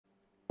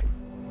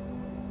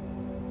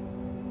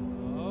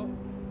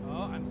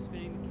I'm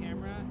spinning the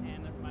camera,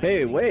 and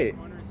my wait.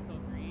 corner is still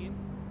green.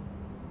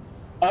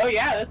 Oh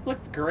yeah, this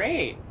looks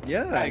great.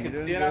 Yeah, I can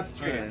see it on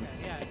screen.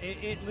 Yeah,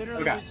 it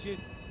literally was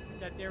just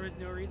that there was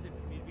no reason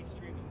for me to be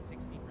streaming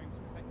 60 frames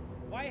per second.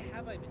 Why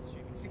have I been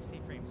streaming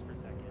 60 frames per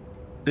second?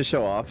 To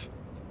show off.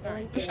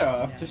 Right, to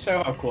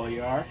show how cool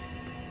you are.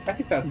 I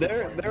think that's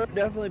there are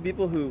definitely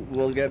people who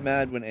will get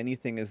mad when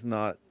anything is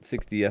not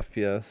 60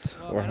 FPS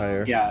or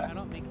higher. Yeah. I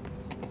don't make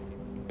things.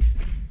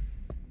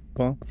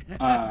 Well,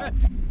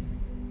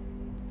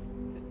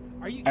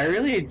 Are you? I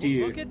really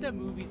do. Look at the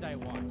movies I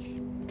watch.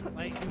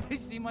 Like, do I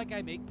seem like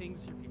I make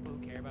things for people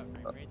who care about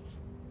frame rates?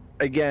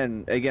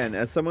 again,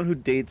 as someone who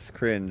dates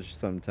cringe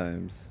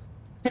sometimes.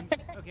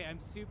 Okay, I'm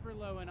super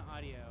low in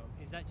audio.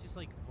 Is that just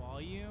like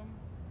volume?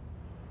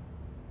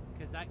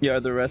 Because that. Yeah, are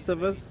the rest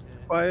of us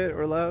quiet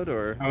or loud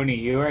or? Tony,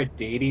 you are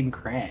dating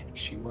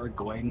cringe. You are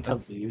going to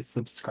lose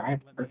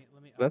subscribers.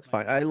 That's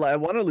fine. I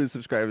want to lose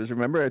subscribers.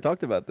 Remember, I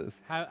talked about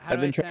this. I've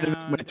been trying to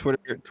make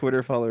my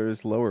Twitter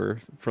followers lower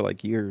for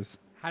like years.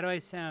 How do I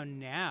sound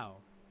now?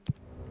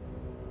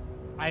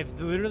 I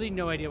have literally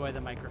no idea why the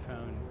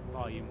microphone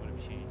volume would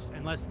have changed,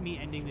 unless me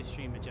ending the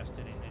stream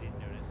adjusted it and I didn't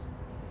notice.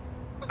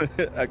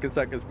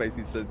 Akasaka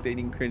Spicy says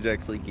dating cringe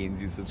actually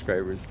gains you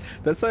subscribers.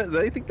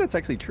 I think that's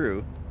actually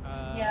true.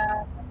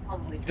 Yeah,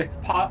 probably true. It's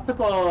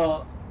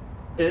possible.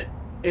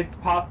 It's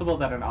possible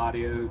that an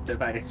audio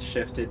device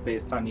shifted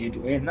based on you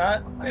doing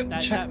that.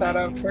 Check that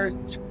out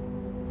first. Is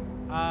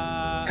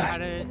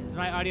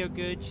my audio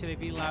good? Should it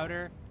be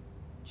louder?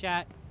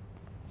 Chat.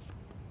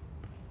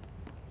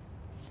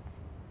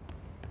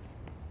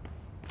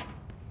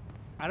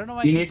 I don't know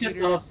why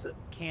computers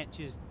can't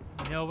just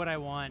know what I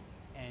want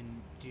and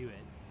do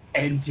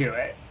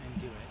it.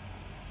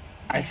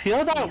 I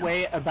feel that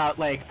way about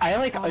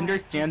I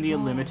understand the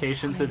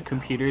limitations of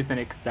computers and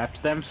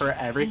accept them for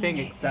everything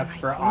except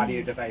for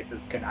audio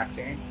devices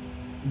connecting.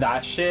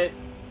 That shit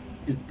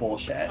is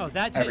bullshit. Oh,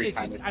 that shit,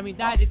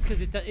 it's because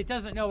it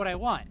doesn't know what I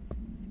want.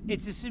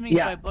 It's assuming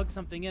if I plug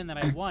something in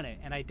that I want it,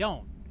 and I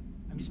don't.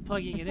 I'm just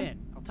plugging it in.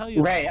 I'll tell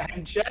you. Right,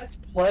 I'm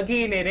just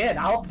plugging it in.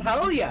 I'll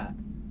tell you.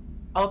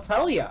 I'm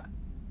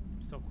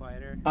still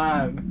quieter.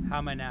 How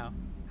am I now?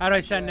 How do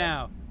I sound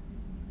now?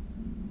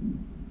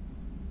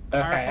 Okay,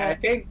 Powerful? I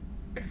think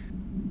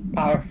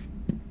powerful.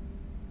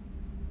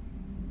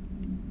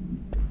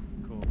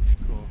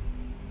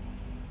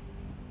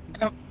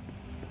 Cool.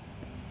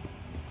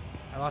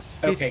 I lost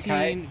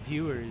 15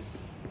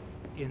 viewers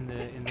in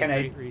the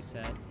Great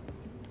Reset.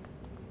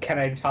 Can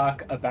I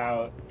talk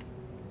about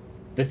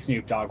the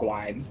Snoop Dogg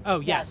wine?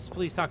 Oh yes,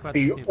 please talk about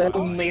the Snoop Dogg wine. The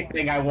only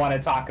thing I want to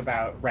talk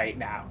about right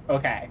now.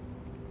 Okay,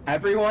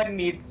 everyone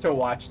needs to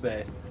watch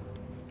this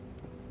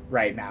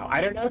right now.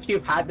 I don't know if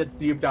you've had the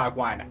Snoop Dogg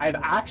wine. I've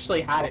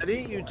actually had it. Why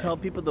didn't you tell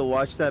people to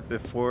watch that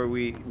before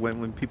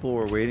when people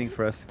were waiting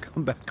for us to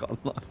come back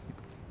online?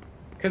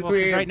 Because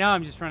right now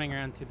I'm just running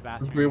around through the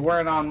bathroom. We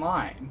weren't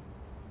online.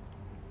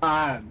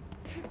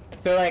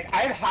 So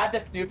I've had the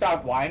Snoop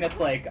Dogg wine. It's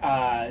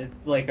a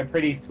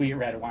pretty sweet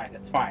red wine.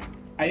 It's fine.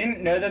 I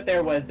didn't know that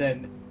there was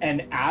an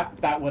app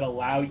that would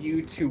allow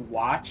you to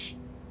watch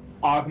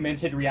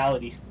augmented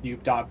reality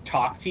Snoop Dogg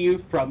talk to you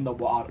from the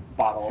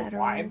bottle of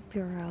wine.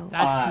 Bureau.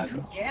 That's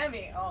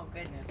Jammy. Oh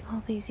goodness.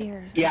 All these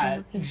years.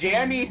 Yeah,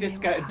 Jammy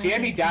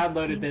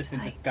downloaded this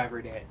and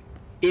discovered it.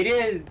 It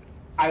is.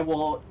 I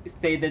will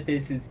say that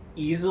this is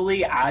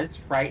easily as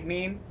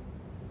frightening,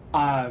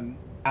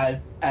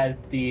 as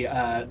the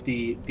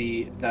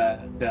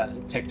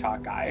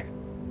TikTok guy.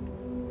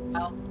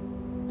 Oh.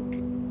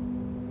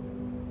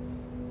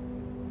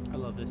 I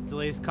love this.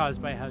 Delays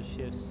caused by house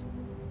shifts.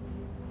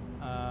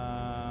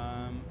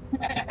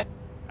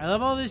 I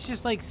love all this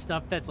just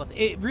stuff that's left.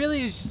 It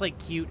really is just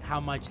cute how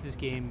much this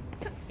game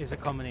is a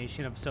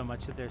culmination of so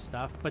much of their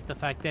stuff, but the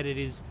fact that it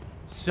is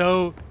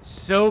so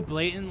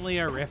blatantly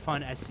a riff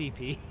on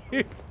SCP.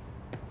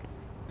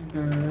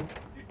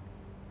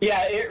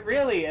 Yeah, it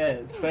really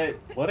is. But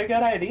what a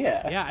good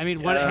idea. Yeah, I mean,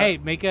 hey,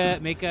 make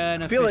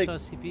an official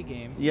SCP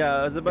game. Yeah,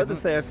 I was about to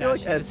say, I feel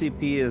like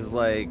SCP is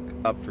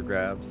up for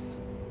grabs.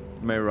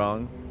 Am I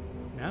wrong?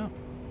 No.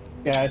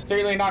 Yeah, it's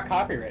certainly not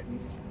copywritten.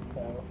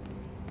 So.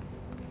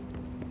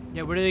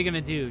 Yeah, what are they gonna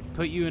do?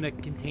 Put you in a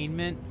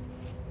containment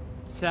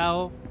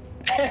cell?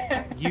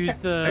 use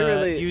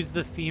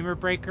the femur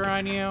breaker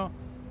on you?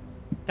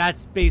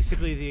 That's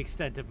basically the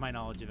extent of my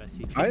knowledge of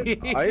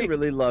SCP. I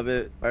really love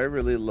it. I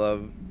really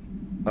love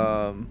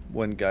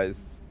when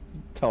guys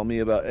tell me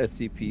about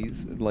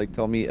SCPs and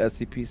tell me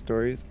SCP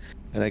stories,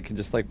 and I can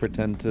just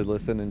pretend to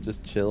listen and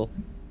just chill.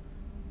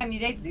 You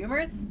date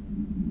Zoomers?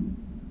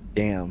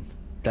 Damn,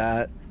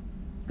 that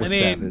was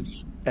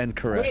savage and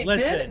correct. Wait,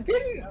 listen,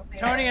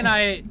 Tony and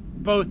I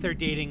both are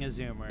dating a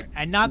Zoomer,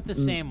 and not the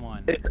same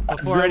one. It's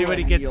before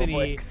anybody gets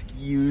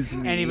excuse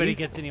me. Anybody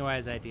gets any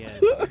wise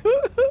ideas.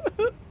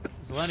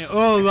 Selenial.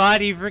 Oh,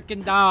 Lottie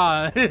freaking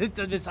da!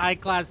 This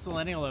high-class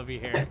Selenial over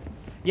here.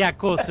 Yeah,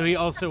 cool. So he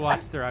also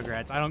watched the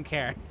Rugrats. I don't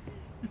care.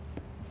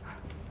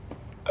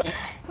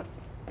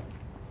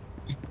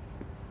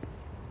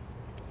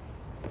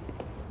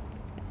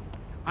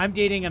 I'm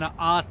dating an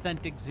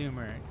authentic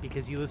Zoomer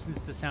because he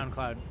listens to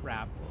SoundCloud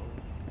rap.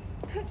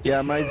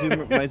 Yeah, my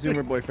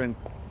Zoomer boyfriend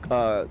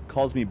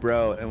calls me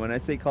bro, and when I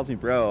say calls me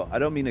bro, I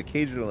don't mean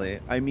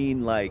occasionally. I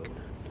mean like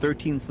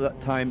 13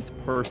 times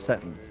per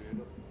sentence.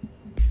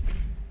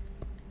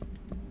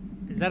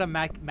 Is that a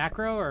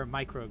macro or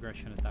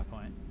microaggression at that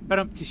point? But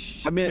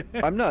I mean,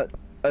 I'm not.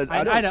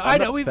 I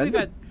know. We've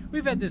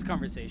had this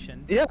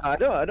conversation. Yeah, I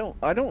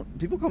don't.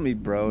 People call me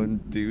bro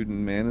and dude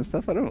and man and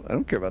stuff. I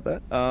don't care about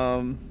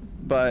that.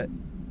 But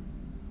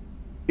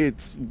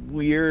it's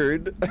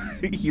weird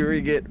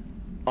hearing it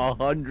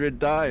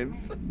 100 times.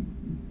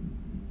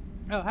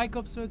 Oh, hi,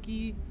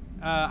 Kopsoki.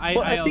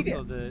 I also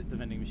love the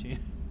vending machine.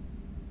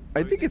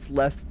 I think it's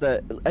less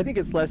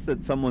that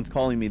someone's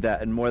calling me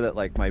that, and more that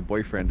like my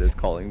boyfriend is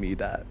calling me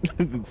that.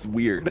 It's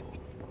weird.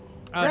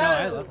 Oh no,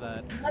 I love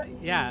that.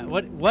 Yeah,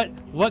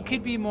 what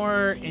could be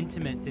more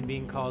intimate than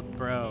being called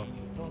bro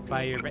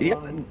by your?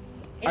 Yeah,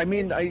 I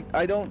mean,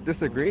 I don't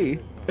disagree.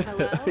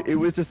 Hello? It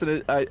was just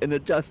an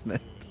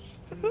adjustment.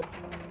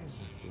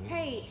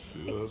 Hey,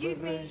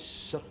 excuse me.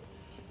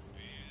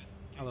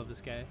 I love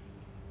this guy.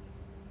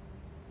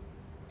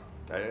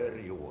 There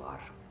you are.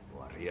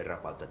 You are here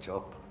about the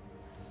job.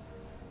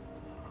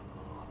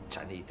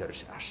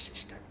 Janitor's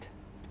assistant.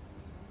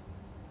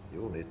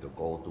 You need to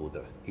go to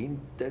the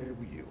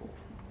interview.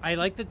 I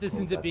like that this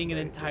ends up being an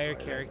entire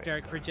character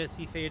arc for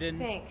Jesse Faden.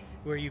 Thanks.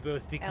 Where you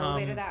both become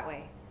Elevator that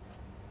way.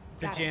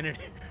 the Got it.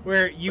 janitor.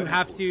 Where you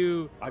have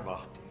to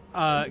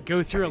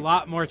go through a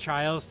lot more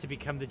trials to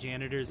become the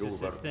janitor's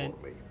assistant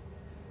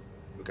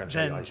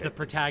than the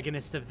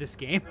protagonist of this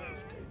game.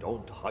 If they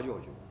don't hire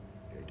you,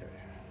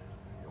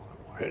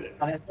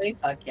 Honestly,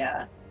 fuck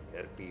yeah.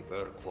 there be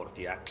work for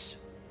the axe.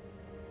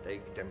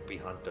 Take them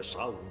behind the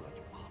sauna,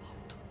 you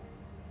malot.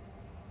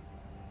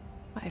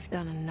 I've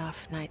done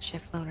enough night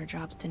shift loner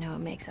jobs to know it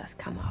makes us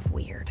come off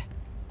weird.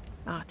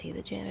 Ahti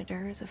the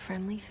janitor is a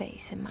friendly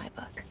face in my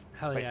book.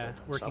 Hell yeah,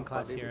 working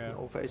class hero.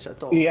 No face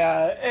at all.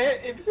 Yeah,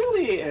 it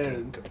really is.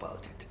 Think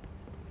about it.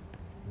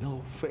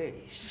 No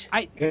face.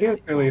 It is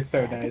really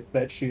so nice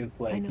that she's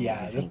like,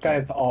 yeah, this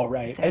guy's all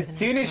right. As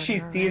soon as she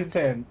sees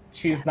him,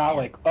 she's not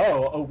like,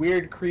 oh, a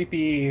weird,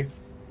 creepy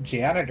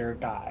janitor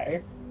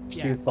guy.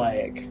 She's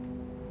like,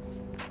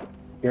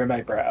 you're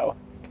my bro.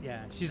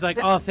 Yeah, she's like,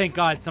 oh, thank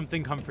God,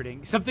 something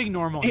comforting, something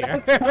normal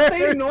here. Yeah,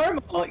 something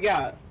normal.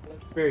 Yeah,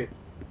 that's very.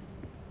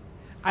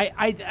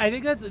 I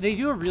think they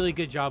do a really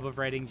good job of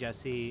writing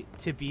Jesse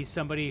to be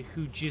somebody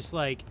who just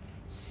like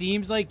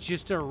seems like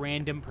just a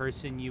random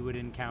person you would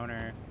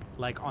encounter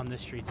like on the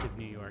streets of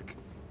New York.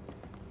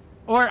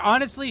 Or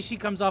honestly, she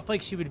comes off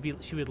like she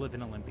would live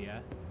in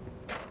Olympia.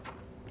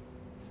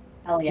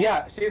 Hell yeah.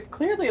 Yeah, she's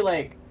clearly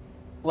like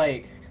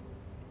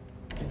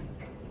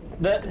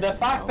the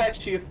fact that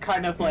she's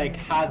kind of like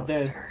had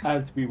this,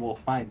 as we will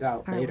find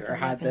out later,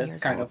 had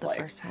this kind of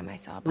like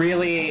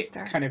really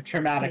kind of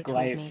traumatic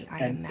life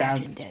and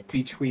bounced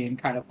between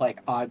kind of like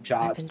odd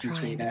jobs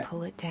between it.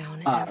 Pull it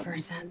down ever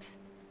since.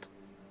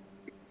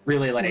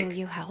 Really like Will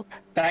you help?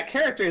 that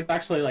character is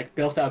actually like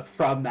built up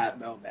from that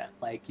moment.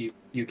 Like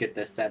you get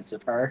this sense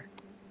of her.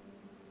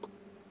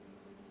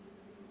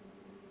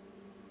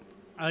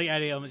 I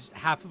think almost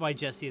half of why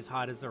Jessie is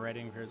hot is the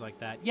writing of hers like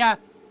that. Yeah,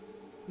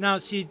 no,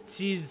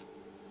 she's.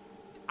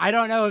 I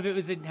don't know if it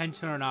was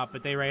intentional or not,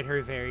 but they write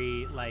her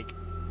very like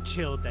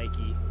chill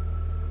dykey.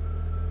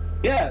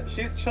 Yeah,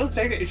 she's chill.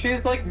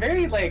 She's like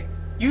very like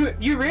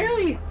you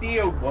rarely see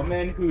a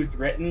woman who's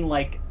written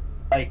like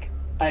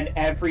an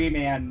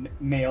everyman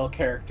male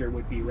character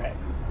would be written.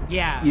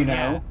 Yeah, you know,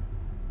 yeah.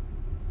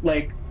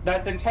 Like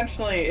that's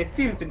intentionally. It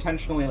seems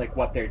intentionally like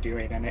what they're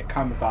doing, and it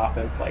comes off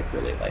as like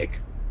really like,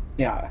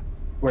 yeah,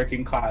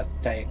 working class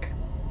dyke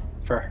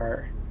for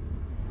her.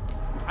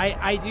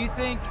 I do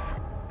think,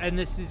 and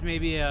this is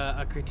maybe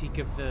a critique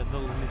of the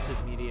limits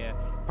of media.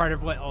 Part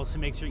of what also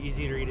makes her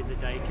easy to read as a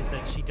dyke is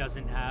that she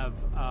doesn't have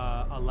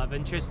a love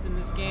interest in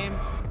this game.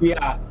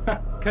 Yeah.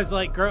 Because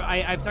like,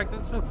 I've talked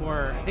about this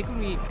before. I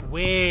think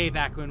way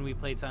back when we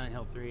played Silent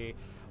Hill 3,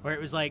 where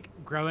it was like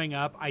growing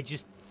up, I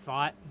just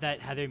thought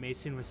that Heather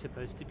Mason was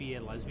supposed to be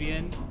a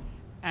lesbian,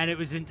 and it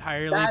was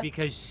entirely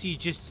because she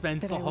just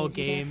spends the whole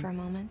game for a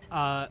moment?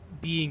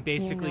 being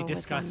basically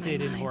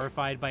disgusted and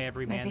horrified by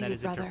every man that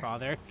isn't her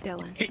father.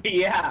 Dylan.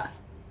 Yeah.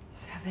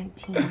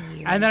 17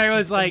 years. And then I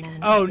was like,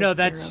 oh no,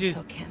 that's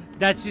just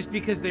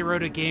because they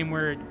wrote a game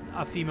where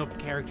a female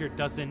character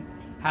doesn't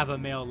have a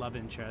male love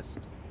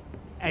interest.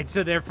 And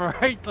so therefore,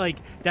 like,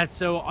 that's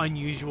so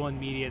unusual in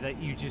media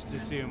that you just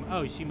assume,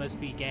 oh, she must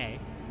be gay.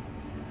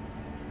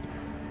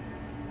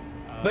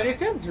 But it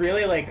does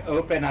really like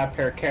open up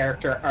her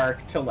character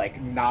arc to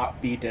like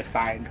not be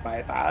defined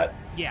by that.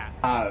 Yeah.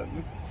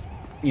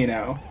 You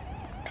know,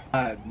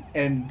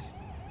 and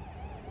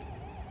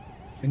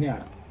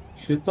yeah,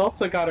 she's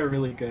also got a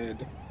really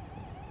good.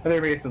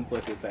 Heather Mason's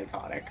look is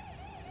iconic.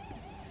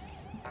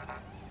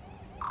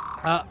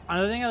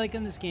 Another thing I like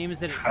in this game is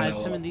that it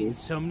has so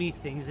many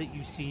things that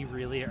you see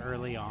really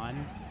early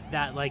on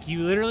that like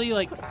you literally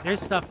like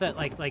there's stuff that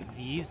like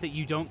these that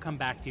you don't come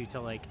back to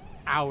till like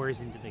hours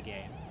into the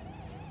game.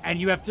 and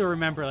you have to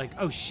remember like,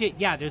 oh shit,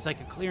 yeah, there's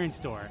like a clearance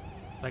door,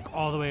 like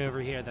all the way over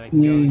here that I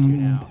can go into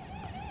now.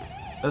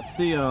 That's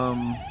the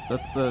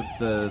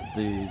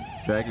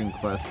Dragon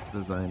Quest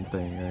design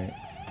thing, right?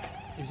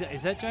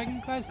 Is that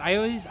Dragon Quest?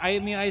 I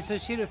mean I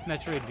associate it with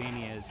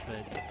Metroidvanias,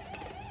 but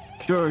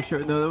Sure.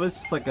 No, that was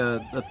just like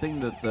a thing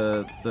that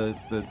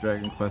the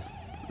Dragon Quest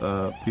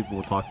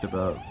people talked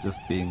about, just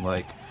being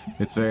like,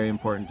 it's very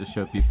important to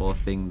show people a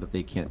thing that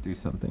they can't do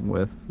something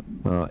with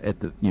at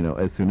the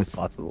as soon as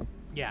possible.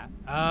 yeah.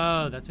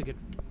 Oh, that's a good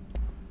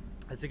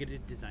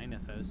design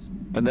ethos.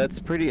 And that's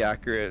pretty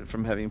accurate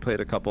from having played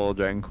a couple of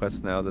Dragon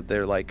Quests now, that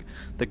they're like,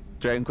 the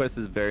Dragon Quest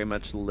is very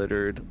much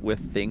littered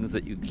with things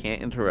that you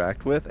can't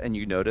interact with, and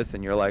you notice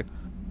and you're like,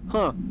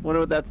 huh,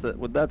 wonder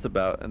what that's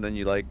about, and then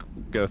you like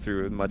go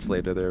through, and much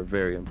later they're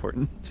very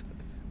important.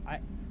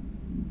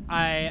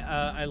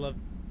 I love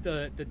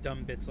the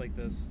dumb bits like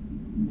this,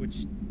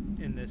 which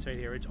in this right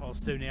here, which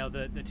also nail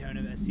the tone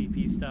of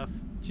SCP stuff.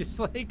 Just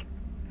like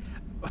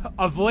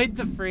avoid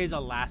the phrase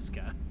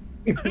Alaska.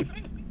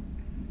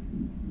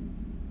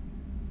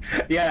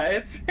 Yeah,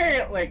 it's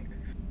very like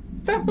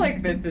stuff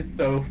like this is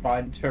so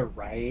fun to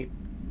write.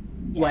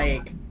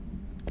 Like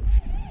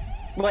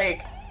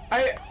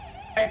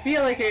I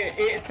feel like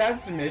it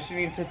sounds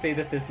diminishing to say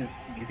that this is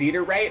easy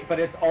to write, but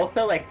it's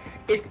also like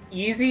it's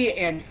easy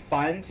and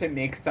fun to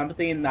make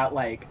something that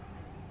like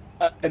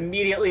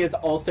immediately is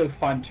also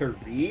fun to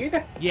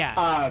read.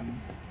 Yeah.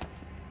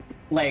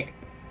 Like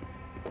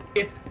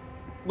it's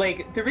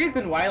like the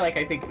reason why like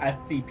I think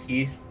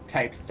SCP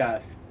type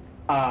stuff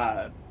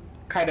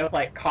kind of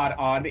like caught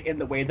on in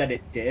the way that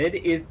it did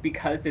is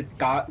because it's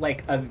got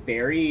like a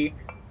very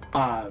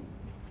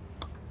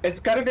concise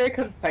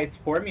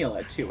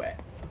formula to it.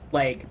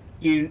 Like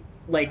you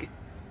like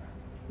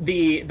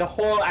the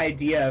whole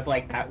idea of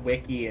like that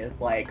wiki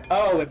is like,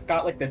 oh, it's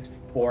got like this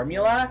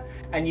formula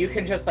and you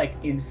can just like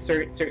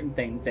insert certain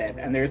things in,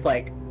 and there's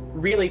like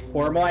really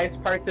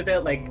formalized parts of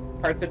it, like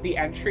parts of the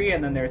entry,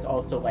 and then there's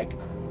also like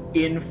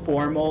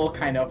informal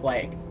kind of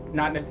like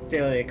not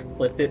necessarily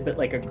explicit but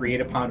like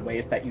agreed upon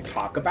ways that you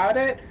talk about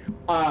it,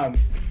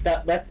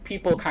 that lets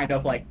people kind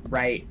of like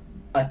write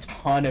a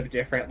ton of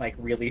different like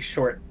really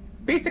short,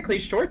 basically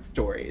short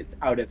stories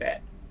out of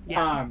it.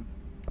 Yeah.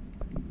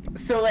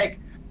 So like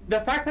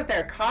the fact that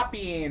they're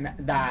copying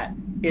that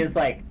is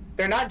like,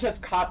 they're not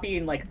just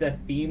copying like the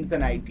themes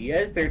and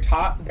ideas, they're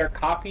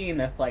copying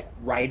this like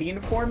writing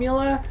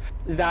formula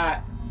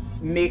that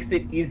makes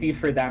it easy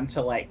for them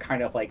to like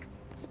kind of like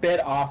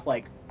spit off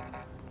like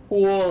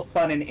cool,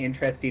 fun, and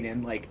interesting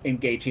and like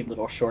engaging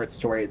little short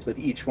stories with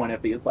each one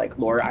of these like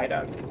lore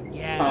items.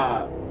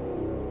 Yeah.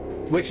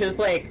 Which is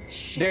like,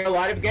 there are a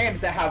lot of games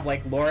that have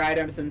like lore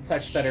items and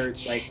such that are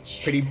like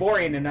pretty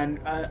boring and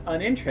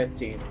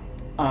uninteresting.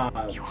 You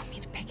want me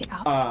to pick it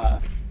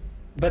up?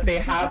 But they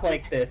have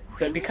like this,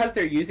 but because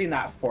they're using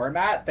that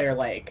format, they're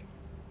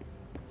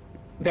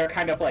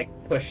kind of like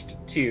pushed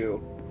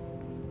to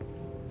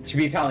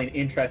be telling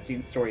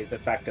interesting stories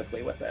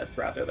effectively with this,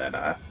 rather than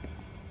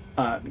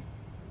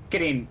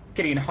getting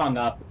hung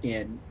up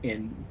in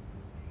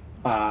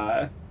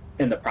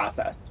the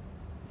process.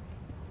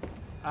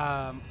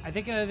 I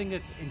think another thing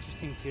that's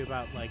interesting too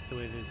about like the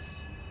way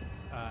this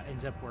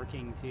ends up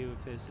working too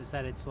with this is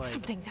that it's like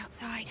Something's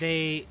outside.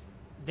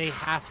 They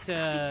have This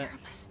can't to be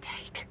a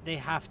mistake. they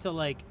have to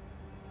like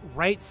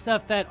write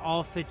stuff that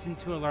all fits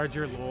into a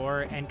larger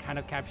lore and kind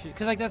of capture,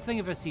 because like that's the thing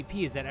of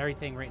SCP is that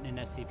everything written in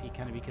SCP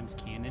kind of becomes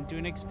canon to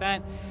an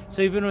extent.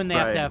 So even when they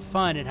have to have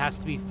fun, it has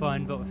to be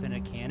fun but within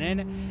a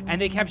canon, and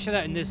they capture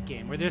that in this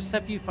game where there's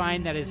stuff you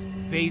find that is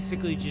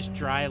basically just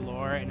dry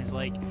lore and is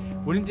like,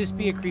 wouldn't this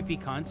be a creepy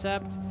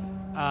concept?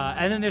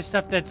 And then there's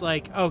stuff that's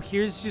like, oh,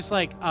 here's just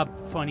like a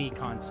funny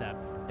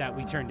concept that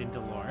we turned into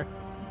lore.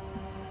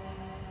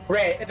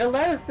 Right, it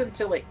allows them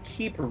to like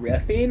keep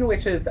riffing,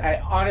 which is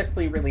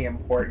honestly really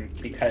important,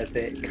 because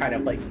it kind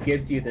of like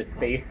gives you the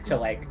space to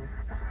like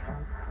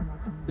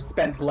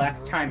spend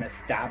less time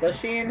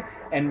establishing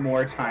and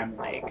more time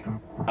like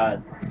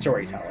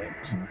storytelling.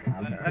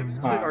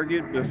 I've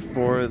argued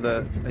before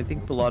that I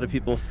think a lot of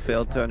people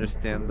fail to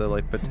understand the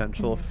like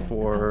potential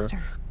for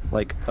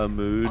like a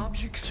mood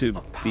to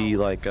be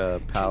like a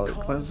palate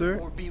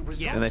cleanser.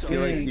 Yeah. And I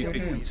feel like you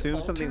can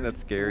consume something that's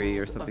scary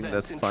or something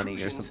that's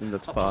funny or something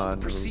that's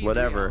fun or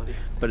whatever,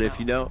 but if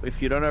you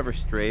don't ever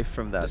stray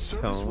from that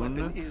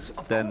tone,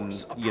 then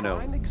you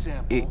know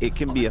it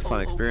can be a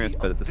fun experience,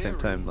 but at the same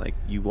time like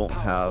you won't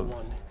have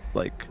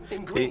like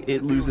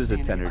it loses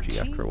its energy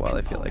after a while,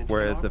 I feel like.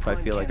 Whereas if I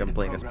feel like I'm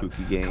playing a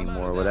spooky game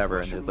or whatever,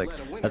 and there's like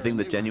a thing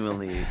that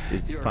genuinely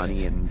is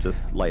funny and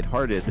just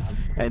lighthearted,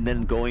 and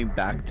then going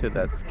back to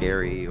that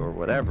scary or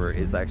whatever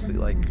is actually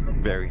like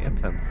very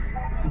intense.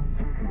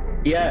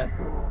 Yes,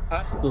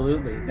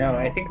 absolutely. No,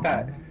 I think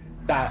that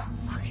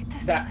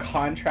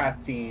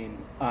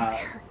contrasting,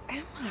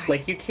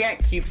 like you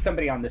can't keep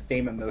somebody on the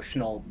same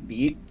emotional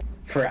beat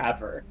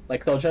forever.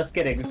 Like they'll just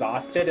get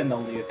exhausted and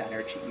they'll lose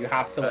energy. You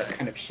have to like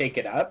kind of shake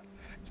it up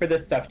for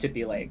this stuff to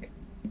be like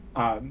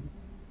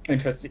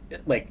interesting,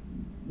 like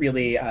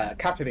really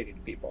captivating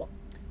to people.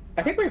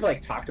 I think we've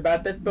like talked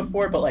about this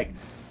before, but like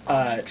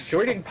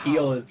Jordan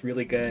Peele is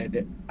really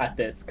good at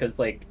this because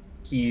like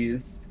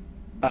he's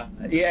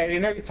yeah, you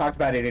know, he's talked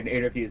about it in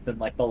interviews and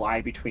like the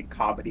line between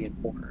comedy and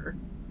horror.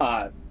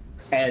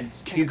 And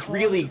he's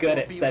really good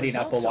at setting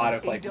up a lot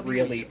of like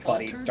really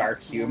funny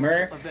dark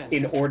humor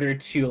in order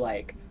to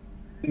like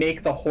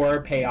make the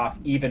horror payoff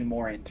even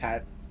more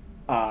intense.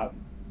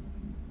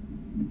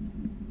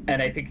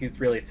 And I think he's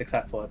really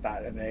successful at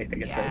that, and I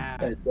think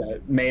it's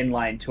a main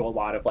line to a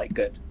lot of like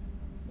good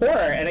horror.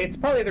 And it's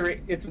probably the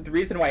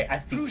reason why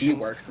SCP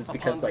works is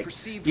because like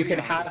you can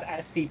have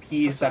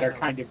SCPs that are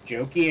kind of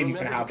jokey, and you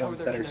can have ones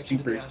that are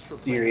super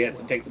serious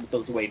and take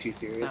themselves way too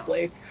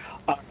seriously.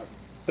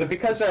 But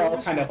because they're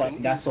all kind of like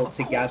nestled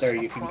together,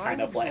 you can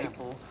kind of like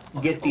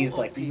get these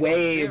like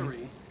waves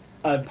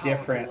of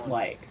different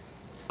like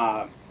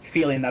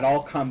feeling that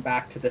all come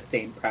back to the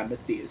same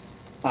premises.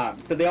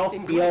 So they all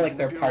feel like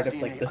they're part of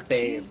like the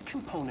same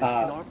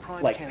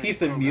like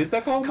piece of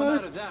music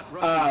almost,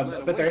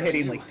 but they're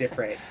hitting like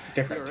different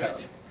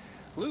tones.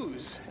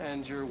 Lose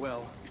and you're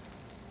well.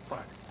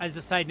 As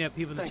a side note,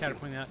 people in the chat are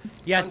pointing out,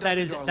 yes,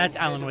 that's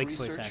Alan Wake's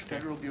voice actor.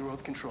 Federal Bureau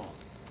of Control.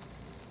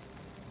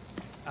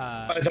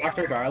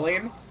 Dr.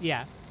 Darling?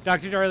 Yeah,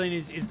 Dr. Darling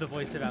is the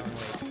voice of Alan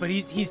Wake, but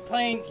he's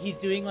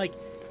doing like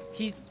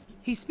he's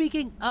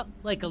speaking up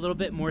like a little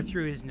bit more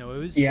through his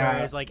nose,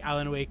 whereas like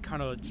Alan Wake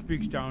kind of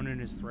speaks down in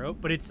his throat.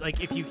 But it's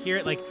like if you hear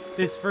it, like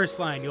this first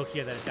line, you'll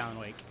hear that it's Alan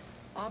Wake.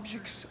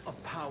 Objects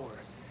of power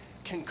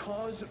can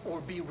cause or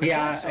be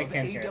results of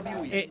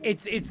AWE.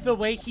 It's the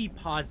way he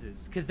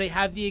pauses, because they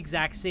have the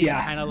exact same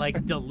kind of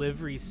like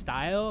delivery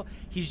style.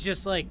 He's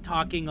just like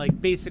talking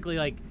like basically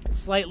like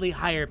slightly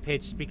higher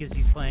pitched because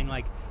he's playing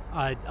like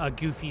a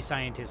goofy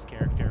scientist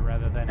character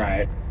rather than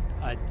a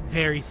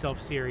very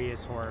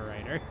self-serious horror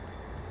writer.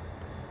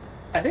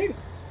 I think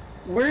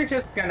we're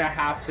just gonna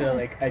have to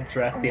like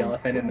address the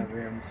elephant in the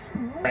room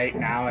right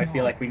now. I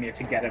feel like we need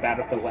to get it out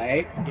of the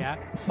way. Yeah.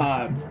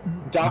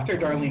 Dr.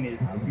 Darling is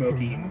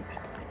smoking.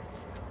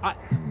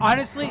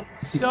 Honestly,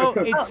 so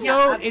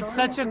it's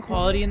such a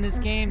quality in this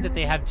game that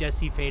they have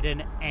Jesse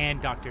Faden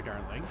and Dr.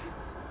 Darling,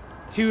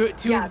 two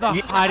of the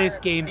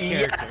hottest games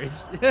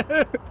characters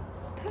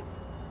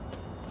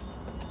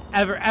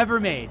ever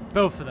made,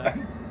 both of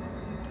them.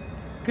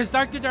 Because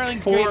Dr.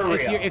 Darling's great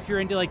if you're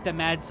into like the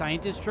mad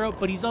scientist trope,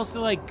 but he's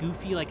also like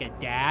goofy like a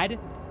dad,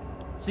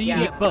 so you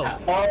get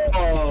both.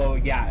 Oh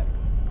yeah.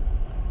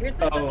 Here's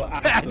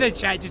The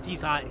chat just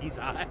he's hot.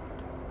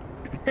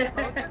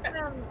 Both of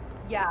them,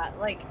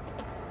 like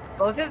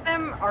both of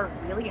them are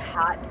really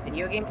hot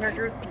video game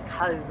characters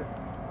because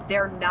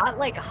they're not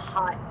like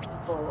hot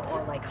people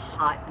or like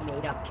hot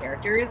made up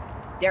characters.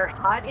 They're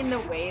hot in the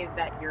way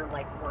that your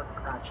like work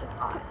crush is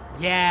hot.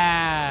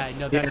 Yeah,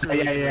 no, that's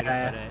really good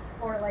about it.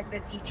 Or like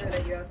the teacher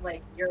that you have,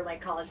 like your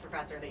like college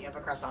professor that you have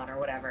a crush on or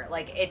whatever.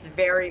 Like it's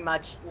very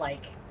much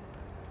like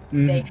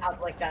they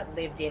have like that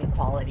lived-in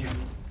quality,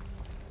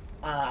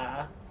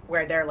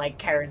 where they're like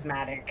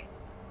charismatic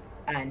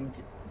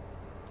and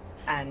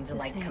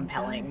like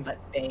compelling, but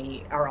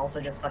they are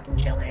also just fucking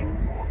chilling.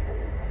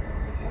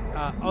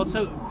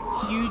 Also,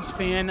 huge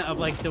fan of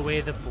like the way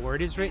the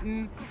board is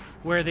written,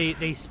 where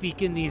they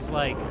speak in these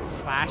like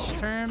slash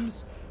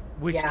terms,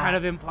 which kind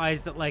of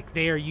implies that like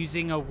they are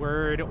using a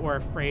word or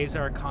a phrase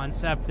or a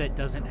concept that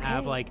doesn't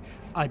have like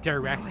a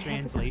direct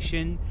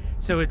translation.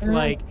 So it's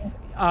like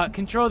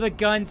control the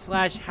gun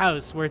 /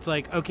 house, where it's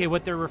like, okay,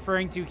 what they're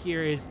referring to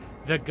here is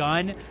the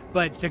gun,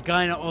 but the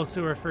gun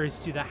also refers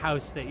to the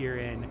house that you're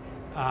in.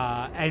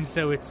 And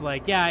so it's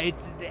like,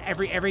 it's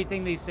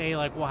everything they say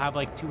like will have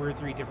like 2 or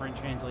 3 different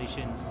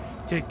translations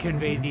to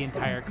convey the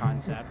entire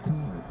concept.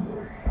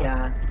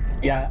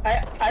 Yeah,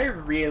 I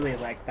really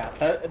like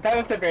that. That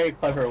was a very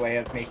clever way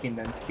of making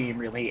them seem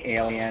really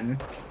alien.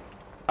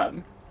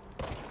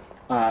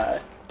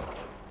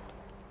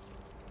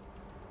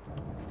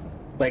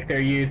 Like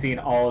they're using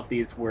all of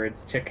these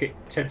words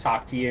to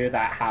talk to you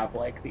that have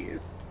like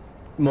these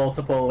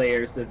multiple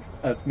layers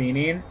of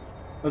meaning.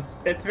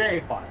 It's very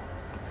fun.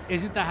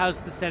 Isn't the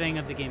house the setting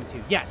of the game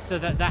too? Yes. So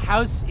the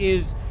house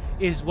is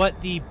what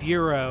the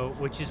bureau,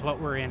 which is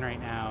what we're in right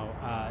now,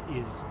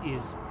 is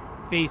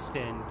based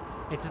in.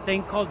 It's a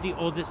thing called the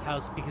oldest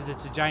house because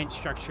it's a giant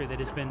structure that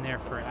has been there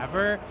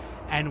forever,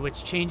 and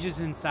which changes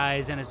in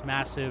size and is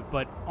massive.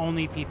 But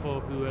only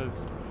people who have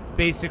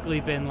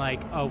basically been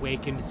like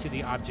awakened to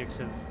the objects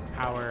of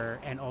power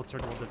and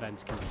altered world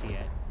events can see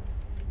it.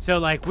 So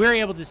like we're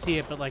able to see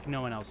it, but like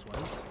no one else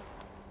was.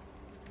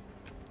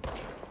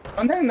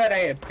 One thing that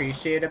I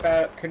appreciate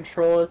about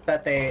Control is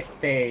that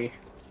they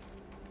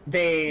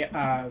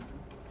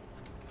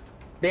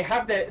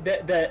have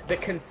the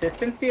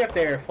consistency of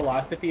their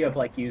philosophy of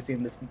like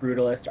using this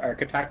brutalist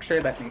architecture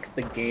that makes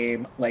the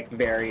game like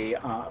very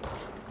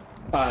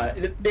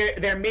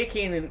they're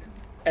making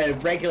a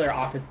regular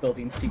office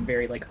building seem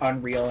very like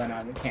unreal and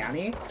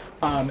uncanny,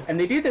 and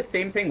they do the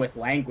same thing with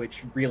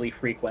language really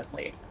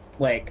frequently,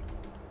 like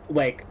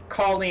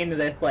calling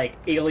this like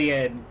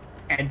alien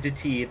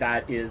entity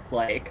that is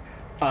like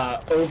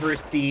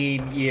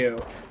overseeing you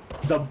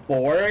the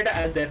board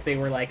as if they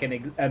were like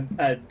an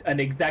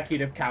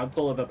executive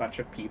council of a bunch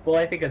of people,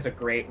 I think is a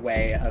great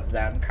way of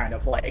them kind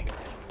of like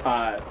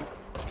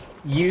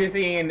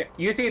using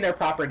their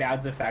proper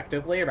nouns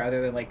effectively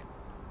rather than like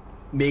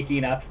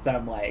making up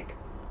some like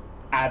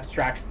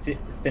abstract,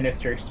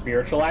 sinister,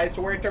 spiritualized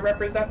word to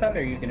represent them.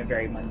 They're using a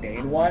very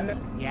mundane one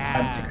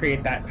to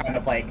create that kind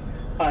of like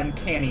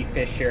uncanny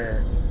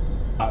fissure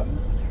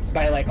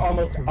by like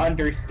almost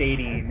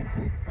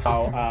understating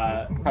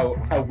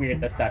how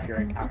weird the stuff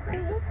you're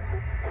encountering is.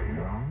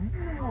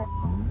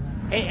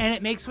 And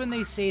it makes when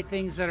they say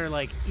things that are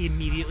like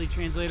immediately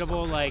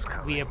translatable,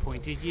 like "we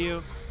appointed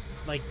you,"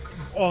 like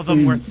all the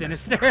more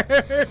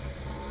sinister.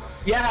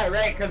 Yeah,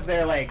 right, because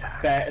they're like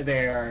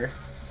they are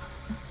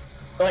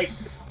like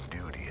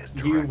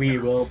we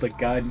will the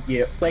gun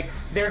you. Like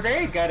they're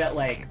very good at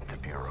like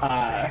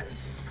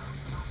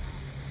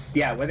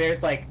when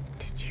there's like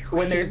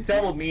when there's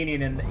double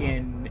meaning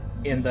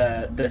in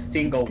the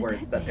single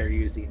words that they're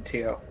using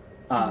too.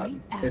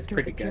 It's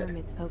pretty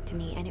good. Spoke to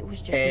me and it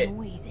was just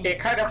noise, and it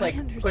kind of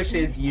like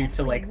pushes you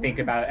to like think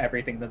about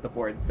everything that the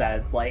board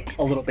says like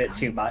a little bit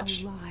too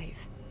much.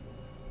 Alive.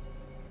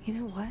 You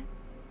know what?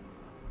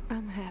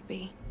 I'm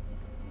happy.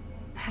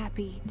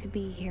 Happy to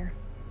be here.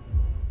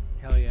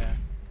 Hell yeah.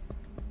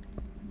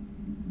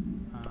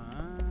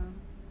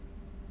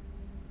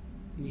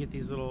 You get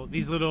these little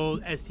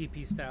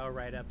SCP style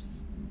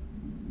write-ups.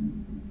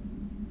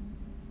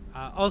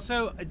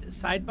 Also,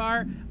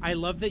 sidebar, I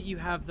love that you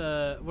have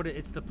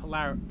it's the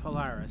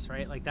Polaris,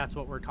 right? Like that's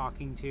what we're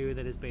talking to.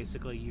 That is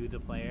basically you, the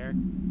player.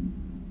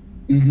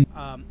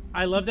 Mm-hmm.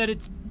 I love that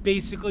it's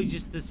basically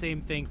just the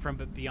same thing from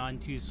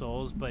Beyond Two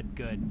Souls, but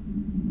good.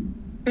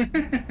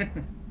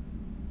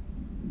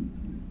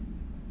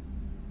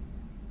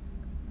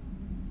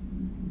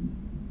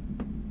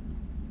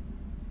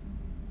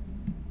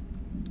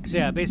 So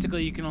yeah,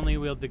 basically you can only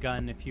wield the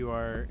gun if you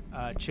are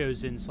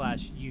chosen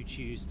 / you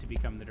choose to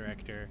become the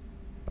director.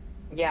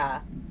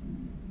 Yeah.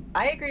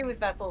 I agree with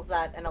Vessels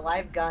that an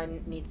alive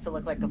gun needs to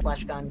look like the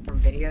flesh gun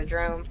from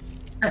Videodrome.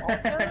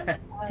 Also,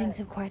 things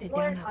have quieted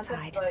down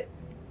outside. But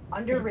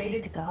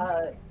underrated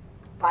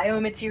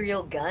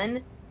biomaterial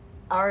gun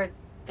are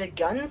the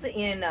guns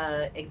in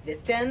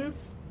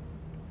Existence,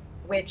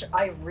 which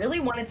I really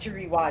wanted to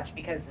rewatch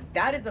because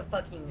that is a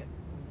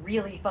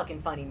really fucking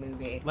funny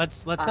movie.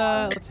 Let's hang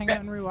out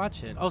and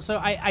rewatch it. Also,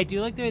 I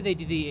do like the way they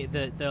do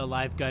the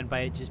live gun by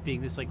it just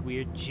being this like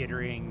weird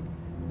jittering,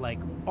 like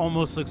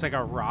almost looks like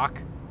a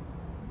rock.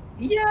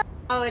 Yeah.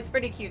 Oh, it's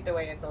pretty cute the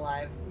way it's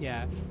alive.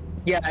 Yeah.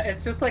 Yeah,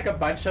 it's just like a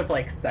bunch of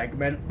like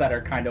segments that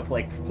are kind of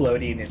like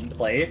floating in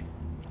place,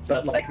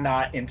 but like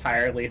not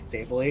entirely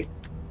stably.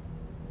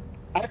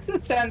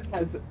 Existence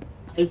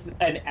is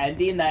an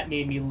ending that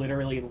made me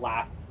literally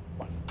laugh.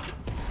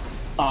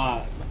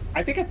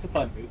 I think it's a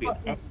fun movie.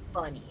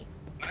 Funny.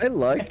 I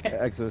like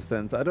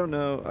Existence. I don't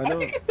know. I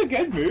think it's a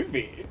good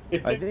movie.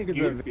 I think it's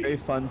a very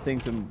fun thing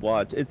to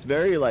watch. It's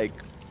very like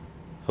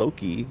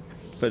hokey,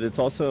 but it's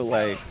also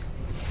like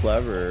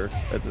clever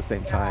at the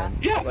same time.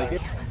 Yeah. Like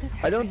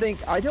I don't think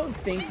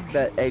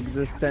that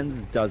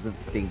Existence doesn't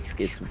think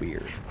it's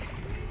weird.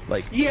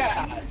 Like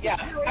yeah.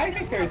 I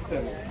think there's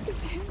some.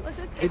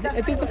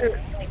 I think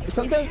there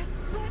sometimes.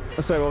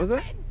 Oh, sorry, what was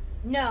that?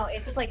 No,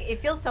 it's just like it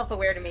feels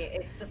self-aware to me.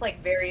 It's just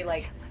like very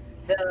like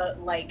the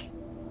like.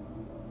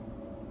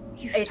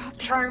 It's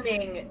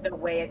charming the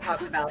way it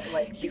talks about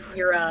like the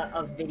era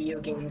of video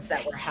games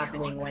that were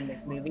happening when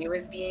this movie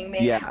was being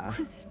made. Yeah.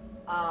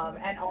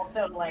 And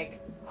also like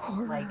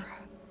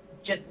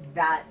just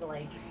that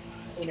like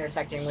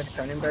intersecting with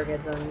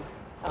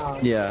Cronenbergisms.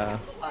 Yeah.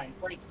 Fun.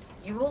 Like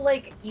you will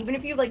like even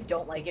if you like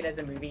don't like it as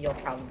a movie, you'll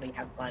probably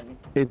have fun.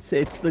 It's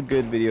the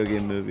good video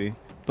game movie.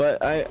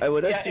 But I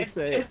would actually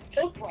say it's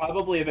still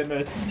probably the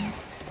most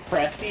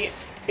pressy.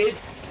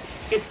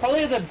 It's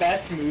probably the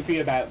best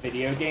movie about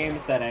video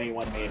games that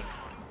anyone made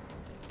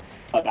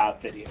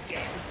about video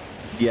games.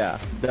 Yeah,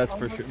 that's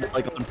for sure.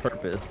 Like on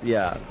purpose.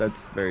 Yeah,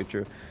 that's very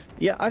true.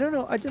 Yeah, I don't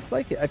know. I just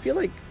like it. I feel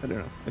like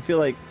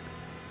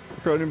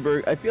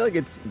Cronenberg. I feel like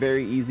it's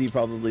very easy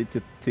probably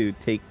to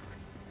take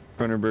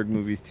Cronenberg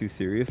movies too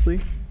seriously.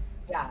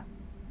 Yeah.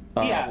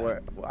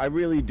 Where I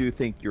really do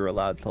think you're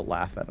allowed to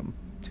laugh at them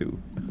too.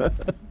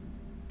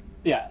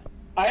 Yeah,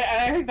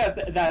 I think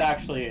that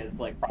actually is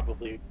like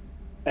probably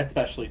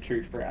especially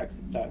true for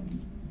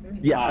Existence.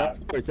 Yeah,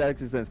 of course,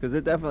 Existence, because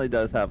it definitely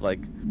does have like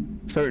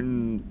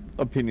certain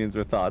opinions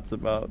or thoughts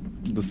about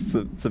the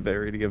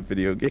severity of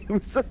video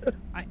games.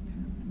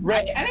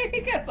 Right, and I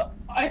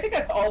think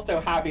that's also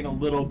having a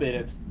little bit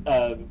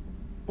of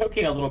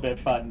poking a little bit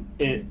of fun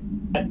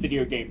at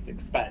video games'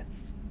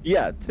 expense.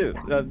 Yeah, too.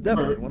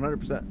 Definitely,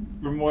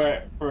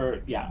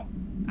 100%. Yeah.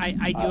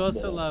 I do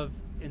also love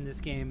in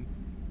this game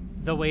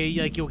the way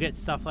like you'll get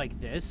stuff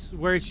like this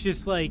where it's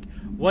just like,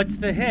 what's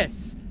the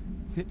hiss?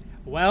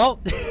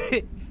 Well,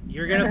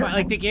 you're gonna find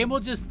like the game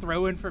will just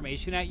throw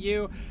information at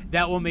you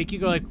that will make you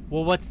go like,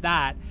 well, what's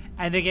that?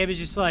 And the game is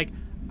just like,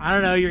 I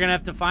don't know. You're gonna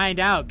have to find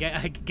out.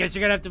 I guess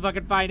you're gonna have to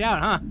fucking find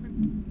out,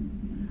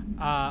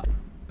 huh?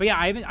 But yeah,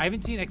 I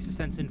haven't seen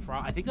Existence in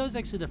Frost. I think that was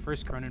actually the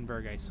first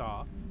Cronenberg I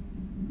saw.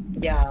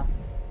 Yeah.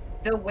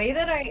 The way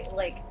that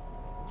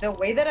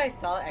I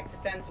saw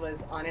Existence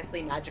was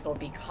honestly magical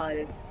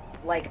because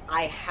like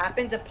I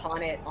happened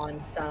upon it on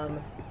some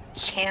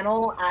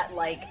channel at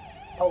like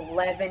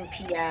 11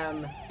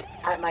 p.m.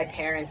 at my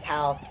parents'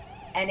 house,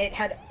 and it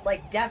had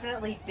like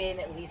definitely been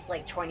at least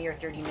like 20 or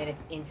 30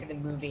 minutes into the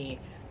movie,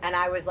 and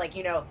I was like,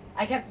 you know,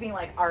 I kept being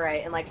like, all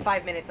right, in like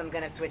 5 minutes I'm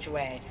gonna switch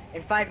away,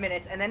 in 5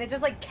 minutes, and then it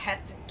just like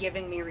kept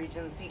giving me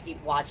reasons to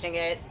keep watching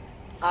it.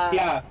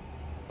 Yeah.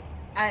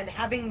 And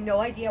having no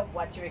idea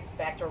what to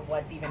expect or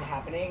what's even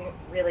happening,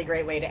 really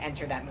great way to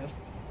enter that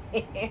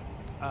movie.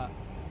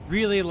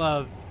 Really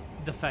love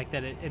the fact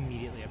that it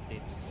immediately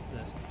updates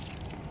this.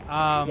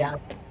 Yeah.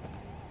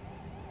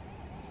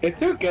 It's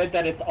so good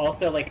that it's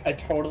also like a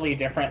totally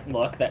different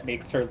look that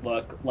makes her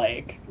look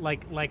like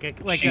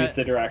she's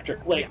the director.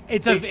 Like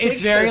it's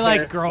very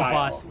like girl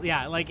boss.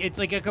 Yeah, like it's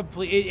like a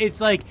complete. It's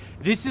like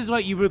this is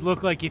what you would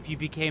look like if you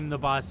became the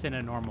boss in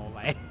a normal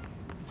way.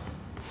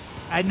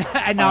 And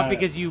not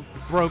because you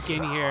broke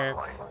in here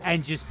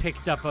and just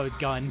picked up a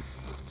gun.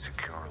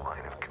 Secure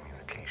line of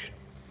communication.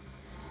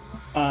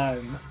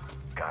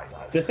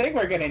 The thing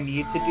we're gonna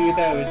need to do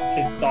though is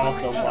to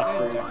solve the luck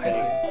room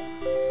thing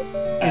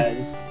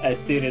as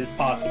soon as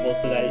possible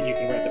so that you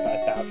can wear the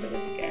best outfit in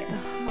the game.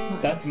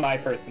 That's my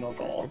personal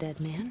goal. The dead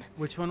man.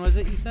 Which one was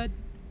it you said?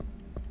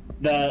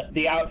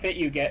 The outfit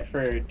you get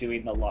for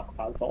doing the luck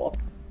puzzle.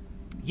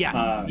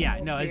 Yes. Yeah.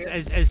 No.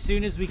 As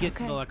soon as we get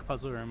to the luck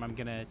puzzle room, I'm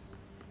gonna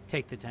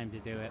take the time to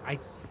do it. I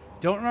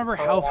don't remember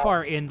how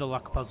far in the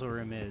luck puzzle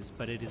room is,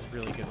 but it is a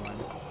really good one.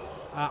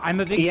 I'm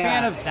a big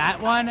fan of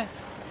that one,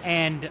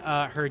 and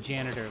her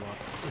janitor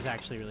look is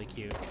actually really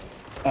cute.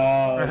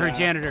 Or her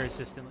janitor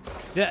assistant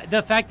look.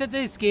 The fact that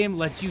this game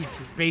lets you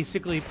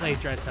basically play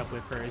dress up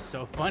with her is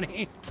so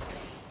funny.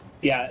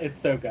 Yeah, it's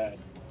so good.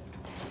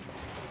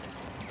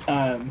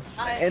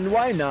 And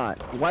why not?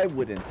 Why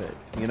wouldn't it?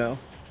 You know?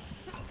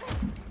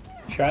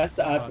 Dress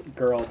up,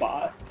 girl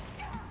boss.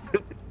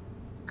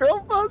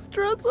 Girl boss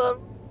dress up.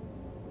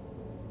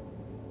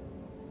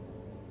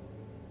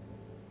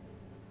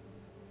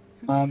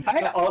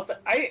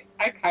 I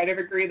kind of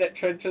agree that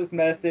Trench's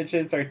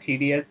messages are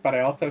tedious, but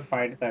I also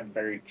find them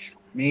very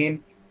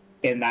charming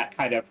in that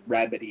kind of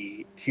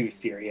remedy too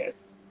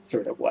serious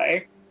sort of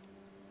way.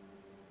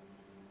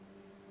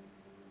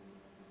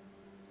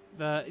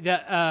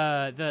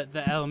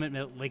 The element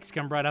that Lake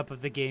Scum brought up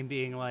of the game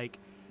being like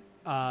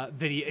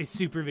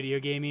super video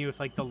gamey with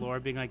like the lore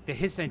being like the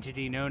hiss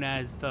entity known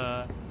as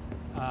the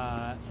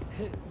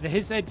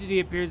hiss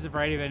entity appears as a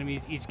variety of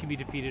enemies, each can be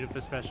defeated with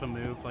a special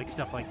move, like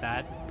stuff like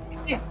that.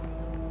 Yeah,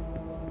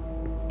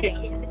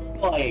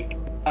 like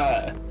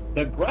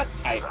the grunt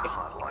type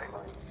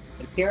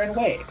appear in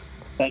waves,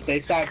 but they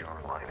sound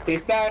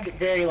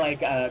very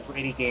like a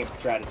Brady game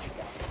strategy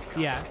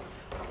game. Yeah.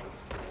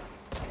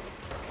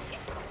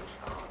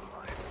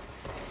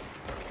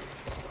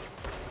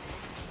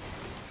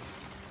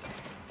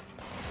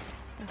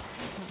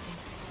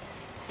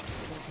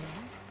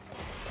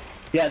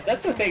 Yeah,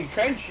 that's the thing.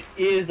 Trench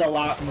is a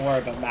lot more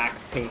of a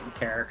Max Payne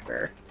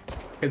character.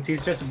 Because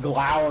he's just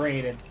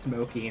glowering and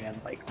smoking and,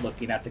 like,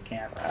 looking at the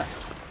camera.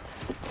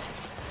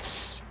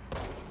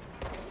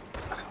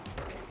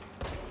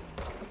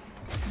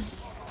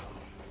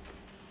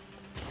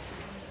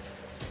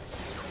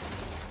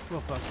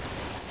 Well, fuck.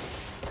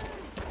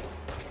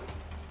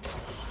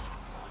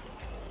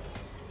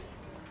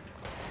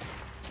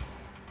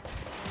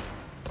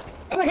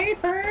 Oh, hey,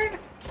 Fern!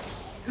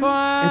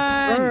 Fun!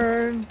 It's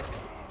Fern!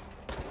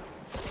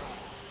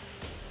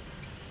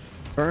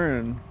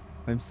 Fern,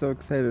 I'm so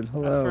excited.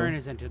 Hello. Fern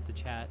has entered the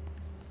chat.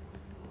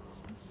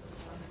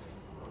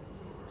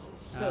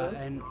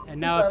 And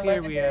now up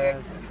here we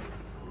have...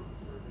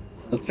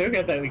 It's so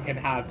good that we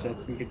can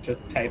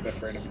just type a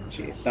Fern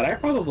emoji that I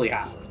probably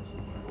have.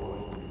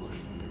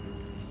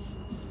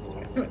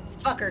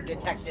 Fucker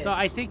detective. So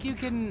I think you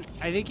can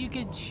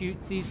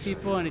shoot these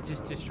people and it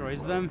just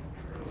destroys them.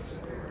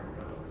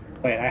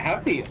 Wait, I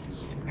have the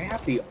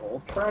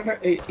old Fern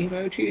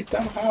emoji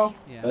somehow?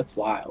 Yeah. That's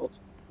wild.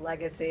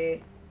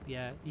 Legacy.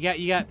 Yeah,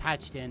 you got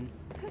patched in.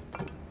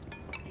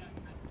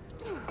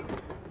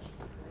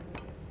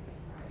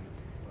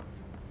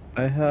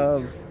 I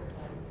have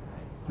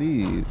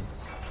these.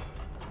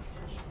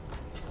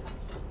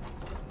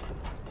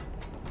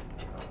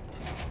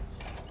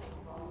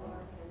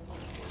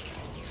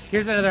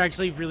 Here's another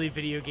actually really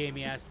video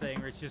gamey ass thing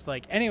where it's just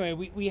like, anyway,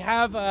 we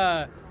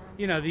have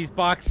you know, these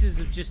boxes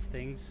of just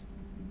things.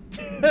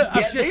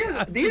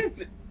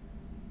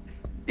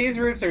 These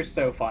rooms are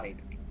so funny to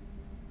me.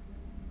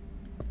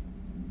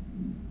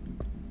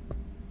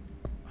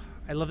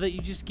 I love that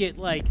you just get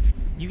like,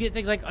 you get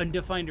things like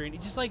undefined range,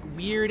 just like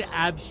weird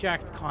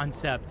abstract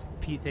concept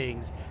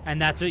things,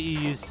 and that's what you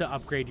use to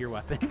upgrade your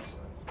weapons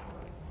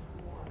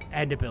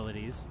and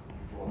abilities.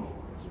 What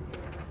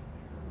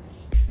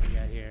we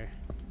got here?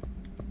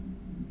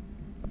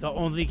 The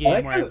only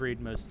game where I've read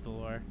most of the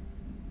lore.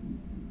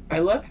 I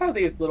love how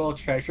these little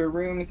treasure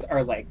rooms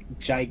are like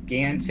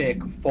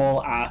gigantic,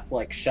 full-ass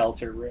like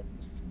shelter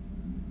rooms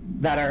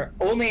that are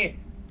only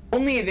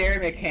there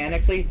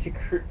mechanically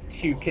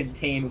to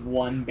contain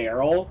one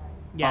barrel.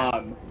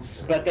 Yeah.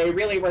 But they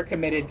really were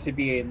committed to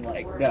being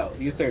like, no,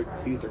 these are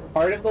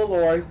part of the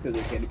lore, so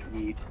they're going to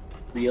be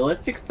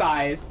realistic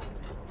size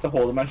to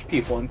hold a bunch of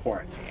people in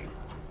quarantine.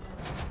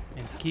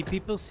 And to keep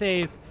people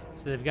safe,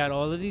 so they've got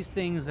all of these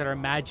things that are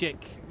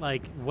magic,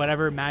 like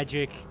whatever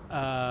magic,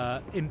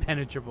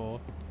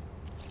 impenetrable.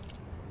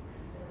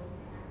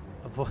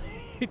 Avoid.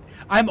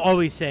 I'm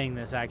always saying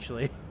this,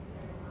 actually.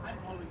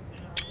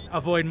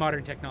 Avoid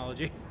modern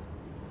technology.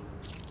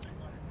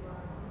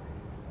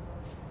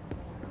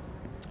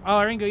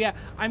 Oh, Ringo, yeah.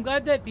 I'm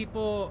glad that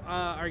people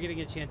are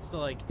getting a chance to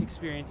like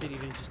experience it,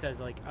 even just as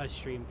like a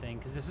stream thing,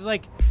 because this is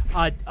like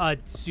a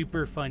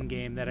super fun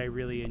game that I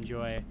really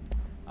enjoy.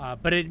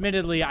 But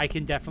admittedly, I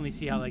can definitely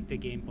see how like the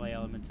gameplay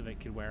elements of it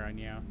could wear on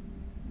you.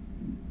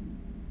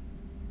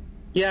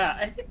 Yeah,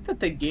 I think that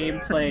the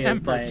gameplay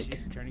is like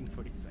she's turning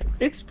 46.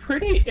 It's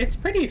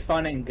pretty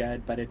fun and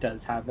good, but it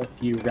does have a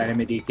few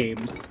Remedy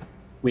games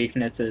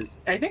weaknesses.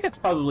 I think it's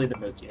probably the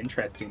most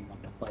interesting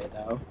one to play,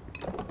 though.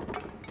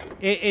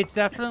 It's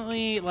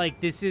definitely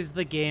like, this is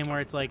the game where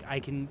it's like I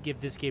can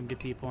give this game to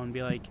people and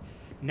be like,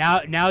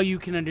 now you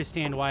can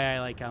understand why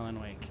I like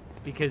Alan Wake,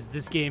 because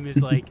this game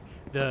is like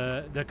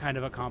the kind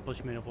of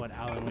accomplishment of what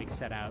Alan Wake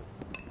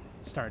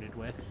started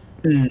with.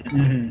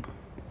 Mm-hmm.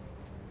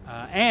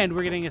 And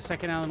we're getting a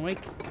second Alan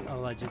Wake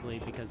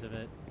allegedly because of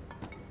it.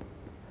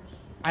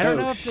 I don't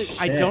know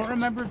if I don't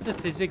remember if the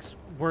physics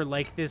were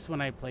like this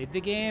when I played the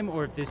game,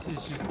 or if this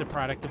is just the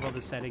product of all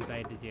the settings I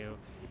had to do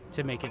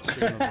to make it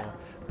streamable.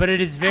 But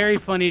it is very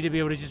funny to be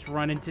able to just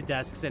run into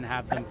desks and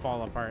have them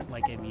fall apart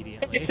like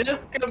immediately.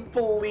 Just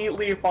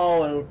completely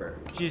fall over.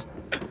 Just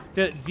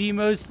the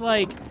most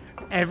like,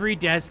 every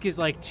desk is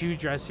like 2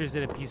 dressers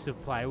and a piece of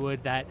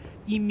plywood that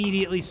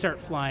immediately start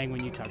flying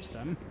when you touch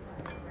them.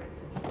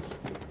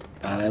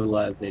 I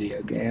love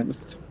video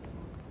games.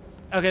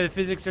 Okay, the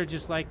physics are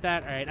just like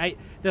that. All right,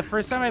 the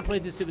first time I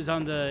played this, it was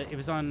on one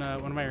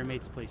of my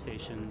roommate's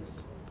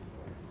PlayStations,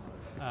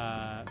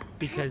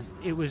 because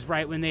it was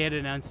right when they had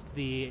announced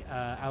the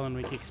Alan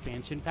Wake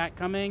expansion pack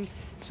coming.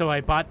 So I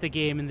bought the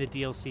game and the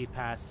DLC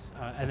pass,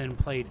 and then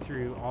played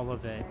through all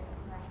of it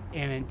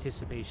in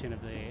anticipation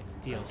of the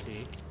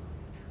DLC.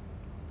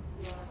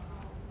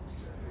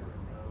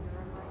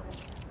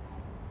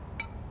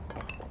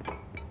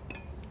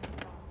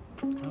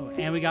 Oh,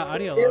 and we got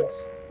audio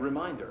logs.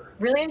 Reminder.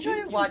 Really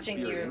enjoy watching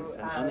you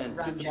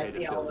run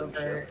Jesse all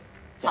over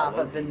top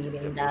of the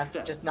meeting desk,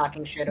 just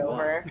knocking shit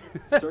over.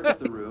 Search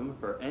the room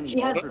for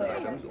any altered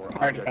items or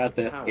objects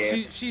of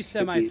power. She's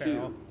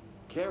semi-feral.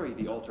 Carry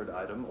the altered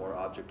item or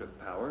object of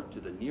power to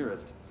the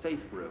nearest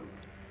safe room.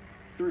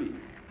 3.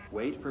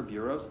 Wait for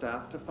Bureau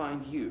staff to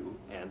find you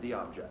and the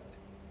object.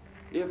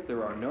 If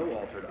there are no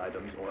altered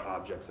items or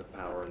objects of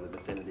power in the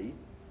vicinity,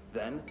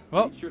 then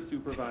reach your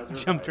supervisor,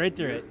 jumped right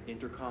through it.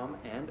 Intercom,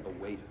 and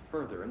await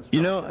further instructions.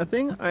 You know, a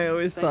thing I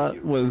always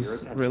thought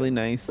was really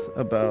nice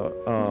about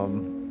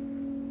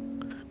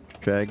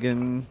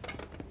Dragon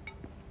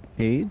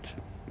Age.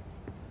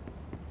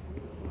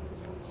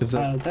 Is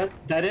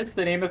that is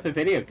the name of the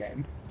video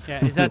game.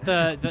 Yeah, is that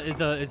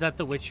is that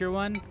the Witcher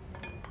one?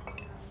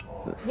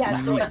 Yeah,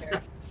 it's the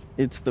Witcher.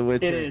 It's the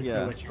Witcher. It is yeah.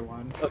 the Witcher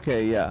one.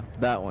 Okay, yeah,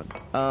 that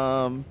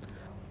one.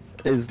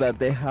 Is that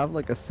they have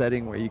like a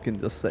setting where you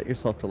can just set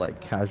yourself to like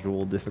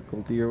casual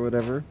difficulty or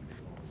whatever,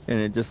 and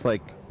it just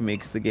like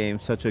makes the game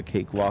such a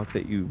cakewalk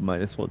that you might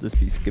as well just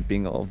be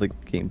skipping all the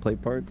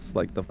gameplay parts,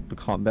 like the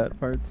combat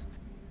parts,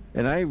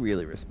 and I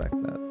really respect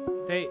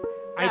that.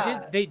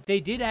 They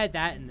did add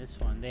that in this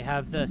one. They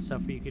have the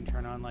stuff where you can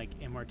turn on like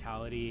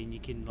immortality and you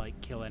can like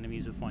kill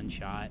enemies with one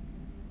shot.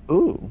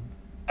 Ooh.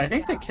 I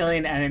think that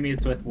killing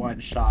enemies with one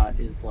shot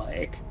is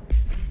like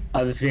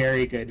a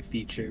very good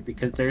feature,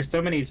 because there's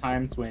so many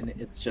times when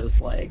it's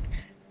just like,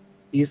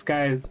 these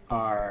guys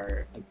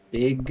are a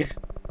big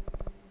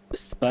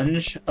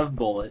sponge of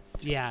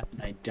bullets. Yeah.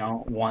 And I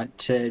don't want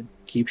to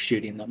keep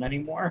shooting them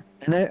anymore.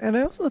 And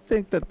I also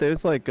think that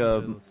there's like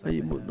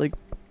like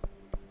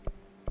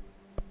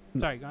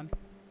sorry, go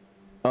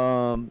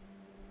on.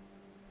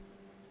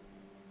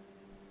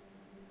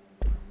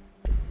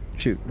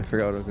 Shoot, I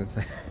forgot what I was gonna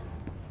say.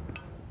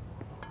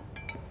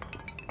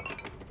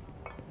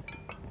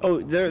 Oh,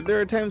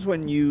 there are times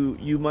when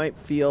you might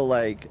feel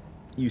like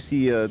you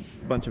see a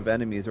bunch of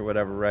enemies or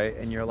whatever, right?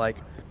 And you're like,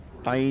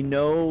 I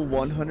know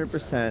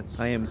 100%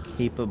 I am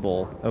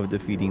capable of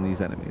defeating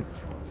these enemies.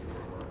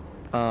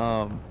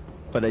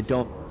 But I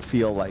don't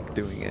feel like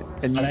doing it.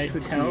 And you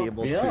should be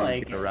able to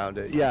get around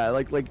it. Yeah,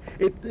 like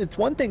it's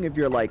one thing if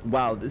you're like,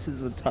 wow, this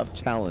is a tough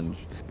challenge,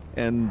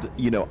 and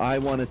you know, I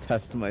want to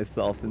test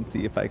myself and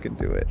see if I can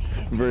do it,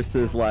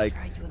 versus like,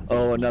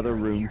 oh, another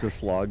room to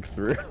slog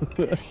through.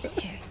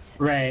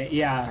 Right,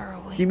 yeah.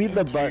 Give me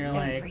the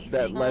button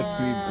that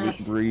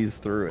lets me breeze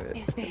through it.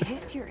 Is the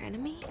hiss your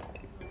enemy?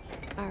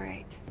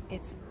 Alright,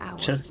 it's our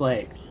Just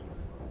like...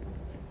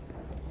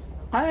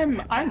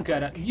 I'm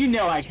good. You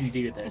know I can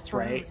do this,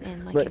 right?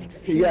 But,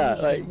 yeah,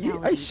 like,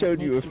 I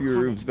showed you a few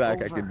rooms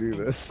back I could do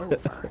this.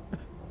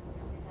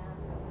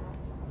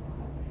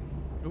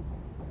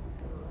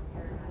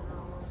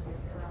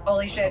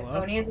 Holy shit,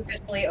 Pony is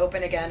officially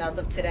open again as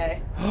of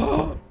today.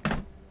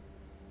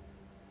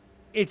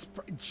 It's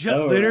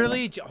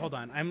literally... Hold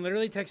on. I'm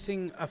literally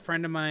texting a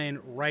friend of mine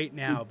right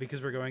now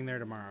because we're going there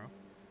tomorrow.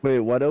 Wait,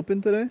 what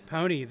opened today?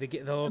 Pony,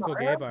 the local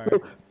gay bar.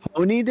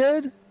 Pony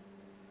did?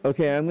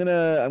 Okay, I'm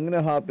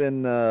gonna hop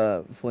in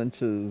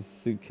Flinch's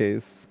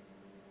suitcase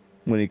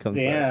when he comes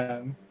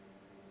back.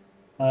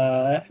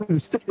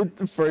 First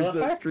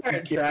well,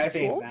 start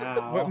driving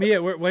now. What,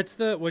 Mia,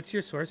 what's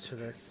your source for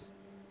this?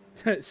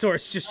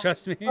 Source, just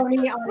trust me.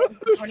 Pony on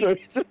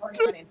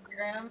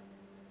Instagram.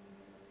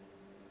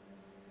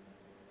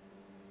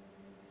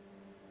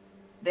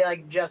 They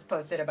like just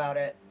posted about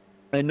it.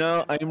 I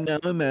know. I'm now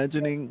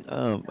imagining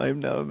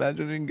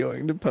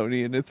going to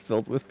Pony and it's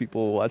filled with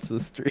people who watch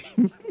the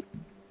stream.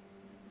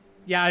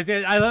 Yeah, I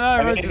love how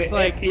everyone's just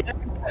like.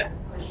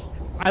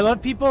 I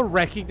love people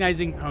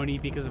recognizing Pony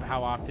because of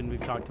how often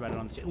we've talked about it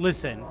on the stream.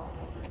 Listen,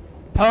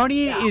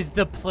 Pony is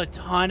the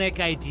platonic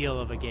ideal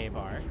of a gay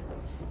bar.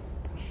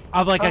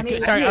 Of like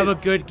of a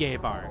good gay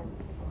bar.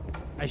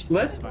 I should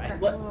specify.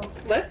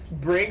 Let's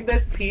bring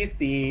this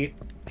PC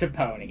to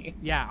Pony.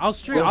 Yeah, I'll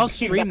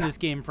stream this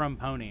game from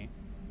Pony.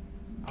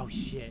 Oh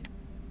shit.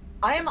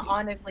 I am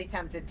honestly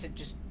tempted to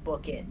just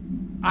book it.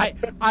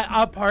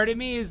 A part of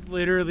me is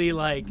literally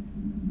like,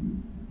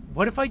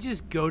 what if I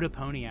just go to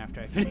Pony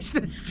after I finish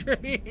this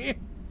stream?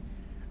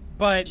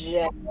 But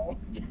yeah.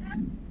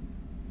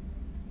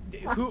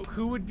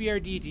 who would be our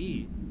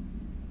DD?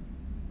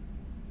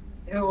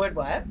 Who would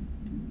what?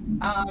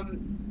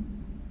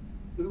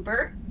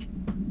 Uber.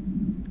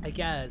 I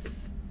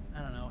guess.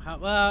 I don't know how.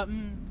 Well,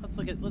 let's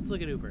look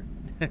at Uber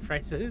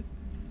prices.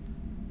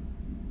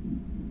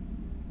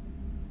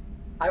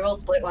 I will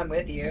split one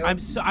with you. I'm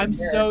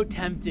so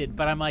tempted,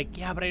 but I'm like,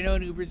 yeah, but I know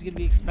an Uber's gonna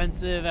be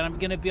expensive, and I'm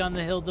gonna be on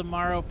the hill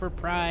tomorrow for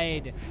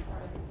Pride.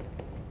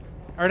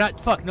 Or not?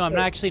 Fuck no, I'm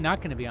actually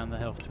not gonna be on the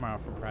hill tomorrow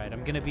for Pride.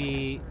 I'm gonna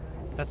be.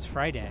 That's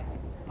Friday.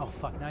 Oh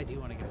fuck, now I do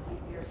want to go.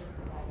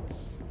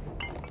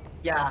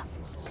 Yeah.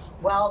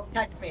 Well,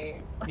 text me.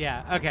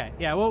 Yeah. Okay.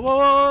 Yeah.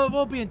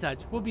 We'll be in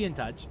touch. We'll be in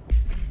touch.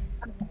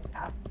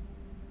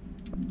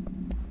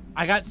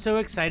 I got so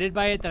excited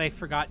by it that I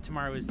forgot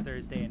tomorrow is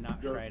Thursday and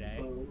not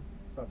Friday.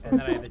 And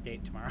then I have a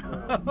date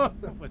tomorrow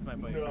with my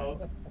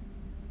boyfriend.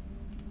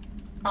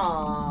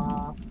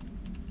 Aww.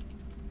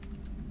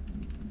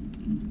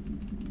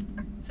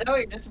 So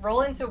you just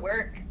roll into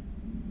work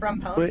from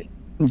Pony.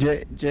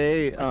 Wait,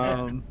 Jay,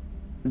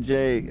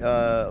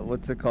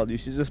 what's it called? You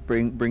should just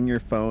bring your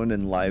phone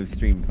and live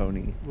stream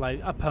Pony.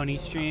 A Pony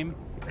stream.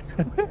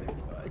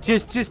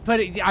 Just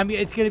put it. I mean,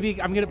 it's gonna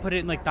be. I'm gonna put it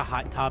in like the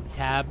hot tub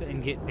tab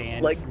and get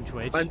banned from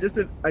Twitch. I'm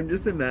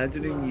just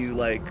imagining you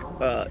like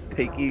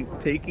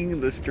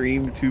taking the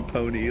stream to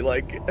Pony,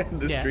 like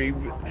the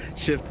stream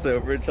shifts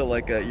over to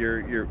like your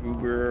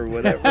Uber or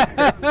whatever.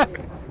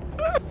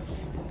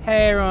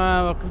 Hey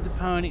everyone, welcome to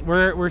Pony.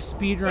 We're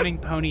speed running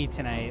Pony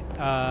tonight.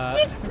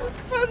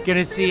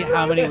 Gonna see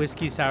how many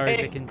whiskey sours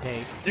it can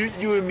take.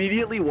 You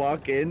immediately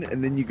walk in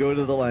and then you go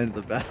to the line of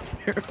the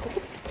bathroom.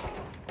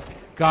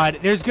 God,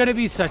 there's gonna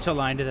be such a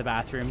line to the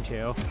bathroom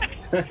too.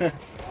 It's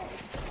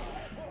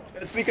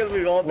because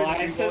we've all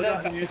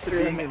gotten used to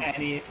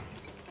being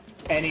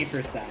any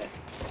percent.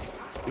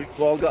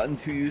 We've all gotten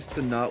too used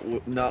to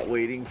not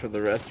waiting for the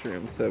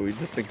restroom, so we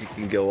just think we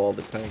can go all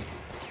the time.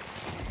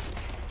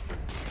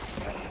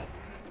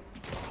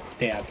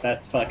 Damn,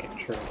 that's fucking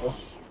true.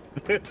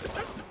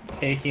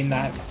 Taking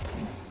that.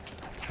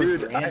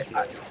 Dude, I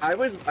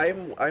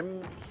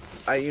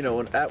you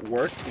know, at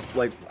work,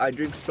 like I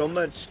drink so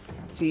much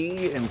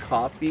tea and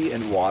coffee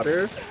and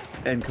water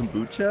and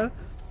kombucha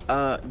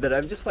that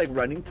I'm just like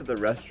running to the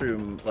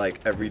restroom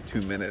like every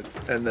 2 minutes,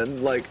 and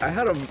then like I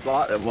had a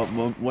thought at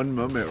one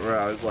moment where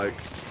I was like,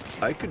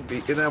 I could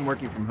be, and I'm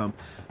working from home,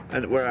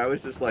 and where I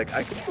was just like,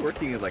 I could be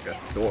working in like a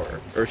store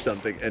or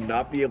something and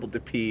not be able to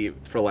pee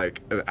for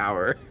like an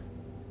hour.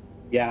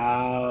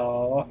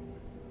 Yeah.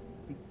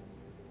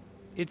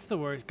 It's the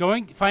worst.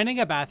 Finding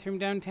a bathroom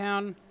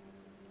downtown.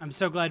 I'm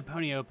so glad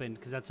Pony opened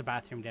because that's a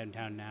bathroom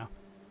downtown now.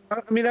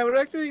 I mean, I would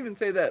actually even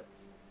say that,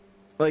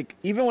 like,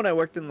 even when I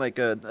worked in like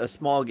a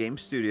small game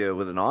studio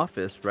with an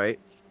office, right?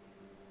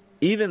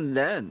 Even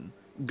then,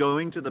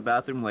 going to the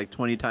bathroom like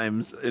 20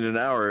 times in an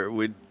hour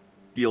would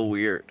feel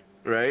weird,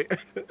 right?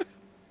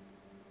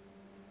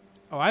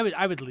 Oh,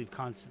 I would leave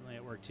constantly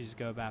at work to just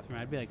go to the bathroom.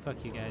 I'd be like, fuck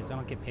you guys. I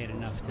don't get paid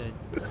enough to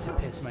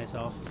piss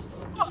myself.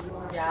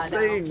 Yeah,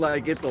 saying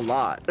like it's a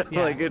lot.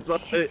 Yeah. Like it's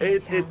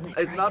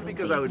not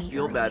because I would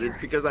feel bad. It's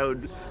because I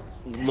would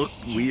look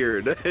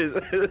weird.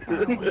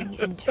 Burrowing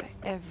into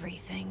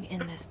everything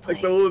in this place.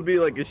 Like someone would be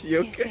like, is she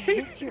okay? Is the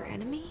haze your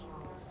enemy?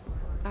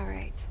 All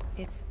right,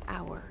 it's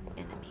our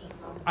enemy.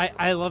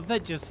 I love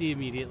that Jesse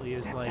immediately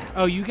is like,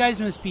 oh, you guys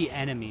must be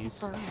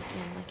enemies. Burns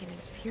in like an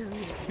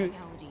infuriating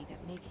melody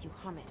that makes you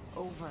hum it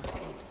over and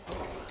over.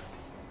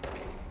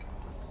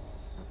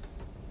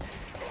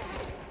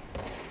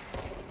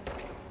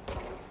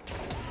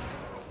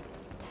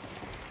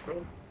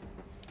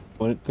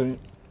 What?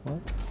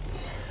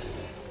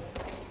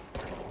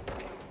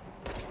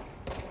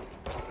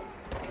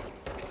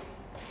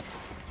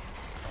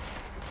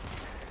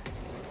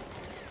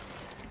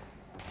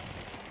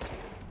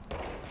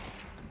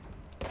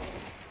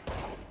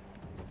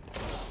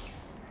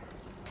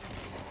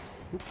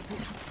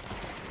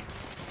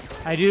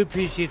 I do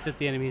appreciate that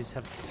the enemies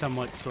have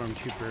somewhat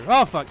stormtrooper.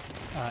 Oh fuck,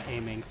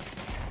 aiming.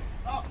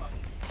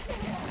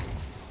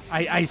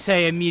 I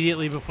say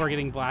immediately before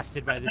getting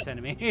blasted by this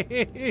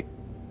enemy.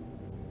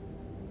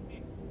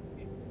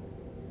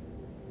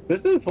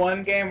 This is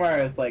one game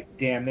where I was like,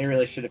 damn, they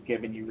really should have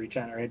given you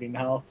regenerating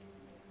health.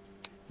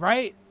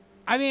 Right?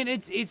 I mean,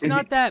 it's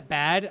not that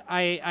bad.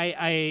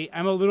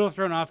 I'm a little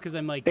thrown off because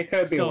I'm like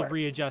still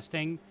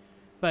readjusting.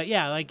 But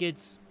yeah, like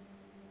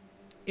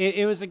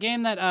it was a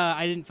game that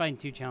I didn't find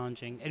too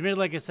challenging. Admittedly,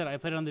 like I said, I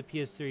played it on the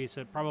PS3,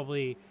 so it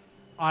probably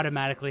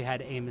automatically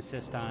had aim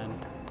assist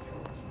on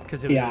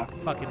because it was a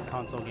fucking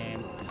console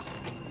game.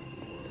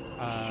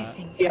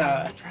 Hissing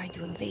sound tried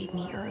to invade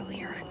me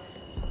earlier.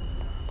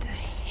 The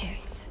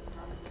hiss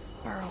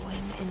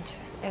burrowing into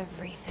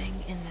everything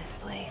in this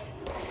place.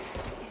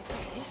 Is the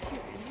hiss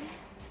your enemy?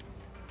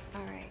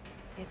 All right,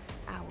 it's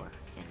our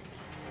enemy.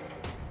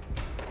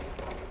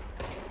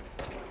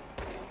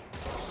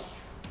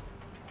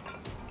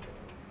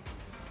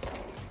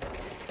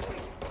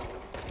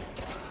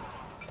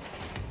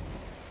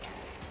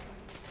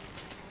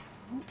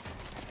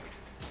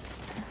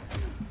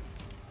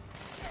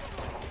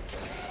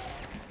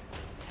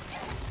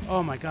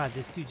 Oh my god,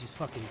 this dude just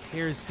fucking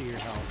tears through your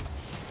health.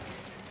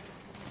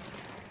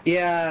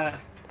 Yeah,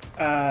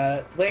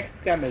 Lake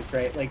Scum is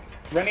right. Like,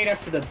 running up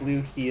to the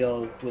blue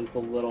heals was a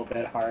little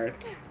bit hard.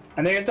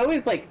 And there's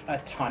always, like, a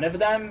ton of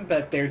them,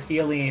 but their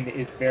healing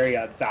is very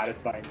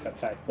unsatisfying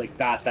sometimes. Like,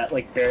 that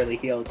like, barely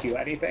healed you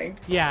anything.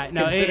 Yeah,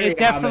 no, it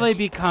definitely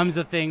becomes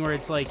a thing where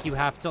it's, like, you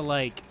have to,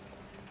 like,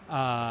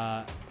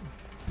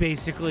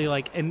 basically,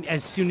 like,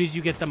 as soon as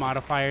you get the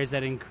modifiers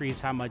that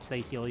increase how much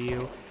they heal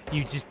you,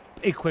 you just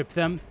equip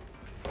them.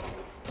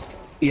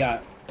 Yeah.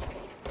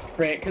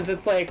 Right, because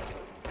it's like...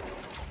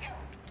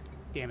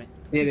 Damn it.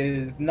 It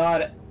is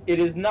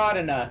not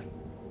enough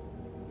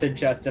to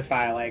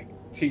justify, like,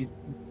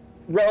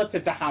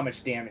 relative to how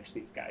much damage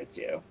these guys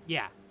do.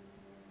 Yeah.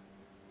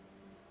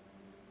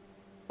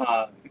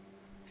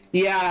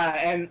 Yeah,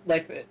 and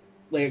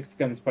like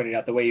Scum's pointed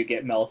out, the way you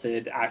get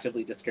melted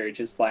actively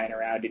discourages flying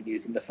around and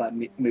using the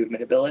fun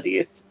movement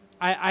abilities.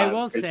 I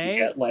will say,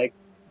 get, like,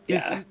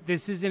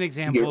 this is an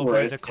example of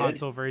where the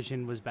console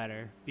version was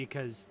better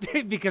because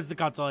the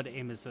console had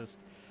aim assist.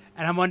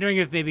 And I'm wondering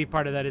if maybe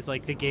part of that is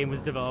like the game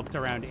was developed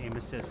around aim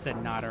assist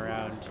and not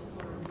around.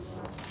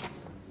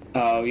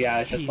 Oh yeah,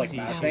 it's just like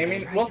that. I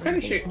mean, well,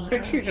 couldn't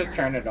you just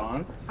turn it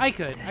on? I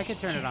could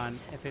turn it on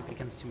if it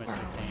becomes too much of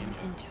a pain.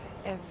 Into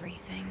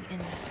everything in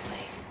this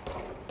place.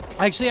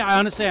 Actually,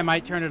 honestly, I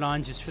might turn it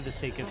on just for the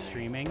sake of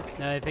streaming.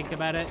 Now that I think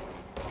about it.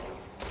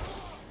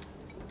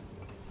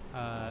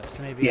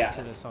 So maybe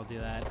after this, I'll do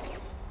that.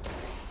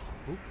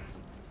 Oop.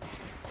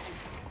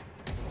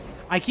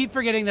 I keep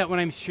forgetting that when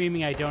I'm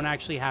streaming, I don't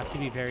actually have to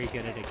be very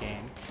good at a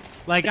game.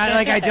 Like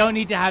I don't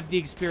need to have the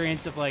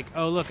experience of like,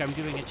 oh look, I'm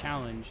doing a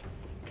challenge,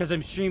 because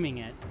I'm streaming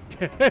it.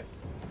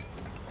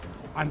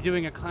 I'm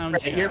doing a clown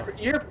show.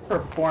 You're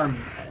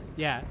performing it.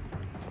 Yeah.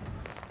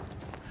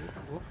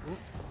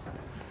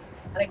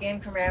 Got a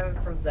game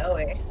command from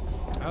Zoe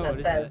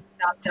that says,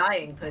 "Stop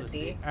dying,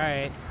 pussy." All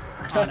right.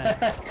 On it.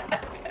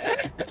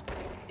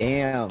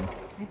 Damn.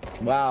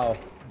 Wow.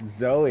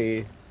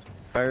 Zoe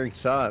firing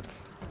shots.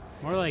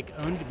 More like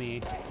owned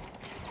me.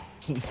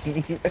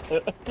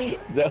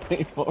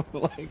 Zoe more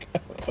like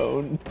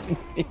owned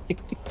me.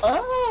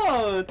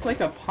 Oh, it's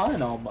like a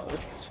pun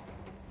almost.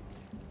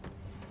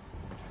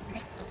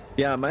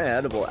 Yeah, my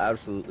edible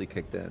absolutely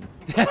kicked in.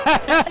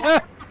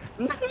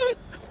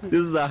 This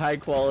is a high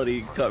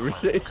quality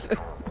conversation.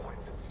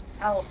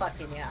 Oh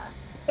fucking yeah.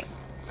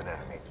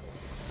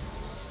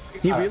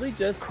 He really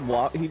just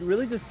He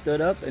really just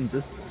stood up and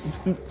just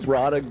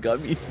brought a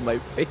gummy to my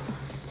face.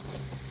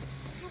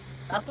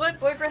 That's what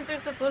boyfriends are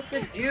supposed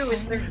to do.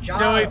 It's their job.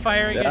 Zoe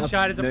firing a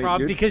shot is a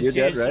problem because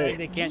she's right.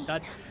 They can't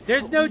dodge.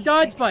 There's no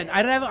dodge button.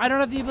 I don't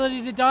have the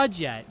ability to dodge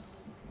yet.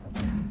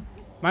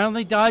 My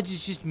only dodge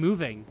is just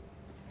moving.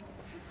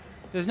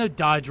 There's no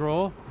dodge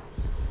roll.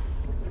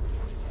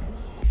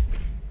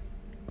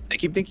 I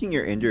keep thinking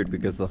you're injured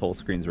because the whole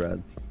screen's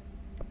red.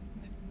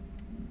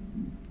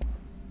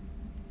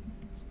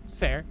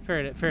 Fair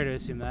to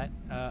assume that.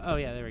 Oh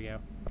yeah, there we go.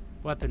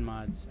 Weapon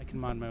mods. I can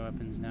mod my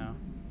weapons now.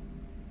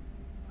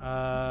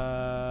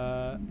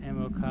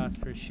 Ammo cost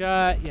per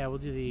shot. Yeah, we'll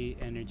do the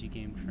energy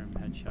gained from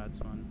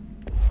headshots one.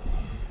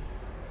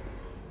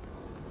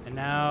 And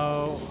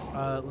now,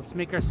 let's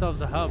make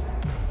ourselves a hub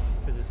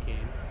for this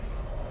game.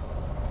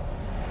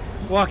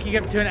 Walking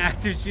up to an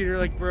active shooter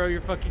like, bro, you're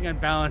fucking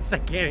unbalanced. I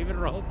can't even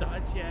roll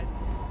dodge yet.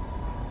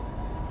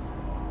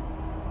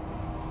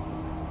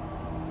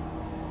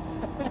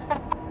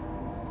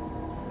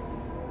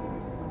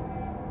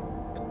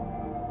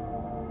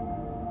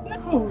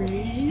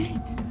 Holy shit.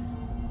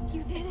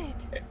 You did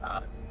it.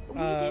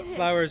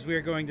 Flowers, we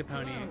are going to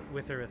Pony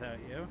with or without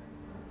you.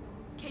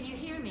 Can you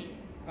hear me?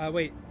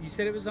 Wait, you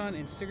said it was on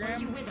Instagram? Are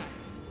you with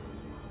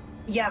us?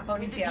 Yeah,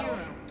 Pony Seattle.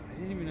 I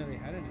didn't even know they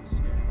had an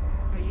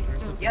Instagram. Are you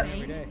still Yep.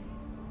 Every day.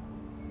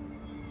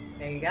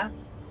 There you go.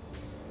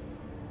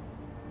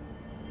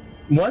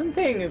 One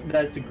thing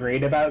that's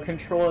great about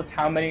Control is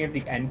how many of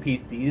the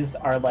NPCs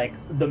are like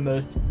the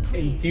most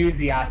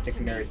enthusiastic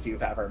nerds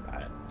you've ever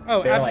met.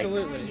 Oh, They're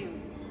absolutely.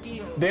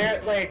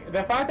 They're like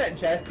the fact that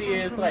Jessie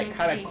is like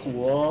kind of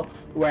cool,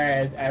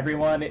 whereas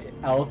everyone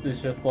else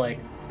is just like,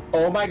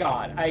 "Oh my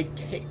god,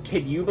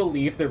 can you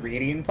believe the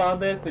readings on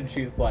this?" And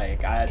she's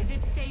like,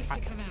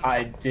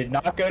 I did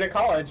not go to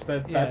college,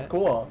 but that's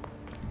cool."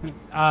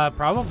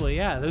 Probably,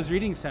 yeah. Those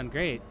readings sound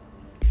great.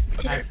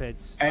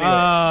 Outfits. Anyway,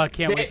 I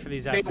can't wait for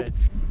these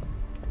outfits.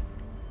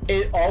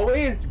 It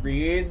always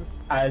reads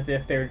as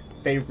if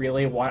they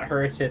really want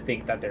her to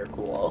think that they're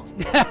cool.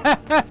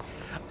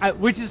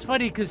 Which is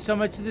funny because so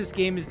much of this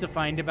game is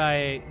defined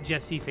by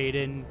Jesse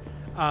Faden,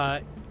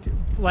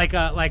 like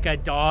a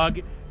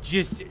dog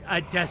just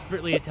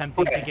desperately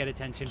attempting to get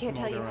attention from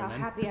older women. Can't tell you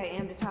how happy I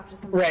am to talk to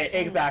someone. Right,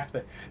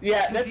 exactly.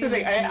 Yeah, that's the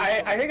thing.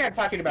 I think I'm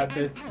talking about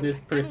this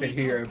person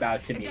who you're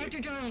about to meet.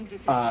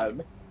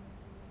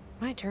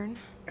 My turn.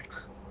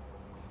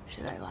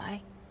 Should I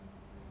lie?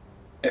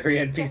 Every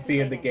NPC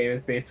in the game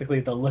is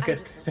basically the look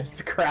at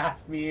this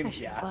craft meme. I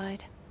should have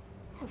lied.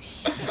 Oh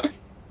shit!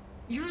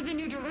 You're the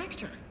new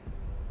director.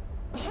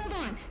 Hold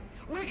on,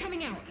 we're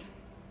coming out.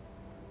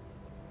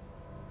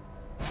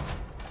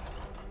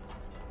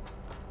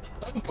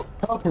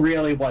 Pope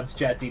really wants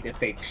Jessie to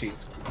think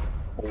she's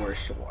for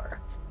sure.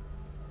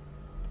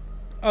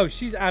 Oh,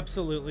 she's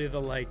absolutely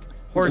the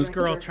horse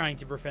girl trying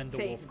to befriend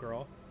the wolf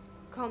girl.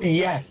 Call me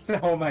Yes.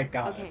 Oh my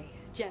god. Okay,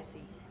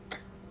 Jessie.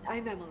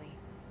 I'm Emily.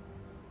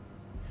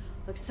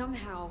 Look,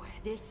 somehow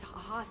this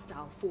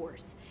hostile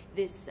force,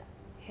 this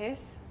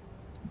hiss,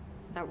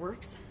 that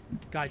works.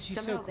 God, she's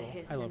somehow so cool. The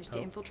hiss I love managed to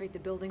Pope. infiltrate the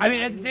building. I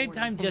mean, at the same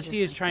time,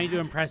 Jessie is trying to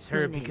impress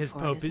her The name because for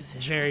it Pope is is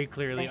official. very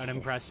clearly The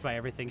unimpressed hiss. by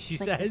everything she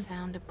Like says. the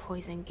sound of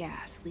poison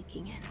gas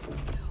leaking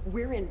in.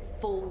 We're in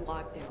full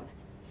lockdown.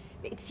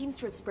 It seems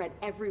to have spread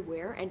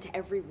everywhere and to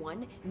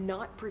everyone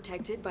not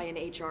protected by an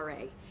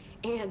HRA.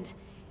 And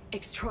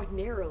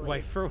extraordinarily,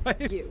 Wife for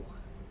wife. you.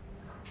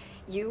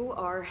 You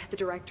are the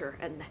director,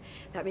 and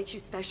that makes you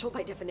special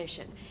by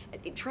definition.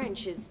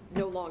 Trench is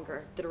no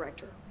longer the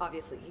director,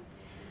 obviously.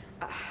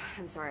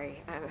 I'm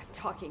sorry, I'm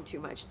talking too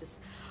much. This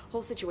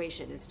whole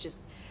situation is just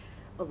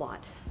a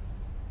lot.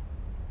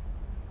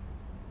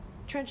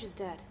 Trench is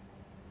dead.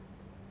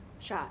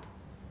 Shot.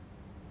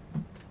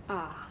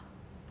 Ah.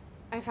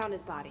 I found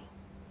his body.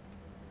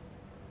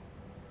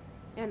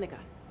 And the gun.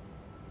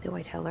 Do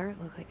I tell her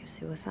it looked like a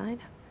suicide?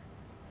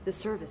 The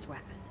service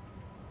weapon.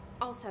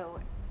 Also,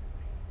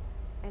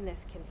 and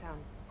this can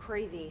sound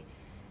crazy,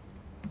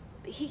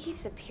 but he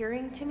keeps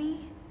appearing to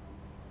me,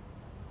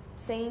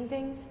 saying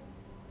things.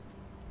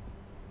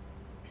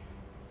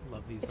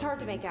 Love these. It's hard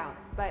to make lesbians.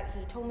 out, but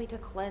he told me to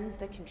cleanse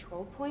the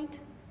control point,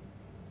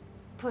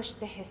 push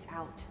the hiss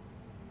out.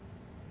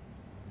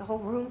 The whole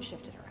room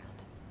shifted around.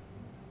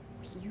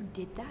 You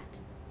did that?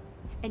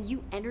 And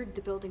you entered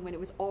the building when it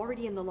was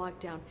already in the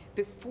lockdown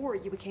before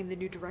you became the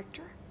new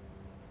director?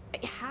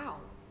 How?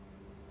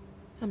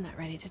 I'm not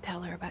ready to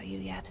tell her about you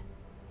yet.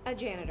 A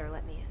janitor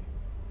let me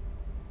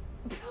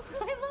in.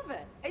 I love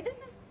it. This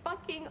is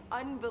fucking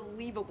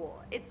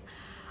unbelievable.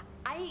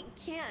 I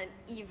can't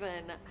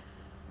even...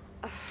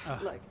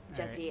 Look,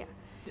 Jessie, right.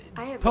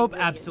 I have Pope a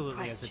million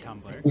absolutely has a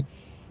questions, Tumblr. and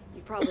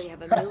you probably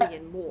have a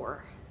million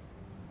more.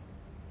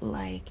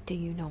 Like, do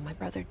you know my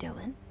brother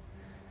Dylan?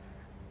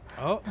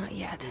 Oh, not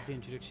yet. With the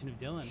introduction of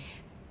Dylan.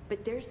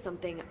 But there's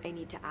something I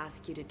need to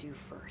ask you to do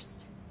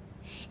first.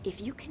 If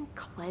you can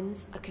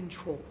cleanse a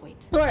control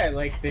point, So I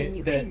like then the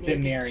you can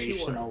maybe narration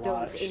cure a lot.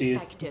 those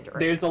infected or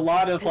There's a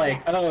lot of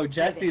like, possessed oh, by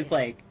Jessie's this.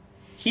 like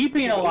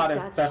keeping a Because lot if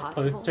of that's stuff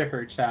close possible, to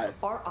her chest.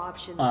 Our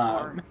options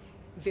are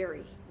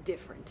very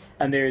different.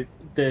 And there's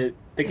the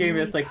game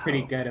is Emily like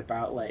pretty Pope. good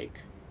about like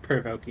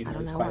provoking I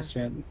don't those know her,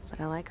 questions.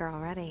 but I like her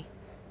already.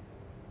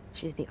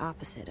 She's the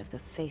opposite of the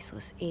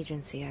faceless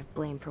agency I've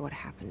blamed for what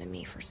happened to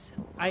me for so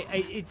long.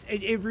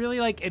 It really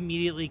like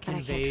immediately But I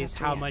can't conveys trust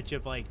her how yet. much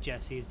of like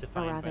Jessie is Or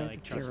defined by rather,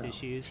 like the trust bureau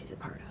issues, she's a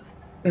part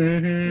of.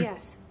 Mm-hmm.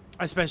 Yes.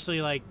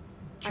 especially like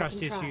trust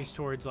can try. issues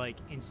towards like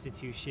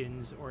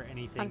institutions or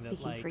anything I'm that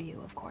speaking like for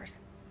you, of course.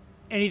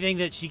 anything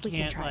that she We can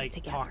can't try it like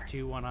together. talk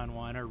to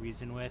one-on-one or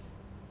reason with.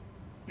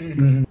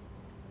 Mm-hmm.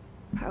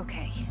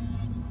 Okay.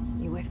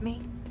 You with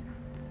me?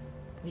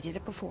 We did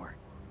it before.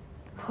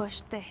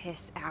 Push the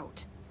hiss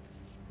out.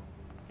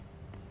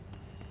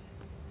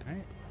 All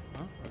right,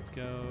 well, let's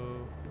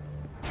go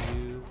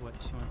do what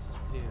she wants us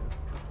to do.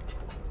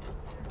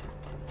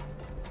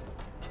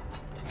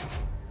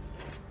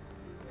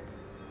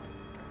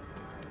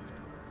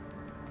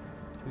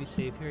 Can we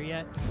save here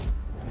yet?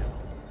 No.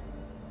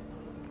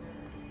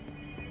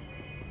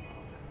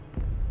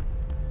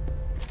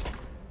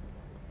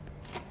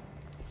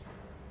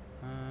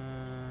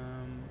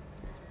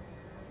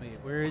 Wait,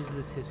 where is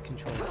this his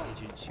control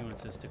agent she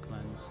wants us to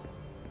cleanse?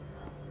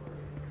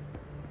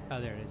 Oh,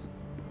 there it is.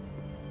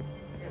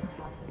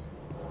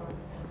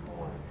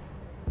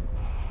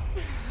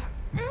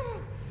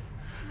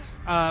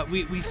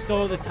 We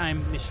stole the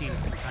time machine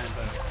from Time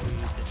Boat. We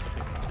used it to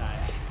fix the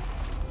time.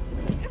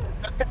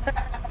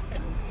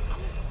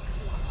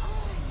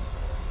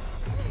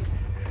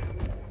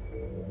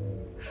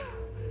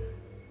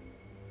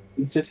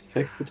 Used it to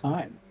fix the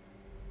time.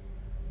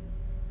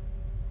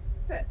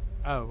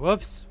 Oh,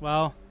 whoops.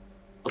 Well.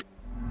 It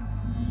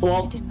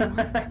didn't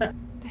work.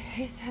 The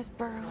hiss has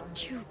burrowed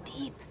too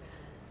deep.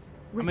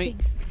 I mean,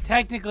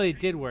 technically it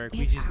did work.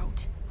 We just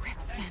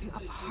rips them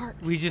apart.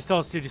 We just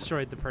also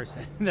destroyed the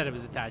person that it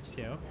was attached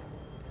to.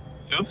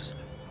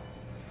 Oops.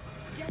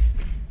 Jesse,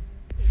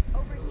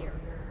 over here.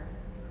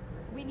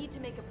 We need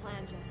to make a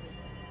plan, Jesse.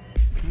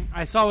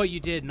 I saw what you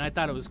did, and I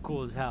thought it was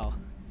cool as hell.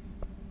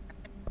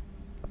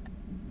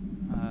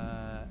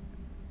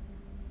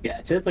 Yeah,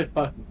 it did look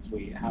fucking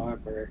sweet.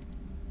 However,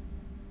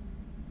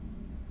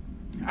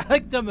 I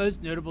like the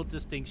most notable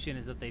distinction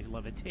is that they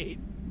levitate.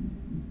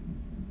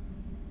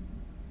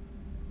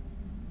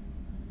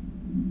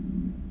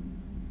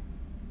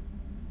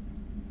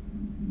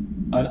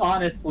 an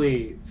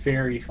honestly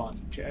very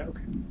funny joke.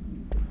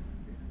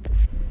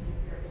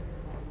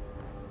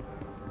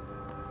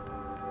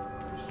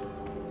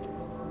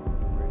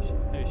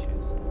 There she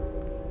is.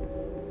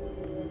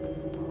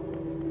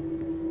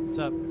 What's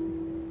up?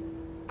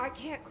 I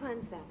can't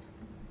cleanse them.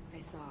 I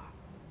saw.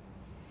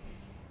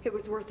 It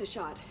was worth a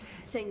shot.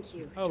 Thank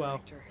you,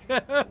 Director.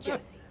 Well.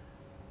 Jesse.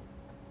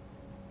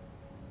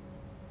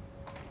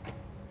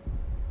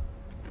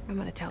 I'm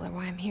gonna tell her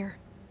why I'm here.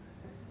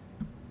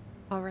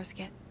 I'll risk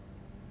it.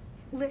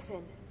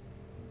 Listen.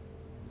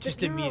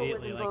 Just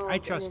immediately, like, I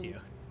trust you.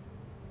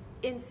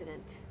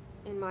 Incident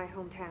in my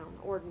hometown,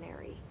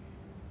 Ordinary,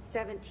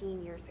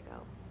 17 years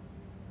ago.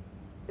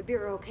 The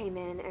Bureau came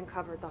in and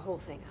covered the whole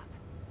thing up.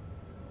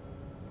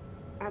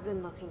 I've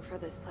been looking for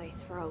this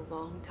place for a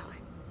long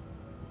time.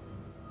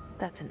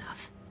 That's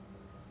enough.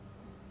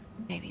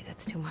 Maybe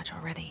that's too much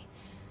already.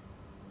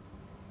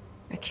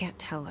 I can't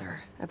tell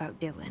her about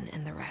Dylan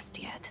and the rest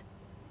yet.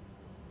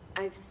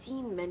 I've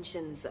seen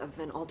mentions of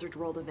an Altered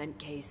World event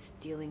case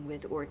dealing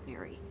with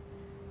Ordinary.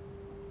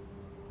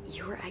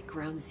 You were at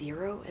Ground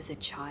Zero as a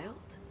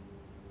child?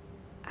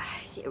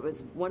 It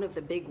was one of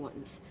the big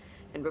ones,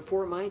 and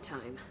before my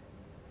time.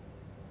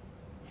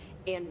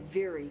 And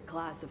very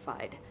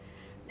classified.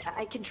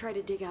 I can try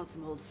to dig out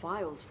some old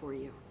files for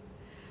you.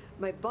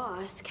 My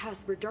boss,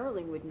 Casper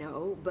Darling, would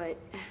know, but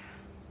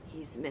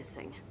he's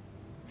missing.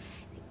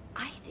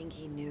 I think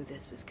he knew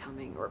this was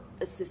coming, or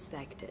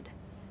suspected.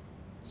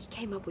 He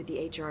came up with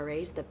the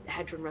HRAs, the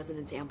Hadron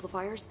Resonance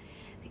Amplifiers.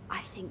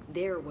 I think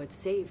they're what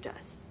saved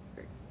us.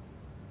 Or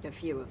a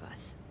few of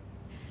us.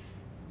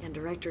 And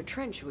Director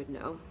Trench would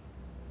know.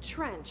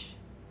 Trench?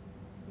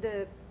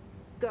 The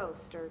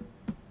ghost, or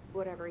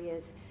whatever he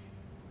is.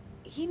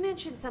 He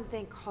mentioned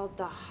something called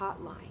the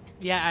hotline.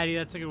 Yeah, Addie,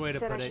 that's a good way to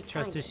Said I put it. should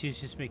Trust find issues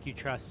just make you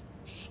trust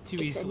too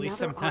It's easily another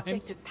sometimes.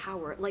 object of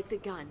power, like the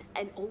gun,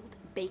 an old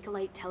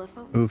Bakelite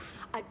telephone.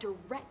 Oof. A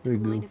direct There you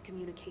line go. of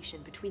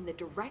communication between the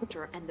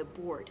director and the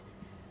board.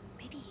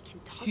 Maybe he can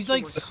talk She's to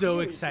like more so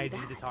clearly excited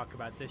through to that. talk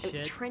about this And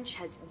shit. Trench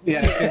has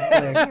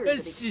Yeah, years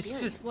of She's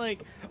experience. just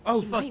like,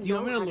 oh He fuck, might do you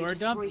want me know to how lore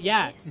destroy dump? the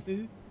Yeah. hiss.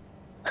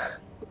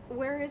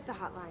 Where is the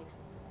hotline?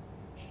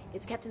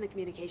 It's kept in the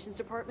communications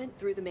department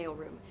through the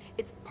mailroom.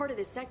 It's part of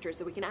this sector,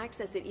 so we can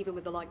access it even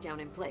with the lockdown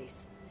in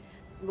place.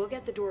 We'll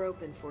get the door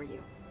open for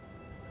you.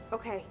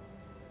 Okay,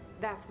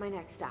 that's my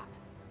next stop.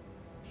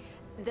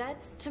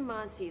 That's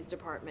Tomasi's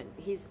department.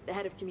 He's the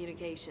head of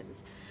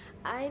communications.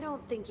 I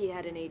don't think he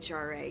had an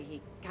HRA.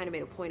 He kind of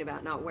made a point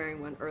about not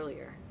wearing one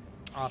earlier.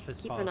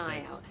 Office Keep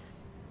politics.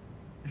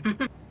 an eye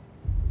out.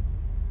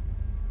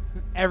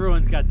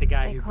 Everyone's got the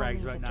guy They who call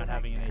brags me about the not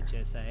having an director.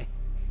 HSA.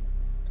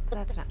 But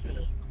that's not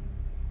me.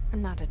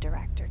 I'm not a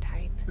director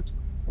type.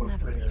 I'm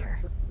not a leader.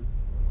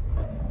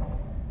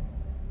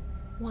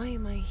 Why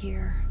am I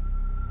here?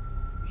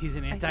 He's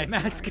an I think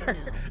anti-masker.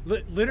 I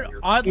Literally,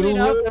 oddly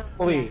enough,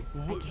 Please.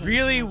 I came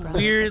really from abroad,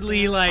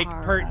 weirdly but like there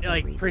are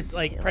other reasons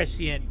like too.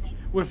 prescient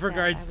with I said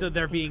regards I to was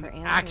there looking being for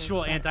answers, actual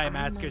but I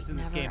anti-maskers in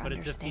might this game, never but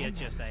it's just the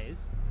understand them.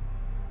 HSAs.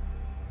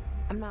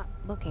 I'm not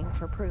looking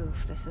for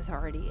proof. This is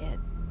already it.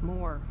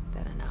 More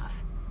than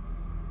enough.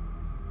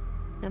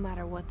 No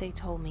matter what they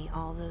told me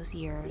all those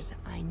years,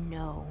 I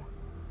know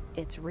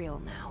it's real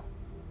now.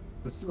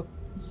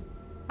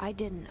 I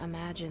didn't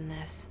imagine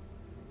this.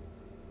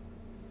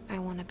 I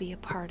want to be a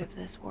part of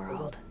this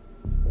world.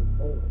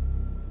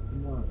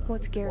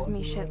 What scares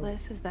me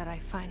shitless is that I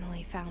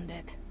finally found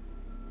it.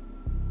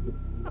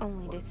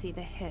 Only to see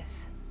the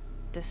hiss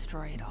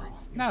destroy it all.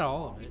 Not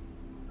all of it.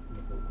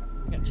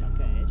 We got a chunk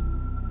of it.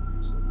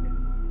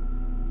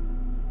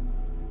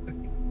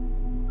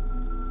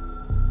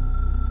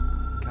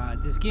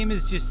 God, this game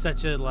is just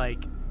such a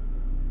like.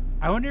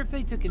 I wonder if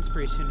they took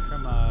inspiration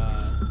from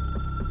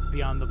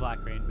Beyond the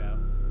Black Rainbow.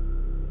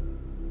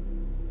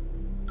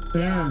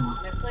 Yeah,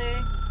 honestly.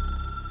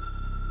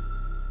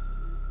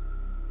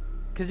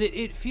 Because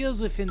it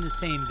feels if in the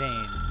same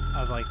vein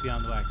of like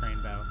Beyond the Black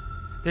Rainbow.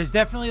 There's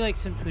definitely like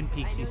some Twin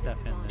Peaksy stuff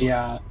in this.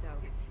 Yeah. So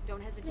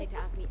don't hesitate to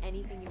ask me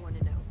anything you want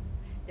to know.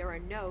 There are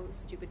no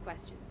stupid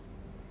questions.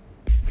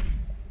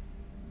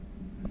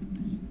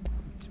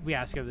 We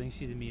ask everything.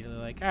 She's immediately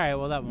like, all right,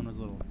 well that one was a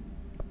little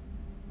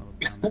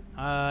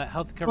dumb.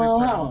 Health coverage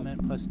per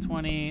element plus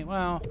 20.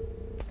 Well,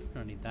 I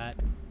don't need that.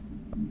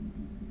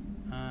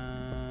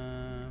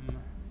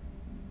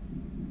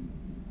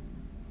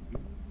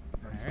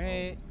 All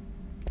right.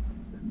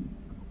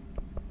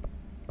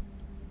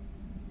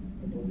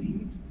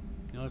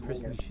 The only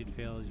person you should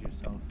fail is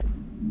yourself.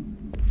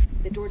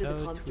 The door to the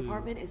comms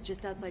department is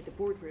just outside the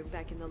boardroom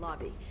back in the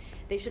lobby.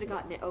 They should have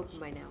gotten it open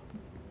by now.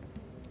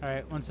 All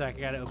right, one sec.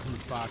 I gotta open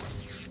this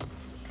box.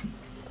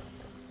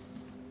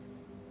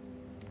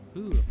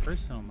 Ooh, a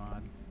personal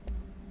mod.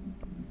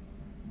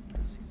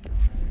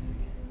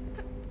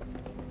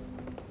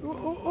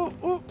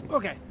 Oh,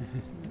 okay.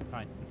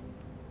 Fine.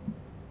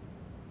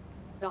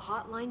 The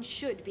hotline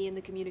should be in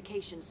the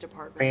communications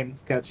department.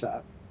 Frames catch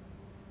up.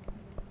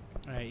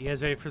 All right, you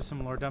guys ready for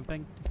some lore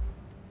dumping?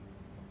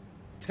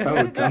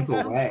 Oh, dump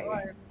away.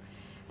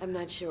 I'm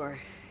not sure.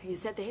 You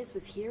said the hiss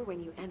was here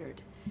when you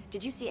entered.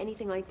 Did you see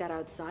anything like that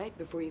outside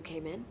before you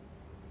came in?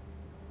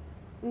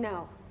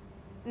 No.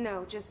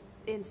 No, just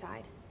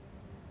inside.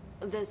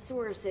 The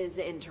source is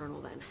internal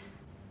then.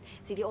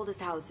 See, the oldest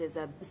house is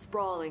a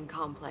sprawling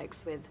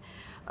complex with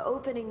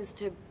openings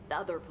to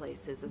other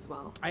places as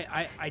well.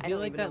 I do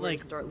like that,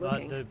 like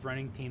the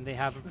running theme they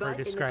have for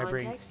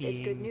describing seeing. It's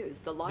good news.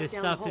 The lockdown this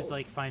stuff holds. is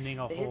like finding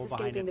a the hole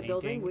behind a the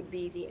building painting. Would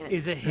be the end.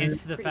 Is a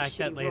hint to the Pretty fact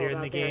that shitty later world in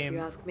the out there, if game, you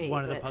ask me,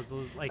 one of the but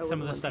puzzles, like I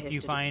some of the wouldn't stuff want you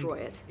the hiss to find, destroy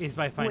it. is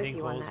by finding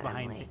you on holes that,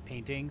 behind Emily.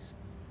 paintings.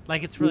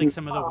 Like it's for like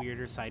some of the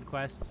weirder side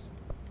quests.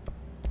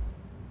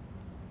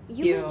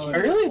 I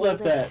really love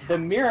the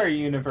Mirror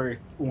Universe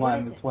one.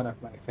 It's one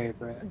of my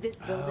favorite. This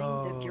building,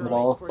 the Bureau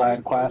Little headquarters, side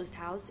the quest. oldest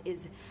house,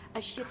 is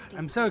a shifting.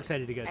 I'm so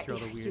excited to place. go through all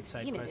the weird You've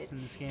side seen quests it.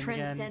 in this game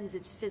Transcends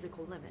again. its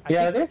physical limits.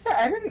 Yeah,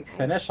 I didn't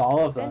finish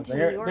all of them. Been to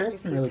New York There's a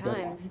some few really good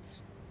times. ones.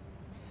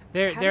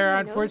 There are I notice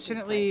this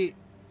unfortunately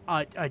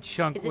a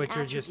chunk It's an which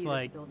are just attribute of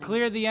like building.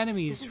 clear the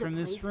enemies This is a from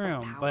this place of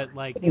room, power. but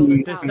like The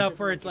oldest the house stuff doesn't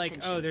where make it's like,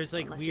 attention oh, there's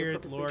like unless you're weird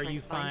purposely lore trying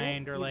you to find it,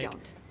 find, or you like don't,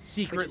 which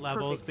secret is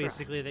levels perfect for us.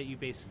 basically that you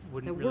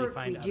wouldn't The really work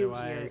find we do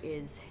otherwise. here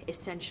is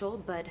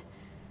essential but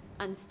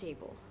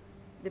unstable.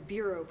 The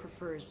Bureau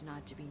prefers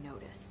not to be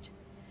noticed.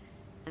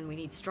 And we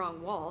need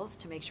strong walls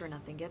to make sure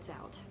nothing gets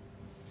out.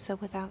 So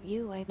without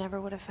you, I never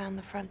would have found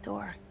the front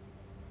door.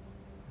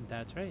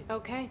 That's right.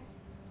 Okay.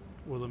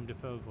 Willem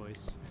Dafoe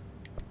voice.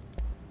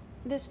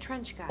 This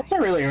trench guy. That's a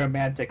really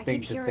romantic I thing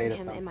keep to say hearing to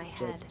him someone. in my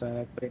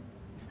head.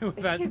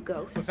 Without, he a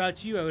ghost?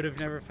 without you, I would have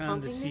never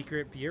found the Haunting me?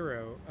 secret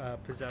bureau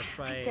possessed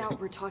by. I doubt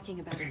we're talking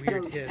about a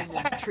weird ghost hiss.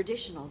 in the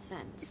traditional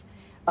sense.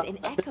 But an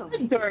echo,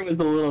 maybe. Door was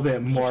a little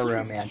bit See, more he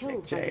was romantic,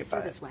 killed by Jay, the but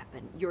service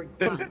weapon, your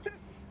gun.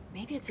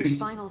 Maybe it's his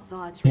final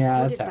thoughts Yeah,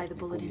 recorded that's by the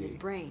bullet in his actually-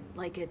 brain,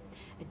 like a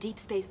deep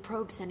space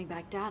probe sending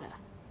back data.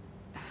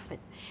 But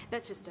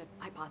that's just a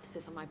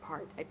hypothesis on my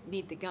part. I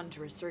need the gun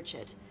to research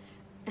it.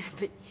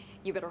 But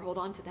you better hold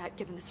on to that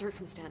given the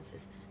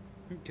circumstances.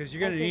 Because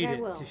you're gonna think need I it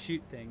will. to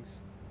shoot things.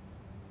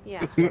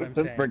 Yeah. That's what I'm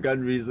saying. For gun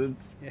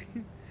reasons.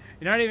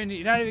 You're not even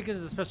because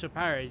of the special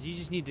powers. You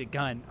just need a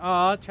gun.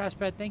 Oh, trash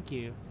pad, thank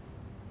you.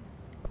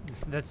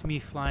 That's me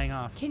flying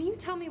off. Can you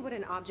tell me what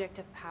an object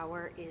of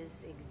power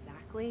is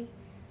exactly?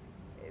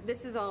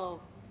 This is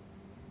all,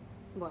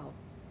 well,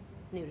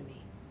 new to me.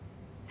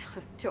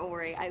 Don't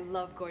worry, I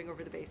love going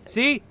over the basics.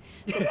 See?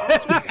 So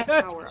objects of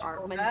power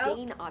are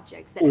mundane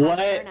objects that have What?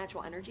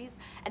 supernatural energies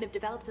and have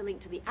developed a link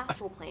to the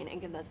astral plane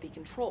and can thus be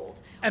controlled.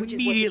 which is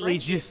what Immediately,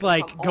 differentiates just them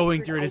like from going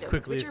altered through it as items,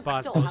 quickly which as are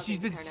possible. still She's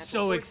housed in been supernatural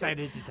so forces,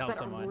 excited to tell but are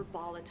someone. more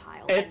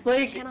volatile It's and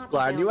like cannot be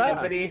glad found you in asked.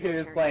 somebody who's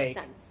utilitarian like,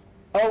 sense.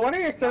 oh, what are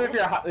your some of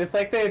your? It's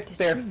like it's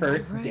their she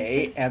first memorize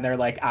date, this? and they're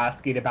like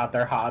asking about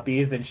their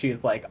hobbies, and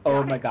she's like, "Oh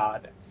Got my it.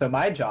 god!" So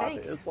my job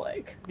Thanks. is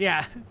like,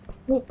 Yeah.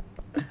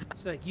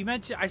 It's like you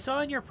mentioned. I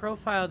saw in your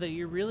profile that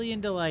you're really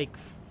into like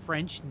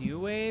French New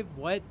Wave.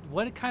 What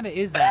kind of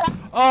is that?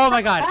 Oh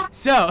my God.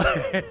 So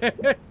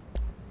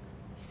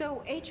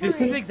So HRA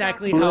this is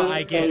exactly stock- how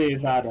I literally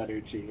get. that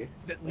energy.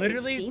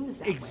 Literally, seems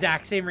that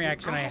exact way. same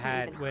reaction I hadn't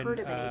had even when heard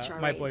of an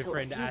HRA my until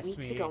boyfriend a few asked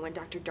weeks me ago when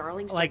Dr.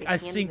 Darling like started a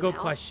handing single them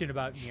out. question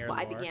about near Well,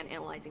 I lore. began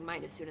analyzing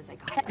mine as soon as I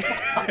got it.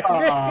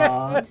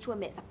 Aw. It seems to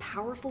emit a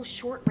powerful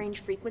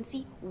short-range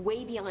frequency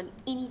way beyond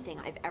anything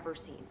I've ever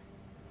seen.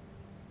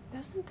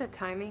 Doesn't the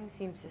timing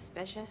seem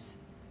suspicious?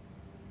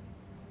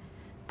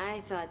 I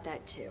thought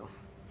that too.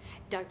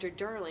 Dr.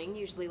 Darling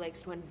usually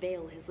likes to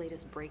unveil his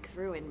latest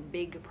breakthrough in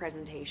big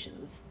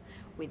presentations.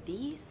 With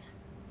these,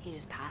 he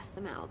just passed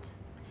them out.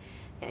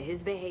 Yeah,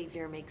 his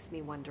behavior makes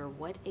me wonder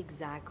what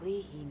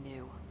exactly he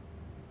knew.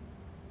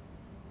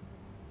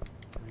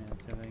 Yeah,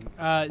 that's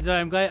everything. So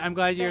I'm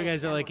glad you Thanks,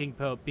 guys are Emily. liking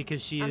Pope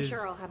because she I'm is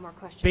sure I'll have more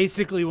questions.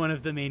 basically one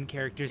of the main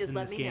characters Just in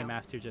let this me game know.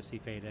 after Jesse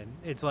Faden.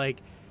 It's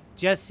like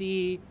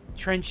Jesse,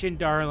 Trench, and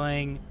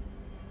Darling,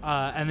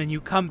 and then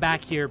you come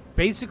back here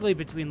basically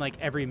between like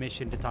every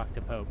mission to talk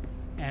to Pope,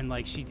 and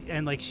like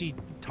she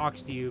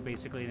talks to you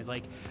basically and is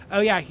like,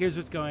 oh yeah, here's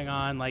what's going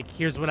on, like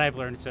here's what I've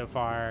learned so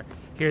far,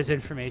 here's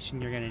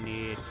information you're gonna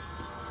need.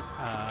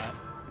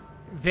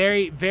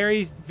 Very,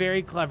 very,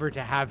 very clever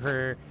to have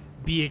her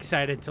be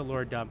excited to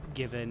lore dump,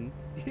 given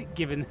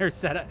her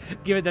setup,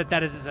 given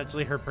that is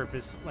essentially her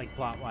purpose, like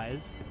plot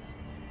wise.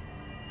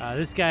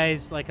 This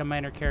guy's like a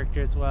minor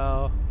character as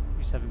well.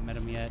 We just haven't met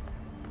him yet.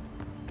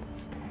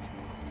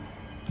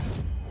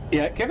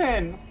 Yeah,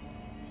 given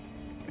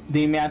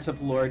the amount of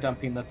lore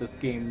dumping that this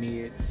game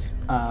needs,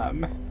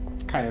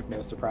 it's kind of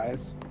no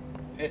surprise.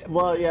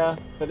 Well, yeah,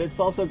 but it's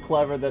also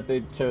clever that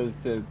they chose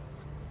to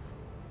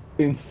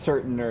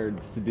insert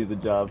nerds to do the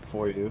job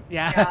for you.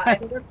 Yeah, I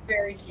think that's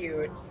very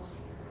cute.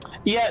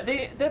 Yeah,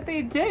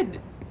 they did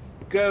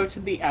go to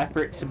the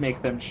effort to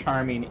make them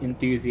charming,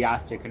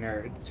 enthusiastic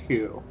nerds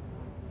who,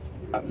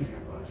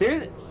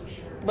 they're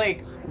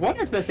like, one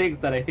of the things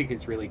that I think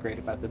is really great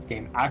about this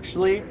game,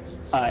 actually,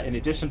 in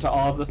addition to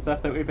all of the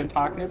stuff that we've been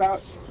talking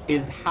about,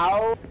 is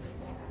how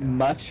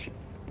much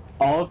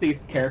all of these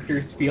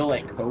characters feel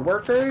like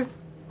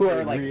coworkers who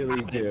are like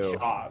really do.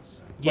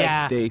 Jobs.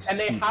 Yeah, like, and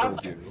they have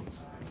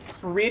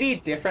pretty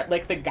different.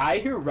 Like the guy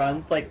who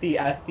runs like the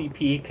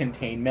SCP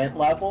containment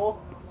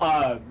level,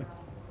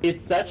 is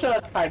such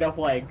a kind of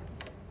like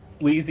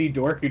sleazy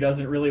dork who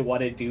doesn't really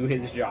want to do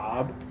his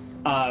job,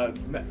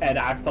 and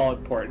acts all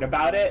important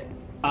about it.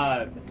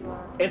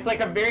 It's like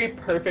a very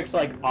perfect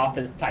like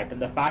office type,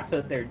 and the fact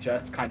that they're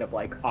just kind of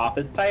like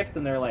office types,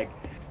 and they're like,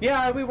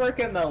 yeah, we work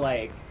in the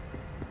like,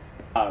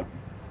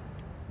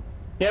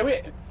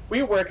 yeah,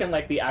 we work in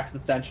like the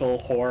existential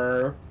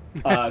horror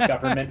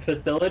government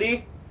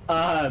facility.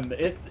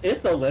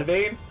 It's a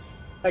living.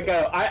 I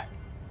go,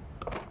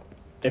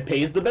 it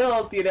pays the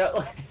bills, you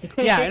know.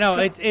 Yeah, I know.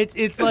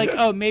 It's like,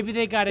 oh, maybe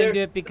they got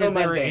into it because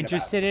they were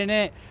interested in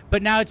it,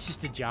 but now it's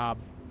just a job.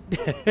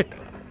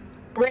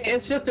 Right,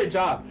 it's just a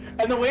job.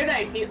 And the way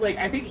that he, like,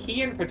 I think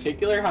he in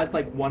particular has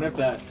like one of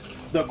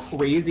the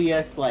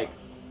craziest, like,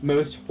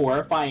 most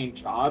horrifying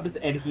jobs,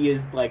 and he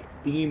is like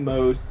the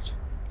most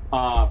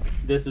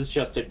this is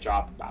just a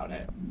job about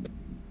it.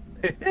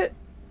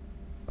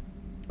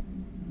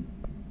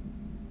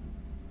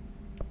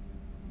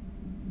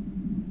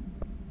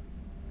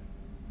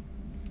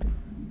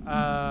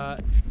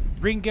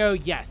 Ringo,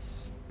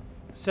 yes.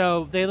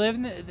 So they live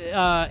in the,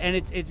 and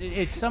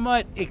it's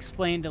somewhat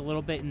explained a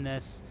little bit in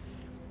this,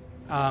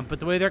 but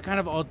the way they're kind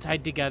of all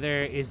tied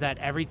together is that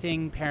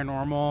everything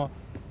paranormal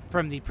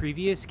from the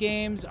previous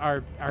games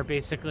are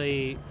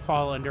basically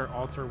fall under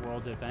alter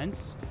world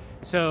events.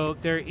 So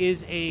there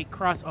is a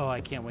cross. Oh,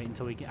 I can't wait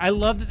until we can. I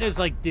love that there's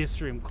like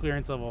this room,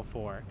 clearance level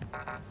 4.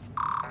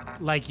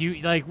 Like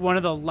one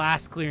of the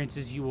last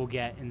clearances you will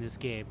get in this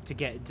game to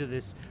get into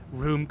this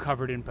room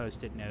covered in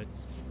post-it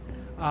notes.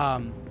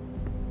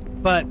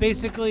 But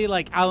basically,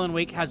 like, Alan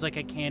Wake has like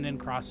a canon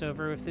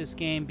crossover with this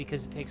game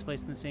because it takes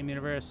place in the same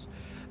universe.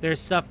 There's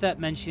stuff that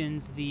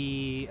mentions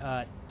the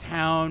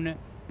town,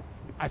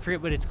 I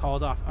forget what it's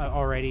called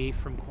already,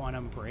 from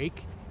Quantum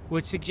Break,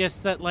 which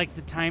suggests that like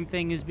the time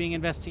thing is being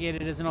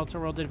investigated as an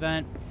Ultra-World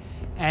event.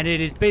 And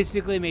it is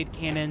basically made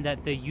canon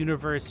that the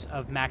universe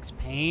of Max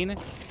Payne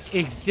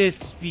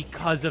exists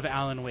because of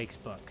Alan Wake's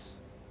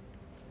books.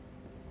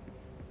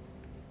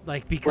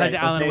 Like, because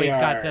right, Alan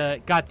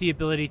Wake got the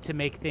ability to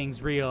make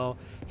things real,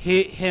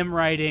 him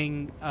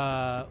writing,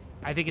 I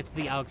think it's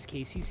the Alex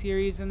Casey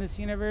series in this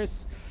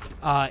universe,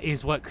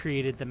 is what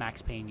created the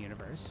Max Payne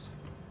universe.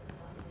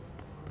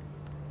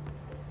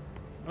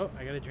 Oh,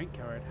 I got a drink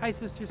card. Hi,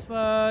 Sister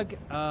Slug.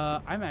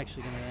 I'm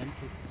actually going to then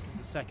take this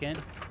as a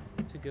second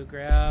to go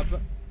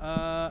grab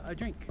a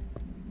drink.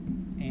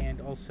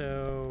 And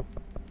also...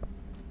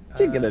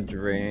 to get a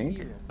drink.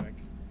 Real quick.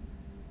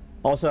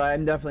 Also,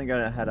 I'm definitely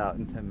going to head out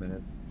in 10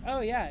 minutes.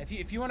 Oh, yeah.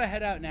 If you want to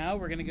head out now,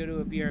 we're going to go to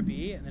a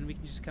BRB, and then we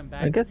can just come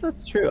back. I guess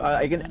that's true.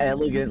 I can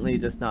elegantly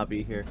just not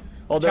be here.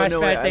 Although,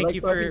 Trash Pad, thank you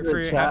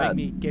for having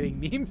me getting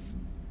memes.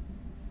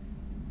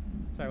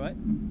 Sorry, what?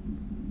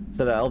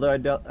 So, although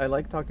I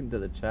like talking to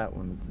the chat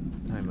when it's in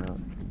timeout.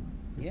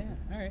 Yeah,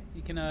 all right.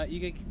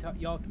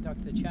 Y'all can talk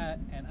to the chat,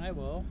 and I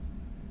will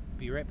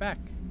be right back.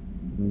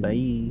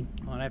 Bye.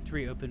 Oh, and I have to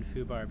reopen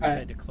Foobar because I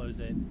had to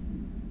close it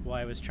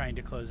while I was trying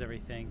to close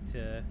everything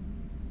to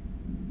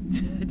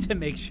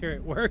make sure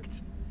it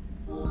worked.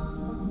 I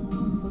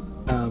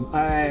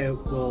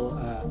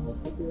will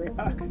be right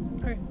back. All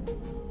right.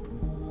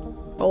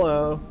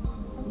 Hello.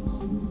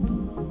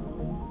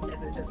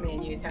 Is it just me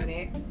and you,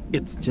 Tony?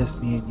 It's just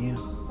me and you.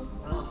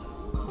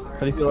 Oh,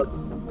 How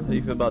do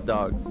you feel about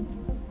dogs?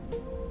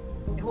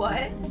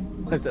 What?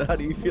 I said, how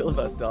do you feel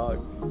about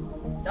dogs?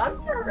 Dogs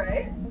are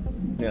alright.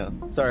 Yeah.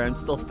 Sorry, I'm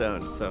still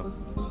stoned, so.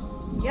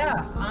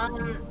 Yeah,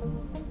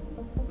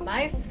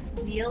 my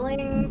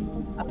feelings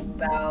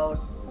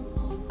about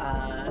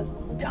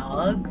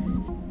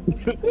dogs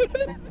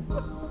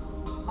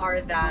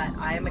are that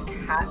I'm a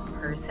cat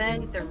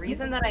person. The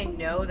reason that I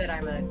know that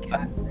I'm a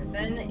cat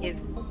person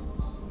is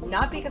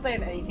not because I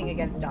have anything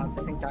against dogs.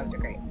 I think dogs are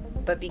great,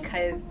 but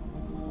because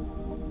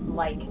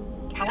like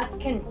cats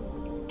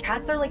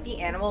cats are like the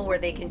animal where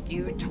they can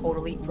do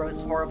totally gross,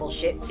 horrible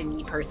shit to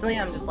me personally.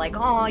 I'm just like,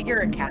 oh,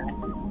 you're a cat.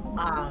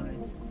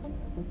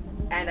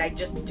 And I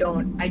just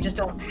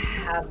don't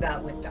have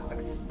that with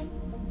dogs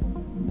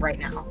right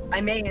now.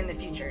 I may in the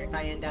future if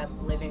I end up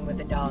living with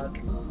a dog,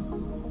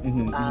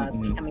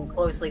 becoming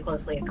closely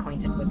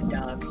acquainted with a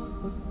dog.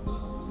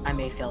 I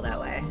may feel that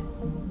way.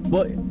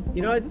 Well,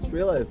 you know, I just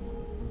realized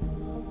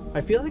I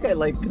feel like I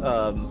like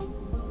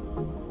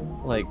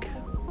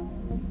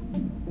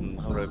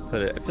how do I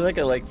put it? I feel like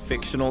I like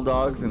fictional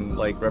dogs and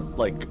like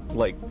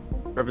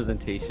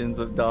representations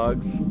of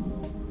dogs.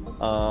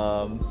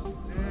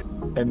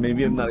 And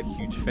maybe I'm not a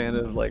huge fan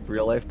of like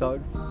real life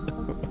dogs.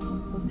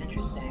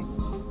 Interesting.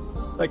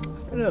 Like,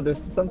 I don't know,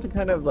 there's something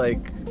kind of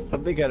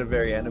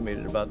very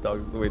animated about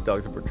dogs, the way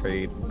dogs are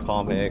portrayed in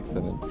comics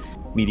and in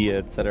media,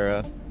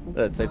 etc.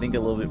 That's, I think, a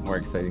little bit more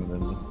exciting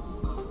than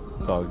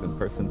dogs in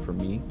person for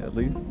me, at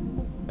least.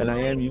 And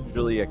I am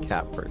usually a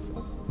cat person.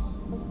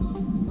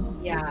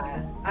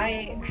 Yeah,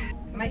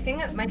 my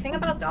thing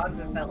about dogs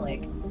is that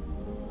like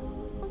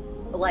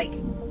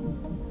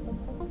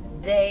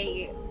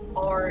they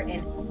are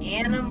an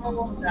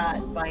animal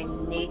that by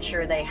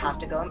nature they have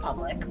to go in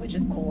public, which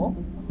is cool.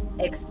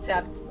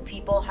 Except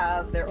people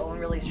have their own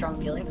really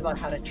strong feelings about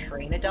how to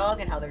train a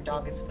dog and how their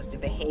dog is supposed to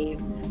behave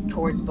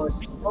towards both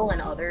people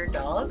and other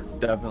dogs.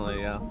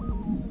 Definitely, yeah.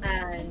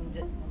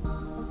 And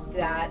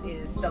that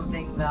is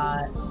something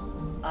that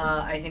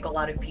I think a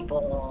lot of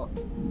people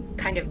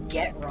kind of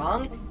get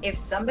wrong. If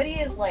somebody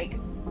is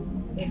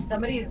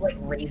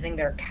raising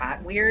their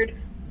cat weird,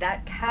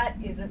 that cat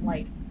isn't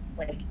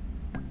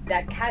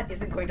that cat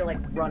isn't going to like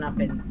run up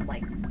and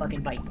like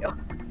fucking bite you.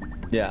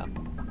 Yeah.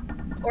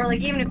 Or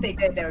like even if they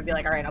did, they would be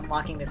like, all right, I'm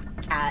locking this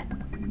cat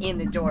in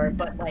the door.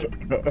 But like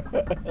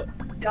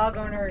dog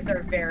owners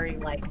are very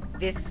like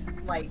this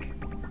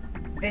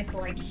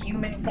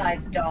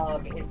human-sized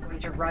dog is going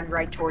to run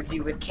right towards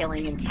you with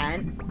killing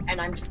intent,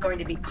 and I'm just going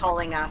to be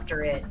calling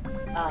after it,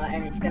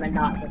 and it's gonna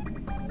not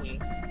listen to me,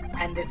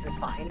 and this is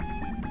fine.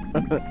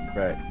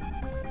 Right.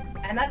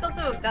 And that's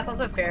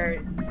also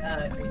fair,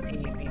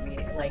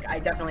 3C. Like, I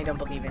definitely don't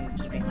believe in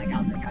keeping like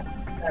outdoor cats.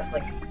 That's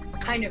like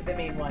kind of the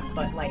main one,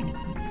 but like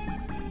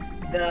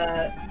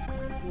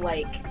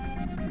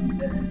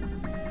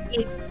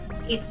it's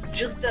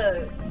just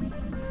a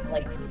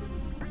like.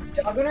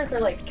 Dog owners are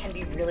like can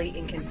be really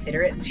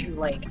inconsiderate to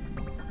like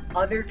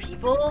other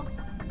people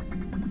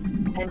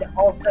and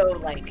also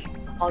like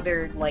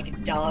other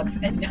like dogs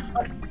and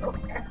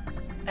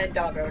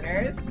dog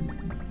owners.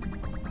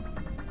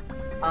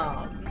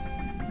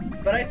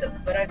 But I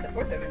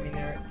support them. I mean,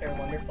 they're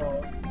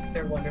wonderful.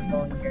 They're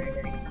wonderful and very,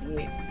 very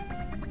sweet.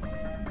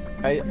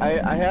 I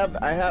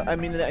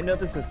mean, I know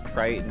this is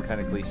trite and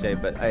kind of cliche,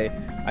 but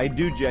I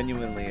do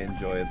genuinely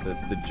enjoy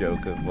the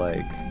joke of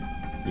like,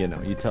 you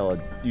know, you tell a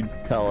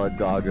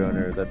dog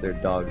owner that their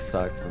dog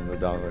sucks, and the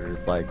dog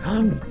owner's like,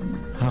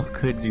 how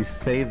could you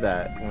say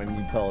that when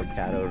you tell a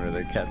cat owner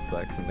their cat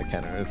sucks, and the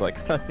cat owner's like,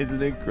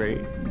 isn't it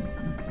great?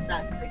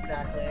 That's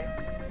exactly.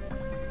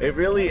 It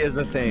really is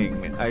a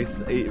thing.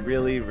 It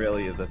really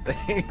is a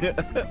thing.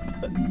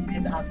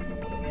 It's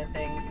absolutely a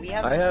thing.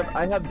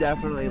 I have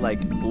definitely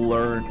like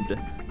learned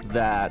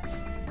that,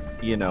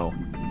 you know,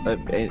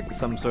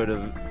 some sort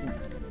of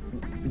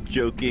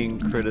joking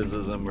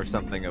criticism or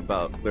something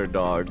about their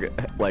dog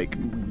like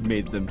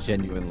made them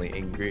genuinely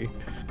angry.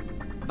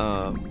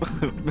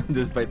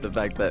 Despite the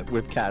fact that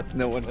with cats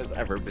no one has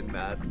ever been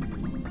mad.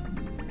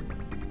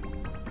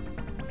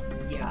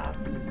 Yeah,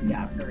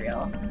 for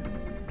real.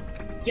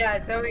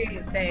 Yeah, Zoe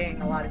is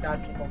saying a lot of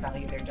dog people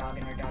value their dog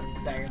and their dog's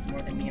desires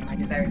more than me and my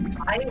desires.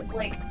 I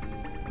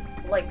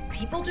like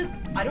people just,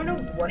 I don't know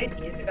what it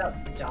is about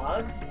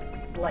dogs,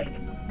 like,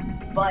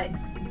 but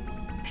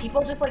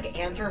people just like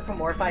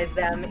anthropomorphize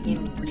them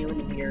in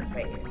really weird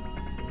ways.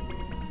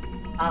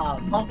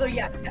 Also,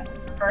 yeah,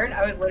 Fern,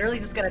 I was literally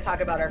just gonna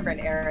talk about our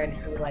friend Erin,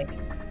 who like,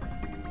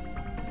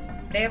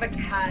 they have a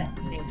cat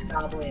named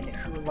Goblin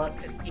who loves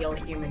to steal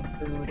human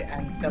food,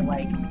 and so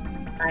like,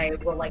 I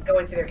will like go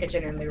into their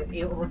kitchen and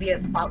it will be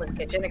a spotless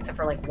kitchen except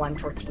for like one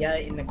tortilla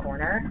in the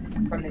corner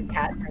from this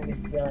cat trying to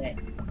steal it.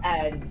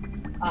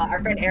 And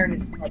our friend Erin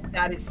is like,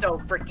 that is so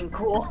freaking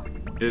cool.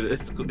 It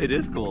is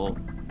cool.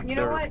 You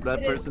know what?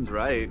 That person's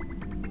right.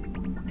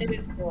 It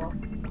is cool.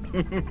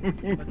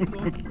 That's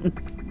cool.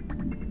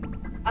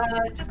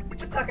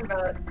 Just talking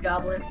about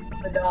Goblin,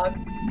 the dog,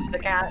 the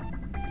cat.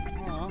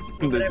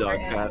 The dog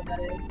cat.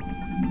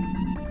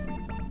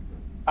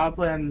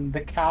 Goblin,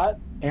 the cat?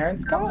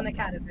 Aaron's cat? Goblin, the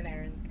cat is an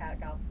Aaron's cat,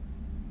 Goblin.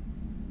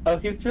 Oh,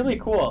 he's really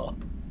cool.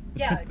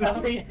 Yeah.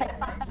 Oh,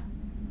 yeah.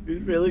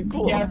 He's really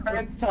cool. Yeah,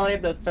 Friend's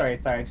telling the story.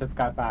 Sorry, I just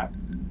got back.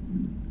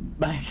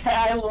 Like,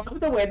 I love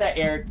the way that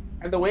Eric,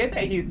 and the way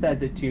that he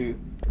says it too.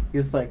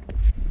 He's like,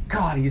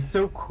 God, he's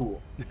so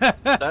cool. He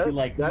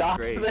like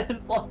knocked great.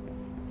 this.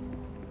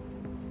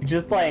 He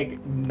just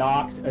like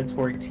knocked a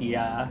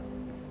tortilla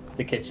off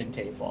the kitchen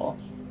table.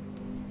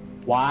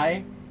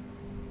 Why?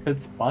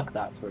 Because fuck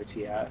that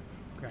tortilla.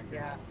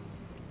 Yeah.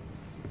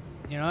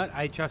 You know what?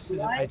 I trust his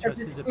Why?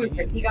 opinions.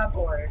 He got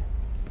bored.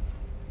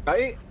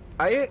 I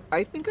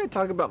I think I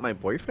talk about my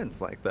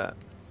boyfriends like that.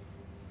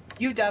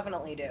 You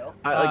definitely do.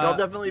 I'll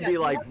definitely be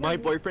like, my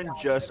boyfriend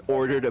just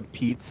ordered a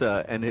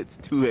pizza and it's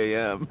 2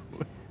 a.m.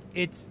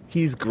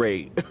 He's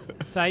great.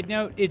 Side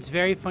note, it's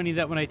very funny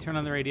that when I turn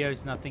on the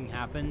radios, nothing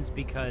happens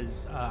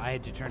because I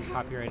had to turn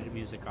copyrighted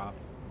music off.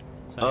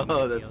 So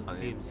that's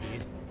funny.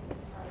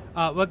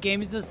 What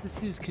game is this?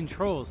 This is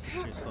Control,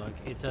 Sister Slug.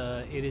 It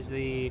is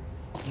the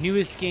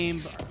newest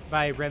game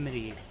by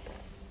Remedy.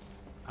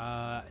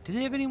 Do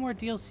they have any more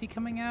DLC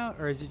coming out,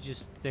 or is it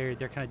just they're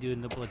kind of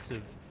doing the blitz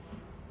of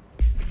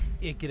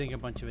it getting a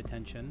bunch of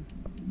attention?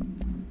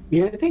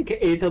 Yeah, I think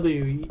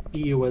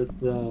AWE was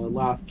the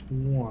last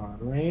one,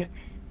 right?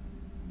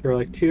 There were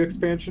like 2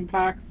 expansion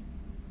packs,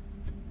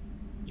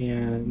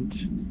 and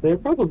so they're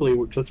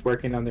probably just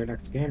working on their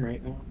next game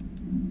right now.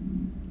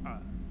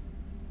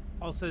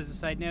 Also, as a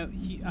side note,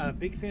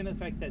 big fan of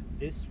the fact that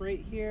this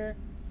right here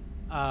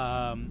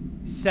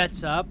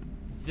sets up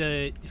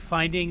the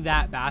finding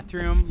that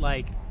bathroom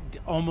like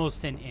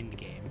almost an end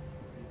game.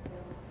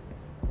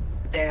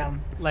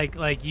 Damn.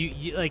 Like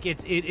you like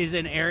it is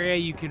an area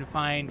you can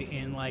find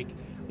in like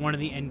one of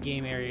the end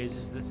game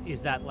areas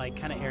is that like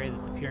kind of area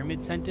that the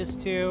pyramid sent us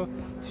to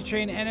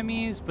train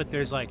enemies, but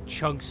there's like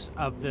chunks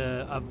of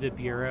the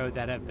bureau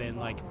that have been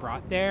like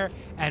brought there,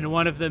 and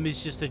one of them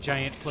is just a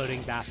giant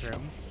floating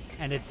bathroom,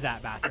 and it's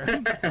that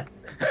bathroom.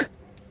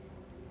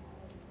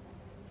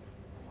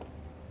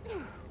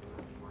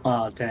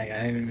 Oh dang!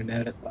 I didn't even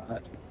notice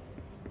that.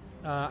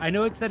 I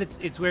know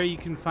it's where you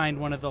can find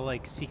one of the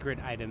like secret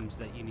items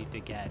that you need to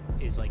get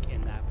is like in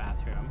that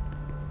bathroom.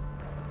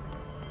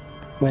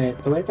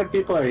 Wait, the way that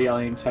people are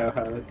yelling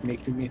Toho is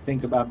making me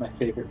think about my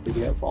favorite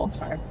video of all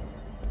time.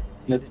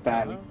 And it's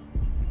been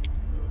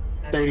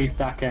 30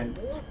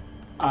 seconds.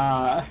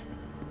 I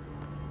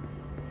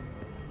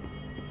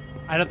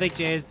don't think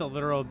Jay has the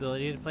literal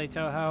ability to play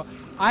Toho.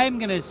 I'm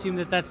gonna assume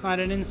that that's not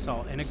an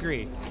insult and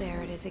agree.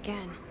 There it is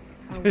again.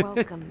 A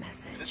welcome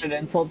message. Is it an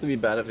insult to be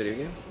bad at video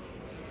games?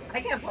 I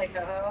can't play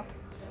Toho.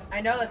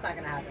 I know that's not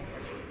gonna happen.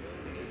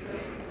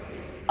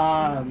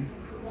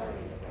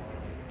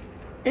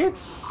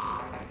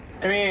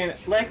 I mean,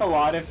 like a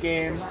lot of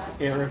games,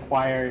 it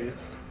requires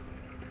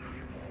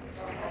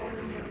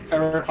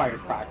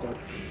practice.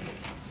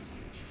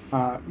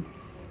 I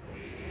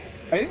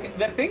think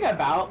the thing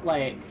about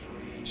like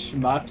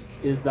shmups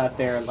is that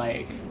they're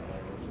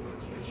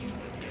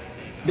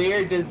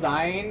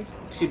designed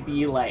to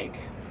be like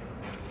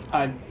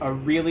a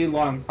really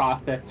long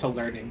process to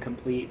learn and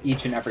complete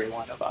each and every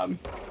one of them.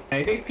 And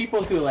I think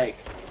people who are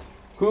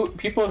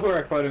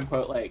quote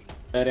unquote like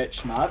good at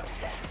shmups,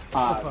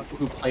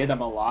 who play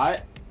them a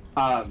lot,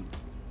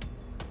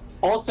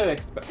 also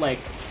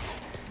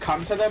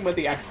come to them with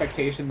the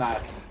expectation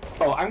that,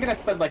 oh, I'm gonna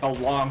spend like a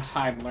long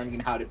time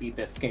learning how to beat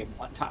this game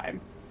one time.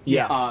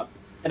 Yeah.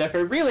 And if I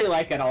really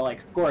like it, I'll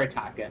like score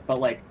attack it. But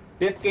like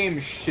this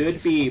game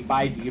should be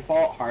by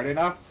default hard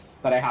enough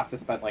that I have to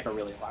spend like a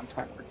really long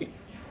time working.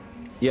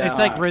 Yeah, it's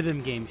like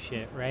rhythm game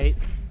shit, right?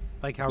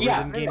 Like how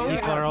rhythm game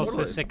people are also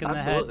totally. sick in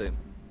Absolutely.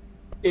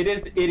 the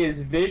head. It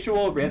is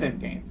visual rhythm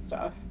game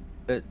stuff.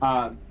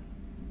 I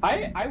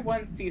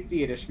once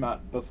CC'd a shmup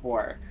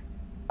before,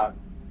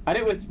 and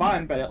it was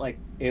fun, but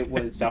it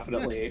was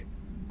definitely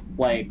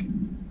like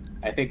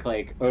I think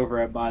like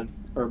over a month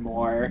or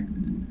more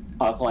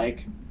of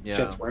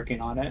just working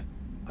on it.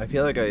 I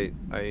feel like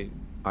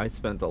I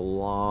spent a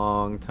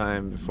long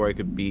time before I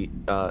could beat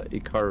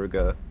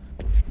Ikaruga.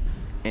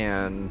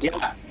 And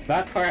yeah,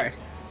 that's hard.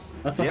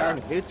 That's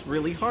hard. It's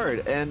really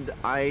hard. And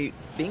I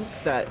think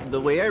that the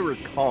way I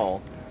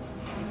recall,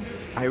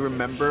 I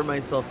remember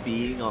myself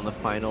being on the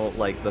final,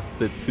 like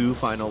the 2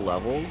 final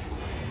levels,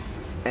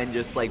 and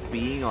just like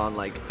being on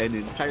like an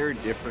entire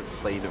different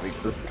plane of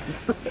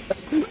existence.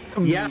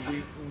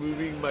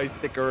 moving my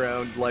stick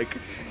around like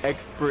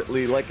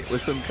expertly, like it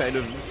was some kind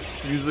of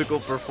musical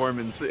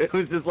performance. It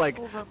was just like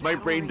my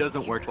brain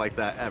doesn't work like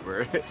that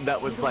ever. That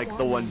was like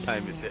the one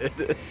time it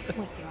did.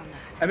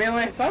 I mean,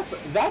 like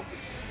that's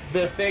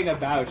the thing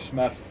about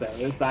shmups though,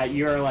 is that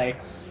you're like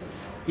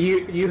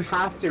you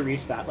have to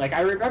reach that. Like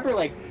I remember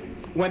like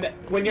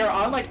when you're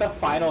on like the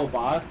final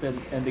boss,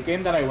 and the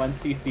game that I once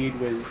CC'd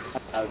was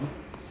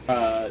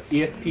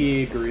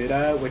ESP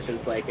Garuda, which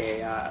is like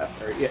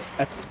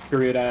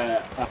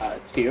Garuda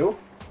 2,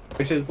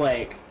 which is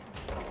like,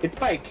 it's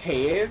by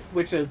Cave,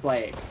 which is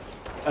like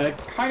a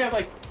kind of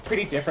like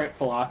pretty different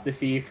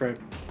philosophy from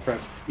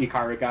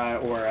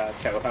Ikaruga or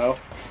Toho.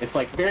 It's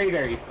like very,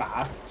 very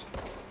fast,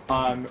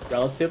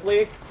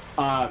 relatively.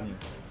 And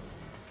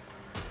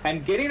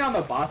getting on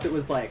the boss, it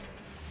was like,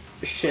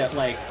 shit,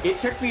 like, it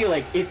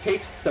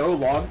takes so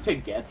long to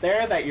get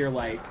there that you're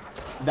like,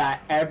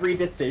 that every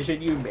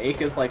decision you make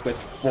is like with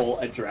full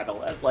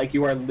adrenaline. Like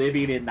you are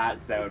living in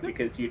that zone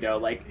because you know,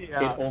 like, it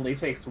only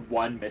takes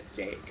one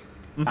mistake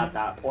at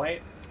that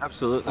point.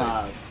 Absolutely.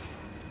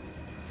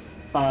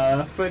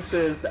 Which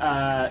is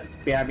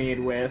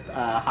spamming with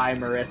hi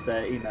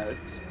Marissa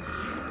emotes.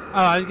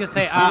 Oh, I was gonna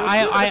say,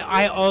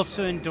 I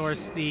also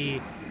endorse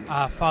the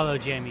follow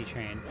Jammy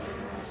train.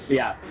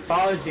 Yeah,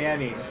 follow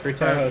Janny for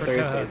Toho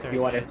Thursdays. If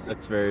you want to.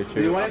 That's very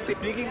true. You want to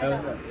speaking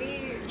of,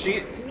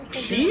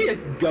 she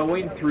is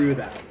going through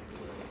them.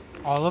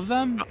 All of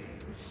them?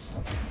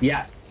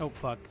 Yes. Oh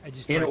fuck! I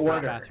just in broke this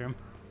order. bathroom.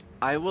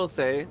 I will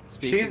say,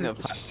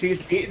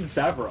 she's beaten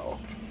several.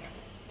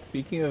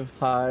 Speaking of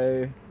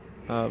high,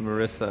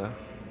 Marissa,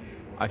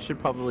 I should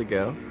probably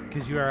go.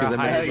 Because you are a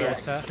high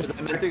Marissa.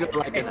 I meant to go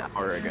like an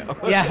hour ago.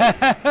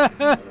 Yeah.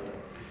 All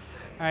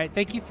right.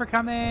 Thank you for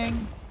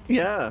coming.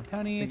 Yeah.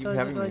 Tony, it's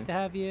always a delight to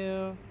have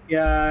you.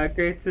 Yeah,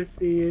 great to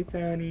see you,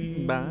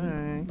 Tony.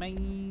 Bye.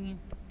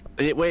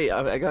 Bye. Wait,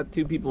 I got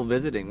 2 people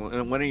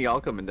visiting. When are y'all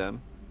coming down?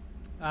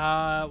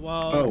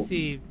 Well, let's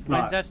see.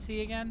 When's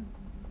FC again?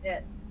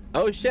 Yeah.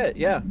 Oh shit!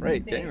 Yeah,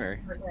 right. January.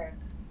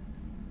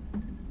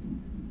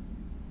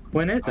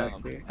 When is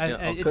FC?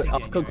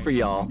 I'll cook for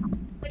y'all.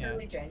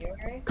 Early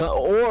January.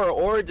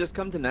 Or just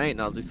come tonight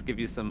and I'll just give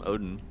you some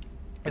Odin.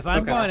 If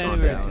I'm going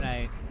anywhere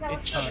tonight,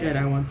 it's shit.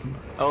 I want some.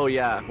 Oh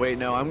yeah. Wait,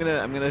 no. I'm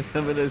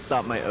gonna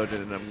stop my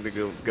Odin and I'm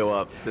gonna go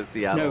up to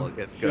Seattle.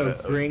 No,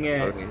 bring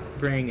it. Odin.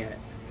 Bring it.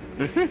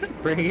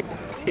 Bring it.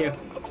 Too.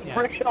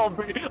 Yeah.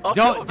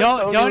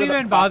 Don't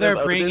even bother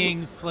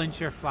bringing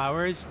Flinch or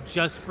flowers.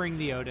 Just bring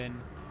the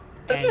Odin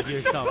and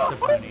yourself the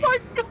bunny. Oh my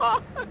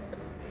god!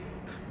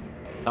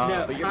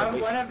 No,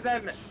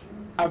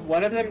 have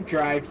one of them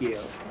drive you.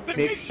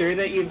 Make sure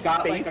that you've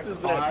got like a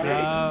car.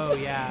 Oh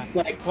yeah.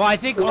 Well, I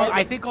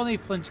think only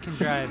Flinch can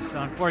drive, so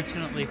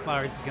unfortunately,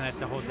 Flowers is gonna have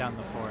to hold down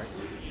the fort.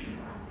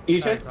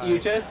 You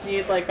just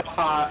need like a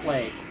hot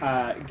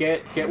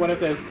get one of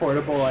those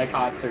portable like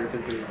hot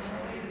surfaces.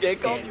 Jay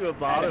called you a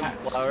bottom,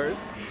 Flowers.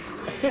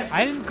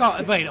 I didn't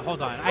call. Wait,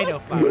 hold on. I know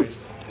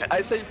Flowers.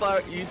 I said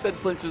Flower. You said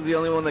Flinch was the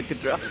only one that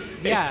could drive.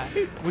 Yeah,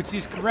 which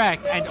is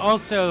correct, and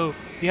also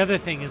the other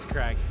thing is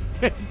correct.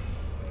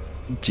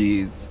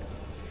 Jeez.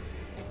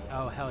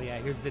 Oh hell yeah!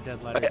 Here's the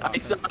dead letters. I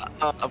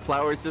saw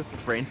Flowers just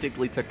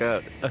frantically took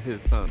out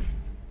his phone.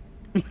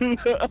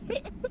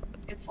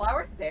 Is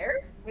Flowers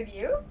there with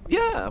you?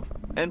 Yeah,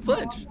 and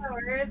Flinch. Oh,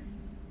 Flowers.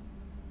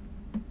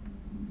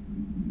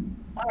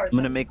 I'm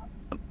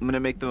gonna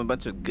make them a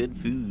bunch of good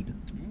food.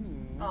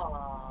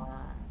 Aww,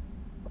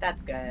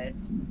 that's good.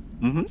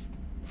 Mm-hmm.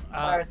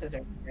 Flowers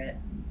deserve it.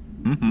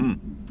 Mm-hmm.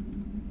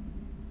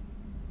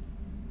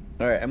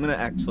 All right, I'm gonna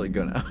actually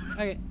go now.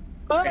 Okay.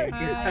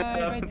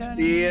 Bye,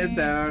 Tony. See you,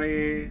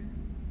 Tony.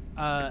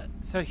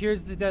 So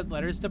here's the dead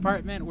letters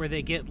department where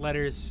they get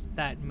letters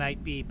that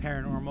might be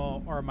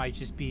paranormal or might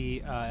just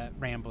be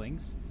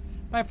ramblings.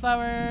 Bye,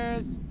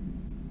 Flowers.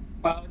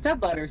 Well,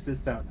 dead letters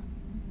is Sona.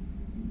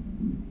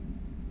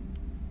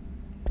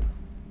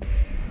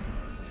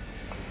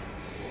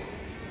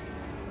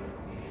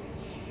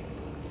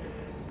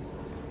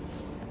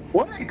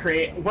 What a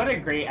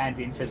great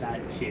ending to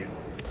that too.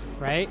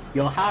 Right?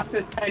 You'll have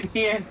to send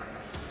me in,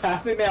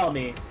 have to mail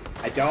me.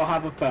 I don't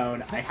have a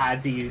phone. I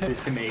had to use it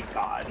to make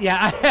God.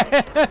 Yeah,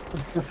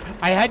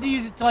 I had to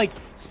use it to like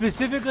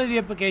specifically the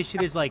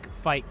implication is like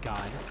fight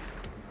God.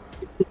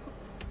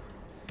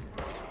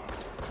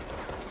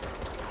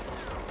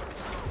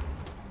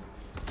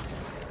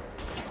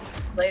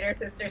 Later,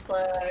 Sister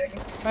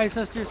Slug. Bye,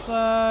 Sister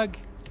Slug.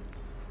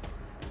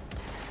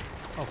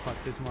 Oh fuck,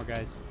 there's more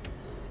guys.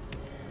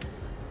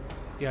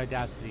 The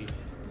audacity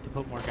to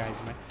put more guys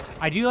in my...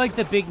 I do like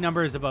the big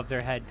numbers above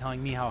their head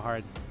telling me how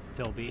hard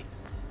they'll be.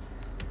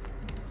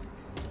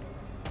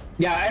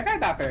 Yeah, I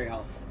find that very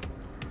helpful.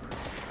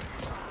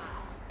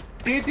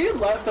 Do you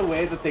love the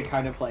way that they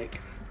kind of like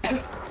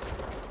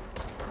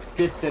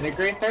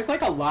disintegrate? There's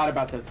like a lot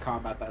about this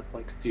combat that's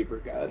like super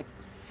good.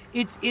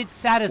 It's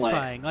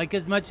satisfying. Like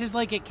as much as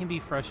like it can be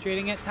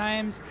frustrating at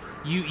times,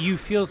 you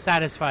feel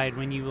satisfied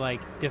when you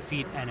like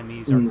defeat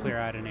enemies or clear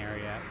out an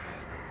area.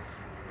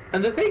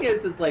 And the thing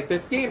is like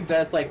this game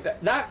does like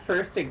that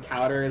first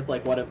encounter is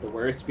like one of the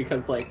worst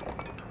because like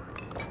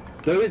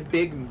those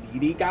big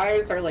meaty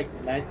guys are like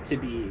meant to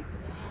be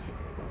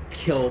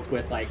killed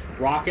with like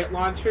rocket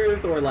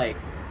launchers or like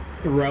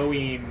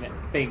throwing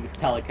things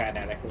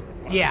telekinetically.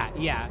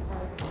 Yeah.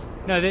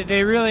 No,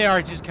 they really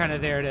are just kind of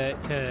there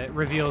to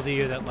reveal to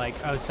you that like,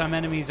 oh, some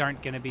enemies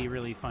aren't going to be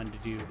really fun to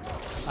do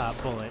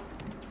bullet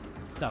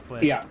stuff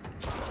with. Yeah.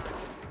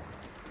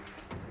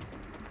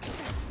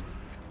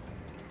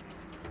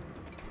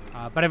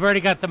 But I've already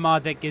got the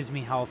mod that gives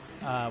me health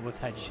with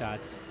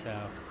headshots, so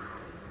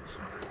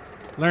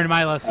learned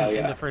my lesson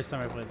from the first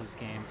time I played this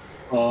game.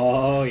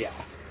 Oh yeah.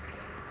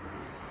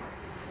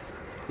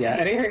 Yeah,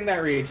 anything that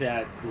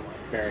regens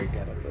is very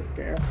good at this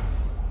game.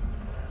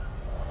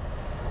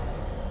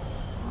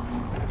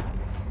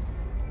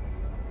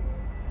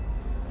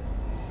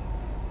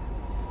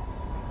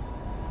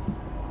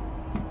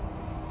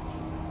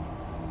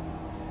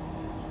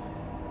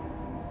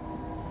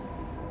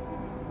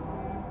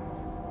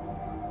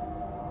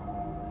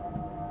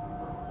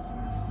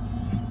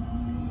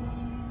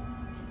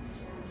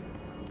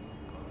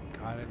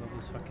 God, I love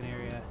this fucking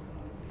area.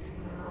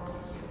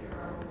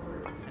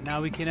 And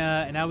now we can,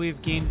 now we've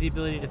gained the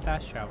ability to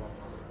fast travel.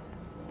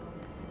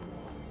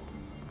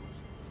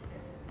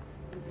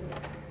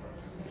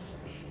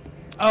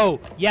 Oh,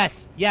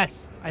 yes,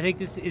 yes. I think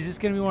this is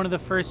going to be one of the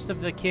first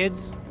of the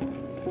kids.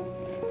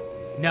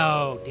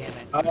 No, damn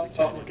it.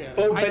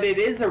 Oh, but it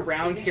is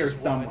around here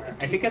somewhere.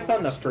 I think it's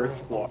on the first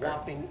floor.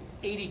 Whopping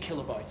 80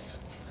 kilobytes.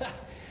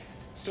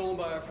 Stolen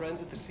by our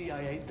friends at the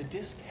CIA, the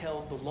disk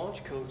held the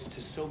launch codes to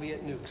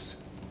Soviet nukes.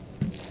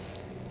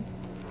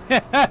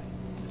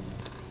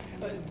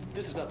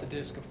 This is not the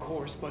disk, of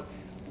course, but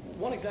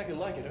one exactly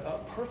like it. A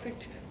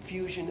perfect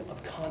fusion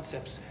of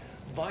concepts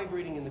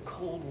vibrating in the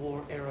Cold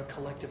War era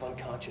collective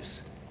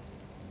unconscious.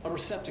 A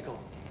receptacle.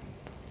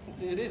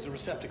 It is a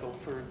receptacle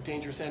for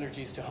dangerous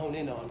energies to hone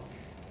in on,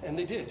 and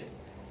they did.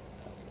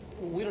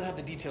 We don't have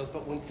the details,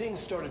 but when things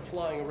started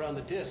flying around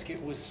the disk,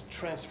 it was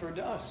transferred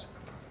to us.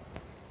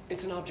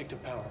 It's an object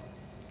of power.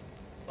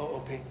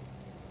 OOP.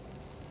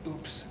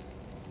 Oops.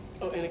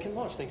 Oh, and it can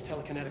launch things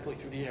telekinetically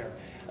through the air.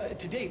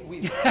 To date,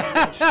 we've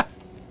launched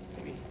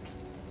maybe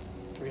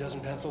 3 dozen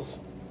pencils.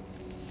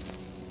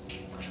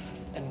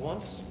 And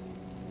once,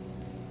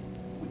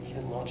 we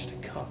even launched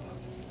a cup.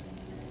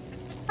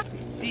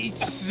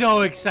 He's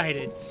so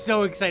excited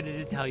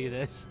to tell you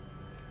this.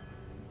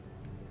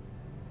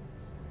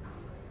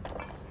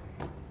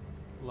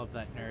 Love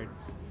that nerd.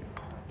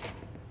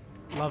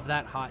 Love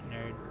that hot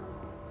nerd.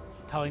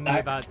 Telling me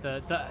about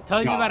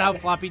telling me about how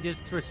floppy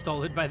disks were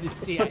stolen by the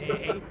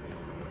CIA.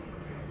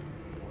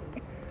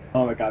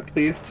 Oh my god,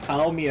 please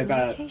tell me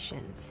about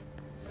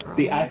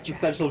the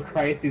existential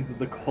crises of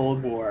the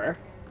Cold War.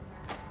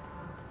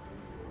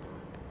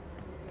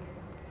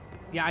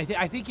 Yeah,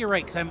 I think you're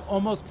right, because I'm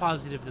almost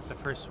positive that the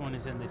first one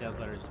is in the Dead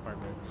Letters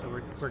department. So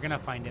we're going to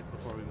find it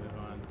before we move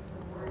on.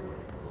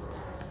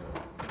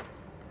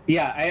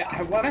 Yeah,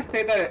 I want to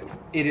say that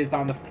it is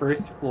on the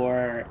first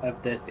floor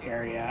of this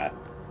area.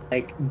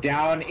 Like,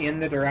 down in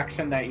the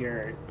direction that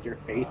you're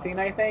facing,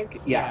 I think.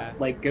 Yeah,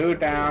 like, go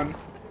down,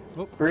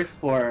 first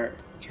floor,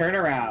 turn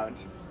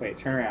around. Wait,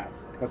 turn around.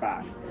 Go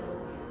back.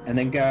 And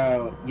then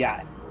go,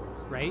 yes.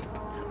 Right?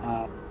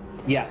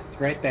 Yes,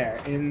 right there.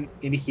 In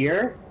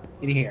here.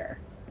 In here.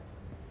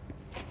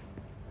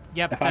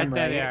 Yep, there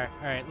they are.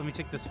 Alright, let me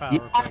check this file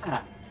real quick.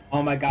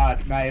 Oh my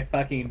god, my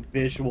fucking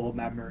visual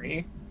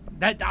memory.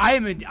 That I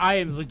am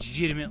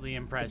legitimately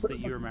impressed that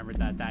you remembered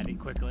that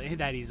quickly,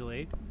 that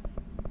easily.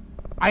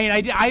 I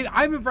mean,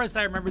 I'm impressed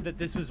I remembered that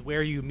this was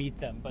where you meet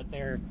them, but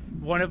they're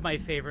one of my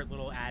favorite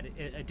little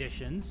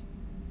additions.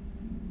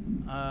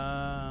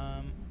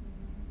 I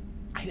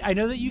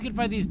know that you can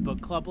find these book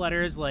club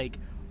letters, like,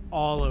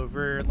 all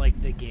over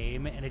like the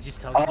game, and it just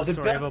tells you the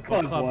story of a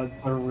book club.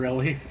 Ones are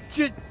really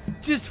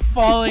just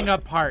falling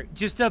apart.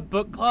 Just a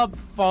book club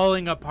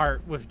falling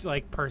apart with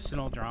like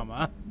personal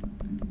drama.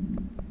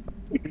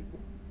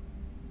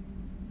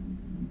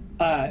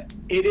 It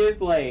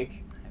is like,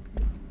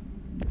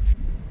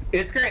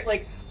 it's great.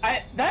 Like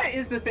that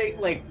is the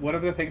thing. Like one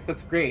of the things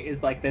that's great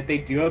is like that they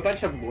do a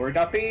bunch of lore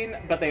dumping,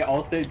 but they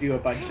also do a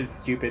bunch of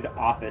stupid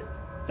office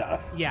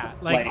stuff. Yeah,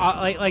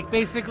 like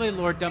basically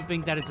lore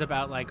dumping that is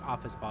about like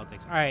office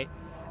politics. All right,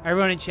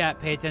 everyone in chat,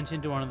 pay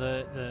attention to one of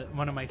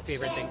my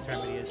favorite things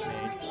Remedy has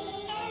made.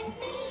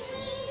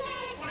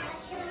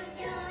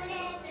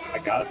 My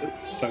God,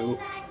 it's so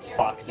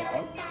fucked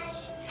up.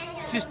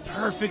 Just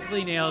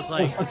perfectly nails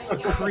like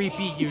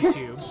creepy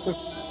YouTube.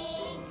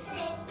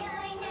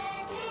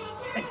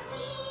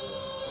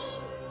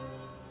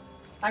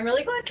 I'm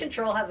really glad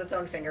Control has its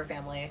own finger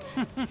family.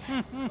 Ugh.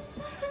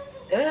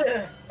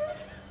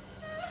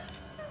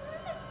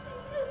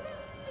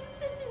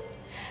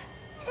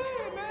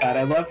 God,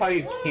 I love how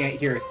you can't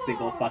hear a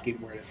single fucking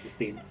word of the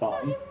theme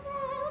song.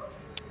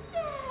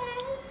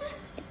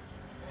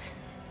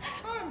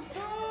 I'm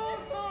so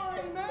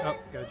sorry, man. Oh,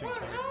 go drink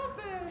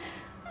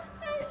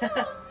Damn.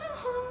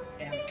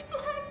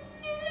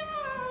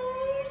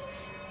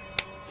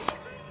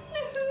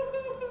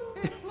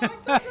 It's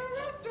like the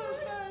director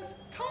says,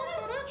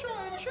 confidential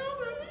and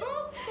children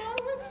both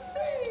start with C.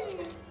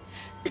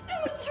 The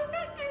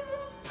director's a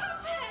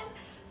puppet.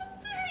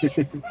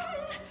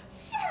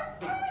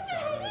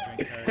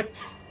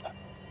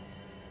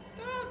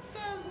 Dad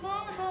says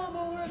my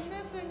mama went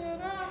missing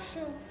in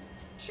action.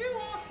 She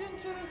walked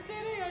into the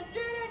city and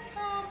didn't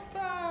come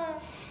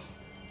back.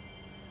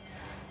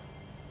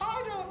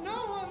 I don't know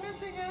what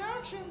missing in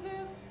actions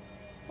is,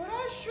 but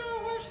I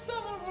sure wish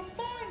someone would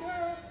find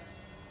her.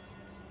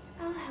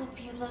 I'll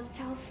help you look,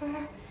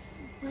 Topher.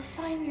 We'll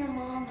find your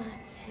mama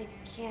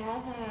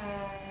together.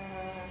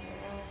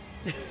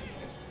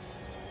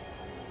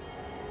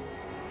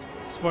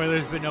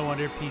 Spoilers, but no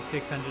wonder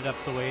P6 ended up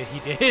the way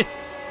he did.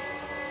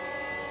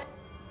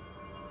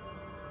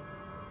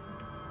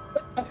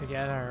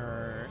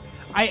 Together.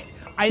 I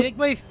think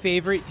my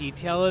favorite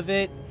detail of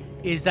it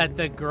is that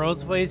the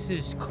girl's voice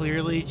is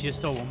clearly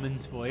just a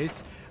woman's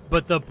voice,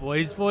 but the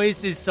boy's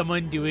voice is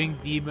someone doing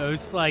the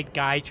most like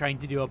guy trying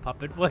to do a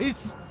puppet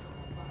voice.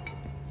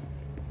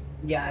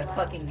 Yeah, it's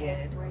fucking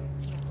good.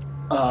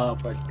 Oh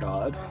my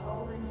God.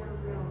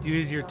 Do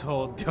as you're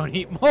told, don't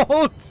eat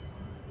mold.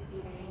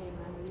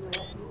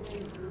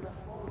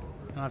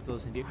 I'll have to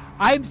listen to you.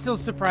 I'm still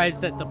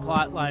surprised that the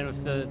plot line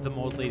with the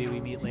mold lady we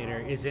meet later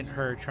isn't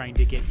her trying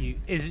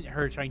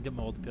to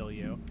mold pill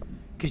you.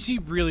 Because she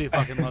really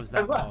fucking loves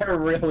that mold. I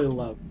really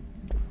love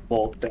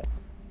mold pills.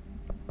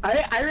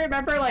 I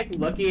remember like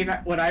looking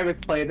when I was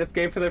playing this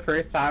game for the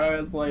first time. I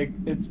was like,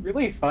 it's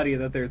really funny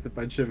that there's a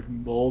bunch of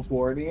mold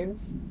warnings.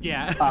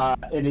 Yeah.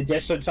 In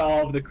addition to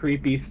all of the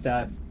creepy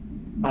stuff,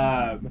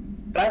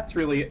 that's a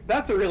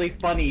really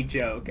funny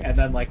joke. And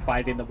then like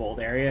finding the mold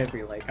area and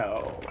be like,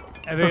 oh.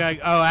 I mean, like,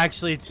 oh,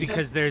 actually, it's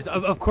because there's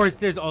of course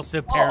there's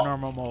also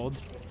paranormal mold.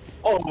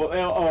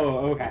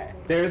 Oh, okay.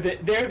 They're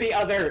the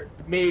other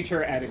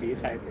major enemy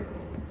type.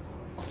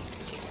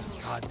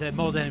 God, the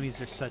mold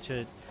enemies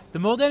are the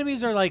mold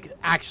enemies are like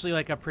actually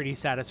like a pretty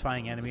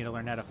satisfying enemy to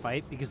learn how to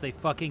fight because they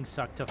fucking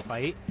suck to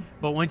fight.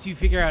 But once you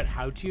figure out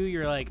how to,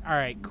 you're like, all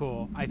right,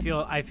 cool. I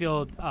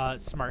feel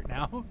smart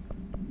now.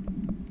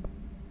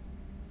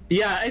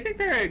 Yeah, I think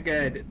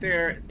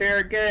they're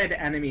a good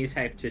enemy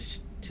type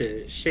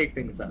to shake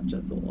things up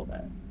just a little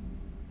bit.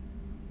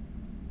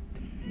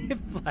 It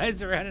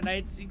flies around at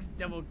night, seeks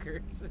devil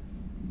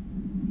curses.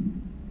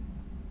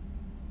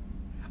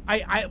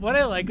 What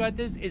I like about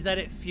this is that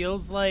it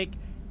feels like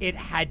it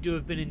had to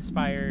have been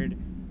inspired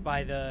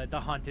by the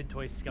haunted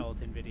toy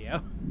skeleton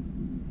video.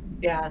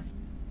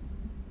 Yes.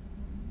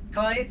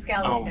 Toy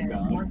skeleton,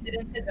 haunted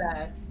and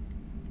possessed.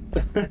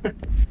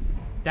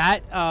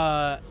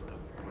 That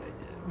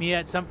Mia,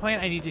 at some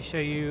point I need to show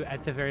you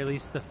at the very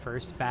least the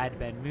first Bad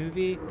Ben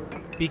movie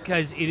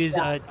because it is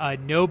a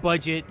no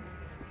budget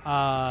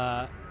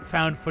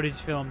found footage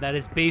film that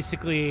is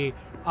basically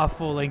a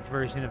full-length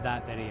version of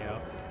that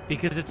video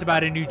because it's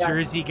about a New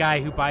Jersey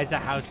guy who buys a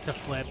house to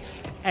flip,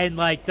 and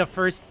like the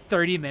first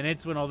 30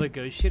 minutes when all the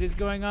ghost shit is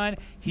going on,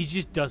 he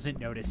just doesn't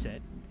notice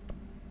it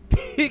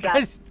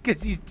because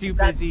he's too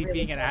busy really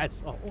being an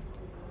asshole.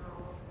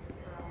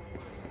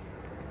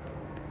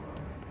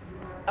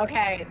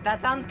 Okay,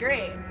 that sounds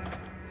great.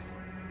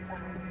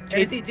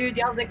 Jersey dude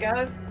yells at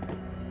ghosts.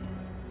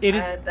 It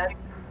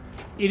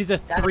is a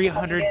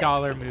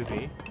 $300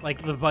 movie.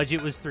 Like the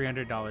budget was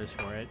 $300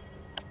 for it.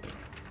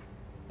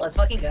 Let's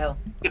fucking go.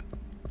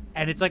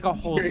 And it's like a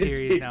whole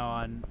series now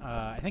on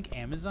I think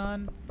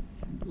Amazon.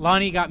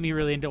 Lonnie got me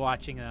really into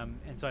watching them,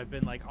 and so I've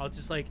been like, I'll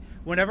just like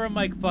whenever I'm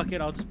like, fuck it,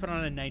 I'll just put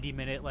on a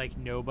 90-minute like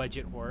no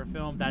budget horror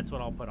film. That's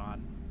what I'll put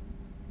on.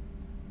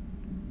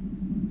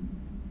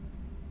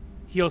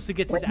 He also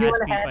gets his ass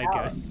beat by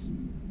ghosts.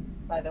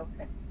 By the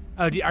way.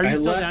 Oh, are you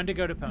still down to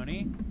go to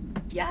Pony?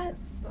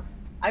 Yes.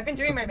 I've been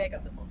doing my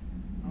makeup this whole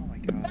time. Oh my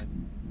god.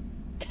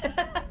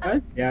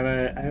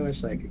 Yeah, I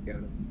wish I could go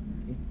to.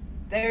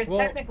 There's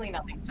technically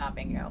nothing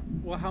stopping you.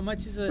 Well, how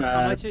much is it?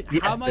 How much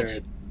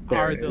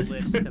are the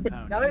lifts to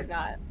Pony? No, there's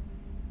not.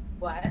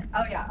 What?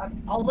 Oh yeah,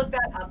 I'll look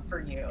that up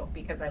for you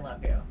because I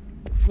love you.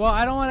 Well,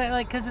 I don't want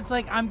to cause it's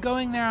like I'm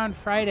going there on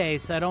Friday,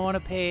 so I don't want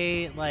to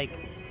pay like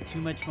too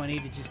much money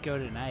to just go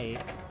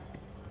tonight.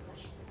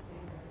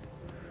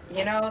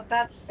 You know,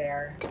 that's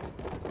fair.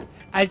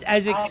 As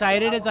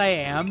excited as I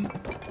am,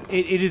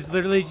 it is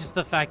literally just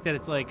the fact that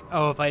it's like,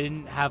 oh, if I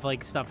didn't have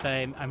like stuff that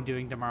I'm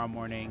doing tomorrow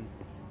morning,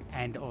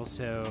 and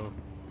also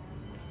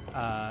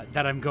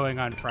that I'm going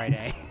on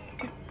Friday,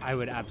 I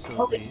would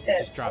absolutely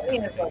just drop it.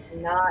 It's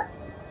not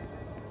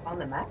on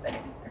the map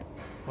anymore.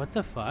 What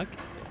the fuck?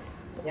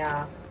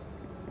 Yeah.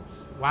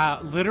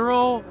 Wow,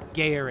 literal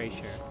gay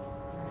erasure.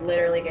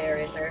 Literally gay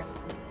erasure.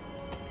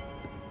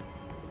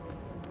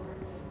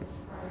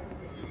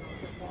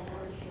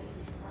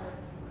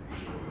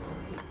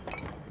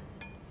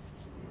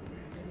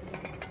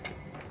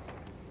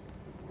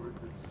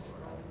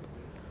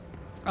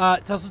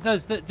 Tussle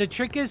Toes, the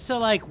trick is to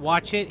like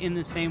watch it in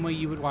the same way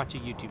you would watch a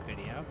YouTube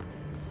video.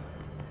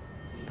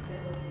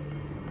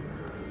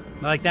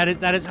 Like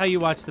that is how you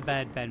watch the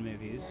Bad Ben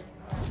movies.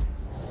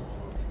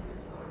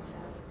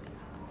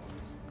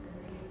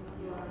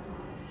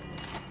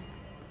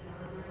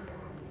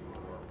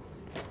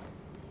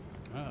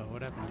 Uh-oh,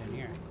 what happened in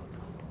here?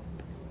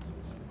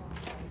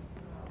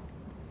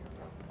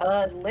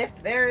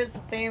 Lyft there is the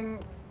same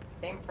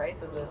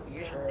price as it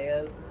usually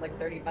is. It's like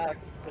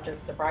 $30, which is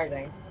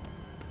surprising.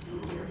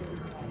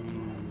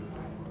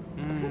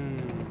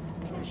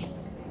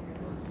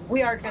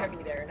 We are gonna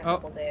be there in a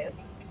couple days.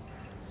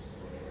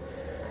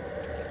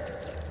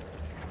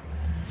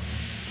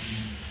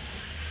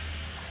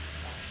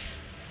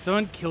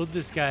 Someone killed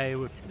this guy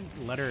with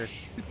letter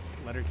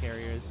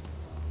carriers.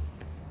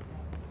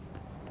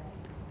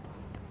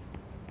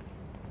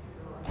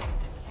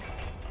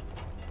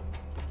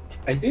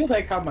 I do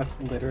like how much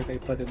litter they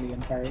put in the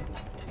environment.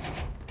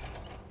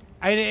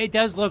 It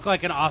does look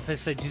like an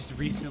office that just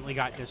recently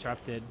got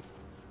disrupted.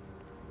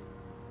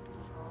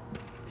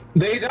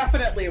 They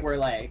definitely were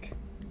like,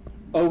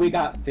 oh, we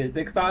got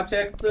physics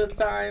objects this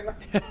time.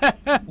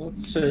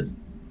 Let's just,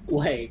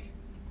 like,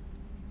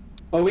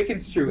 oh, we can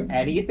strew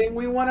anything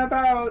we want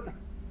about.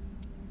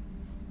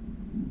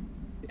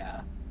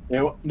 Yeah.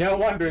 No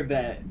wonder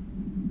that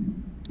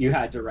you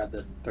had to run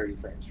this 30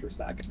 frames per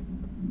second.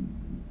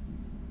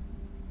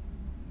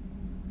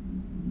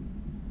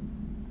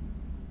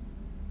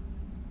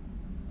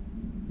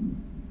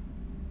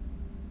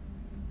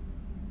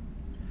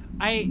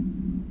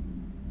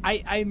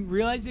 I'm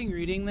realizing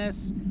reading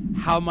this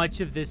how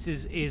much of this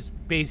is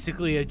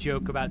basically a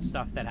joke about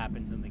stuff that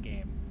happens in the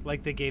game,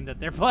 like the game that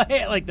they're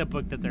playing, like the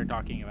book that they're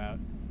talking about.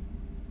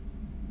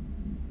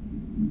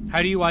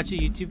 How do you watch a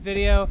YouTube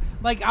video?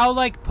 Like, I'll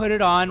like put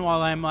it on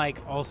while I'm like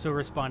also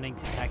responding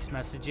to text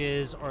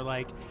messages, or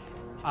like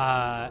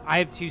I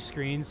have 2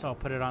 screens, so I'll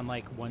put it on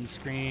like one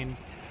screen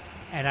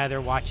and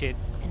either watch it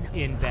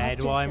in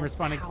bed while I'm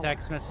responding to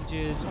text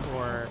messages,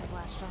 or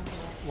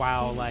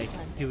while like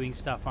doing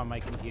stuff on my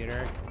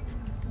computer.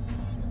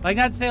 Like,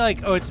 not to say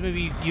like, oh, it's a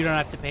movie you don't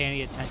have to pay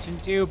any attention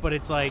to, but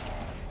it's like,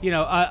 you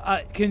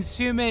know,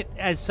 consume it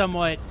as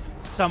somewhat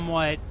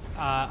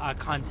a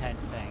content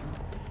thing,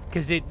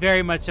 because it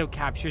very much so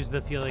captures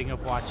the feeling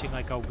of watching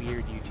like a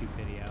weird YouTube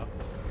video.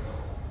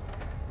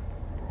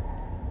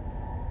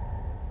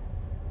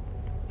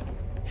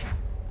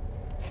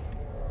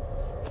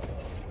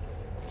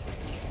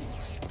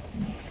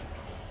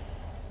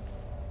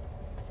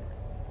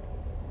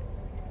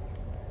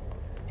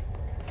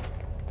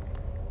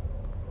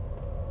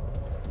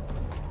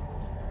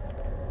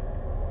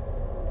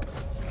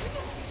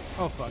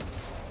 Oh, fuck.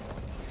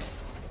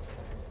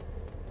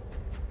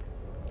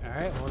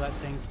 Alright, well that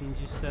thing can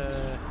just,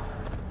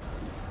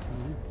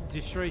 can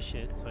destroy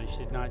shit, so I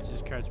should not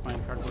just crouch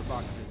behind cardboard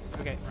boxes.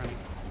 Okay, running.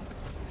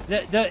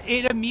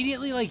 It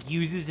immediately, like,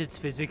 uses its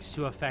physics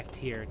to affect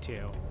here,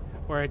 too.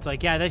 Where it's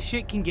like, yeah, that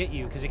shit can get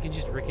you, because it can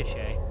just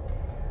ricochet.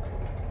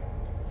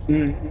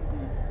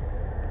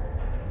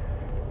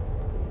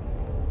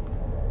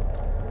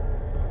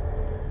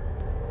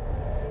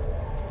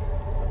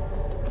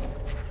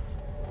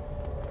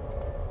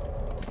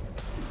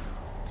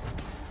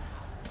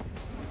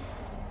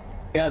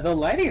 Yeah, the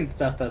lighting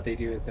stuff that they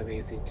do is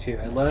amazing too.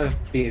 I love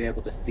being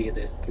able to see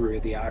this through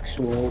the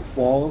actual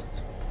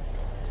walls.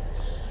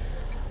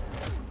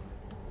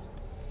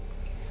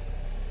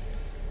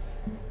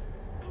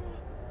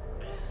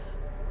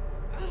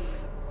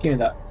 Give me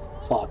that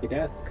floppy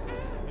disk.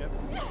 Yep.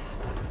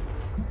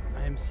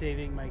 I am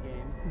saving my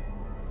game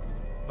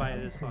via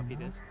this floppy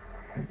disk.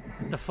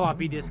 The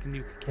floppy disk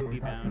nuke can be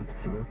bound.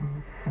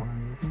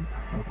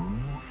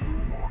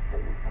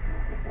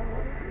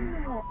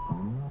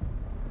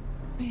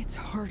 It's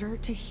harder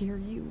to hear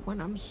you when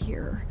I'm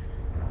here.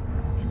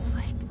 It's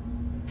like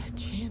the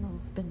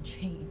channel's been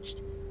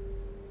changed.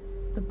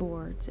 The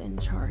board's in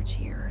charge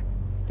here.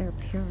 They're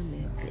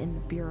pyramids in the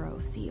Bureau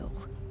seal.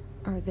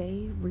 Are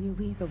they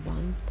really the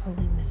ones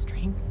pulling the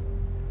strings?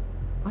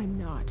 I'm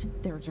not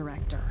their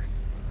director.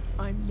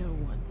 I'm no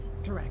one's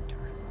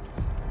director.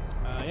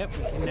 Yep,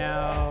 we can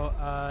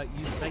now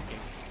use psychic.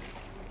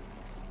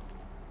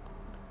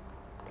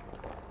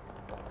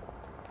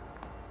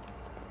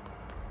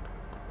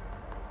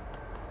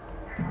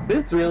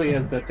 This really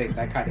is the thing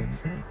that kind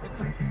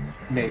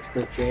of makes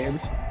this game.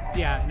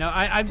 Yeah, no,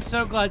 I'm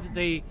so glad that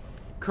they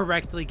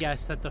correctly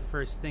guessed that the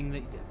first thing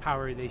that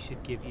power they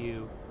should give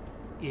you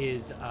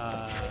is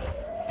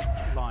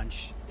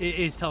launch. It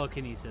is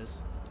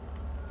telekinesis.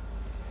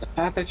 The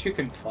fact that you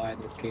can fly in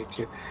this game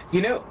too.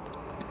 You know,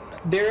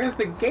 there is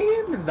a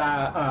game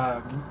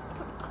that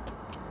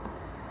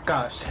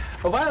gosh,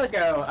 a while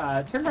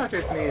ago, Tim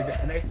Rogers made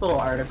a nice little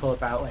article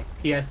about like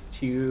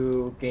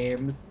PS2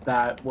 games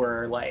that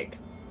were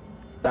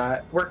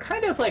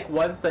kind of like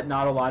ones that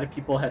not a lot of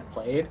people had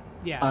played.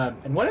 Yeah.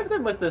 And one of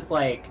them was this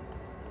like,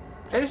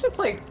 it was just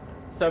like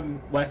some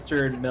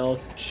Western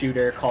Mills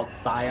shooter called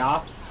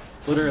PsyOps,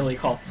 literally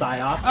called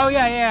PsyOps. Oh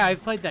yeah,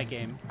 I've played that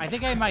game. I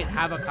think I might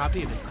have a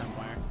copy of it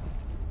somewhere.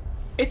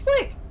 It's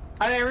like,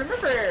 I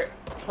remember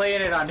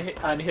playing it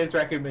on his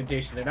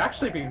recommendation and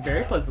actually being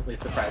very pleasantly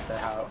surprised at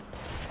how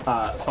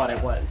fun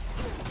it was.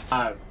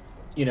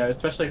 You know,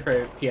 especially for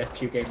a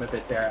PS2 game of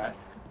its era.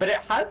 But it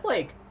has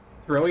like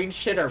throwing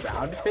shit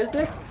around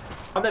physics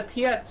on the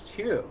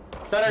PS2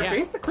 that are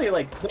basically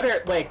like,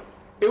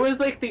 it was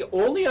like the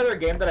only other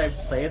game that I've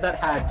played that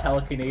had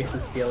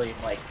telekinesis feeling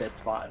like this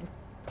fun.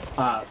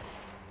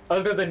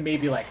 Other than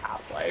maybe like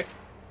Half-Life.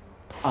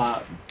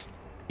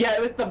 Yeah,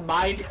 it was the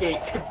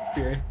Mindgate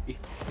conspiracy.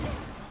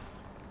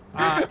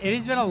 It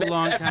has been a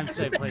long time since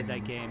I played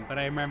that game, but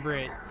I remember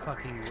it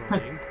fucking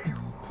rolling.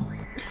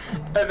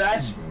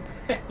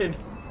 Imagine.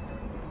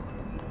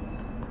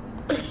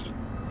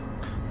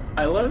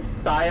 I love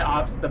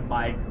PsyOps the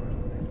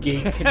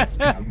Mindgate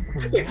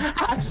conspiracy.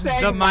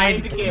 Hashtag the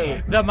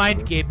Mindgate. The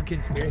Mindgate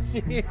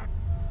conspiracy.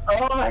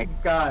 Oh my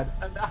god.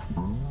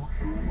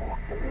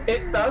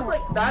 It sounds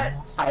like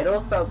that title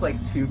sounds like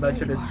too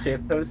much of a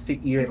shitpost to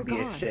even be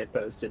a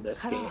shitpost in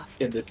this game,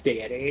 in this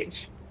day and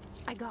age.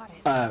 I got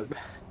it.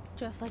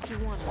 Just like you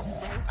wanted,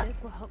 right?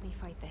 This will help me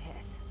fight the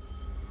hiss.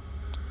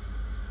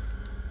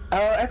 Oh,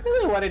 I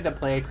really wanted to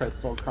play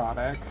Crystal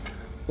Chronic.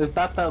 Is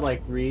that the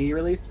like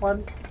re-release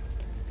one?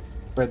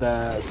 For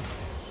the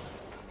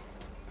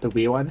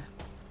Wii one?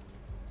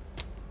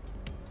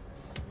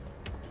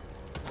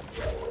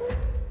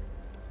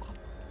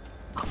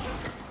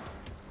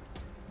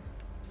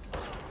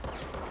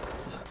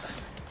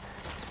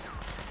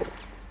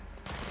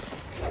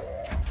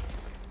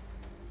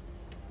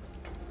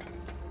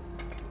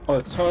 Oh,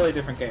 it's a totally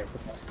different game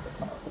from most of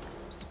the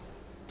games.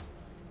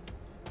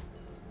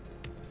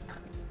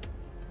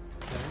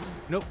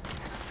 Nope.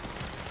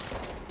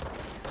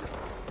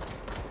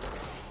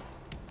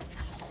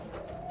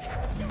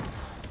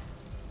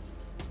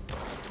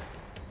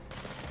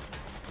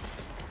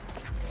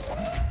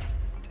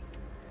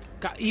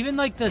 God, even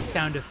like the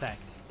sound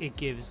effect it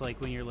gives,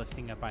 like when you're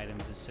lifting up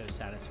items, is so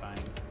satisfying.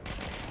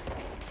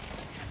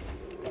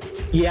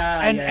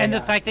 Yeah, and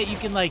the fact that you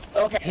can like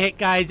hit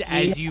guys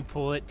as you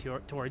pull it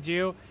towards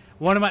you.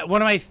 One of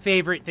my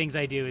favorite things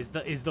I do is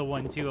the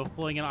one too of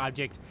pulling an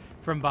object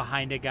from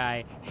behind a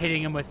guy,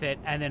 hitting him with it,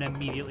 and then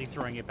immediately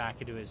throwing it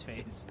back into his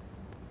face.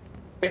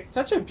 It's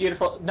such a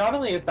beautiful. Not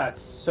only is that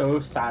so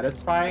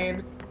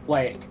satisfying,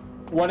 like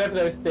one of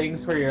those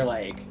things where you're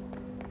like,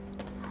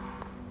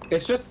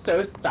 it's just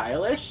so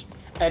stylish,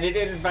 and it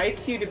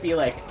invites you to be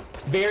like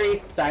very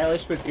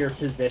stylish with your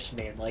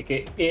positioning. Like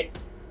it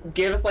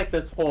gives like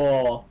this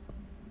whole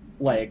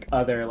like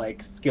other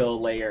like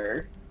skill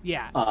layer.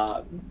 Yeah.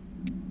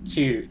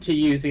 To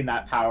using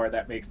that power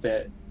that makes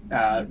it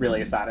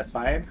really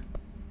satisfying.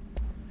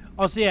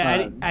 Also,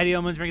 yeah, Addy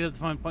almost brings up the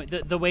fun point.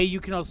 The way you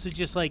can also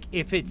just like,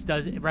 if it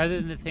does, rather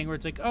than the thing where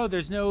it's like, oh,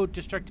 there's no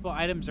destructible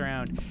items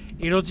around,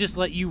 it'll just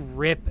let you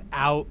rip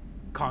out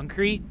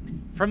concrete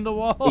from the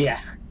wall.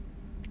 Yeah.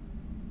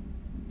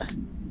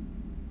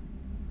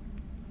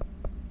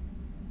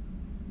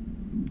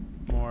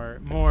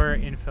 More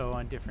info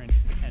on different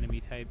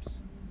enemy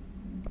types.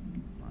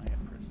 I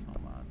got personal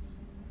mods.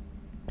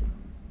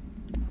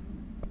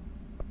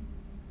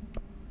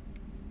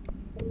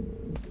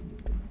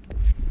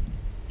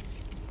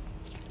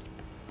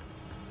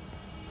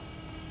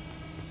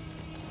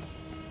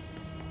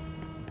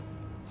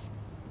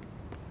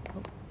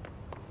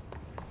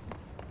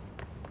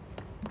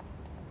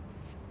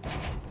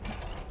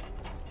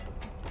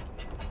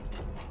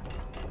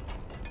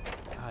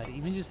 God,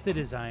 even just the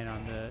design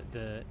on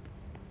the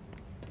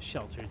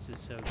shelters is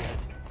so good.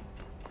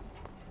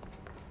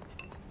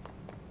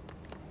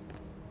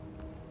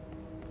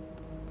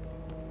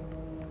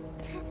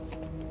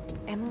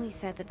 Emily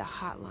said that the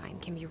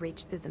hotline can be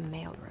reached through the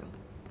mailroom.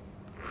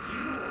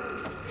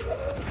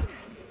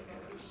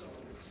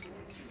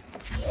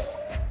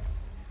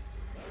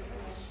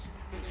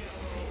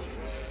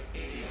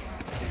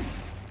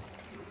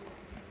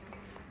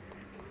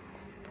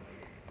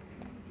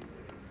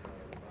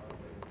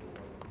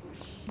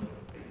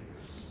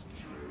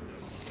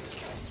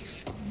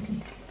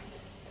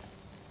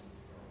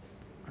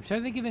 I'm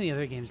trying to think of any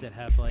other games that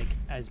have like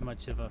as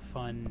much of a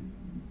fun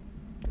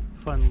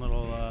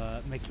little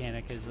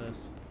mechanic as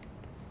this.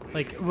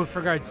 Like with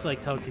regards to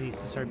like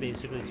telekinesis, are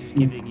basically just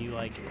giving you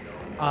like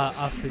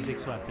a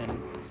physics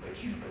weapon.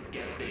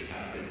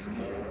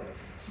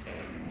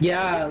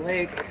 Yeah,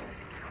 like,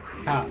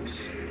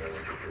 gosh.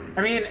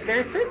 I mean,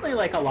 there's certainly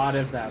like a lot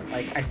of them.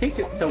 Like, I think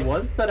the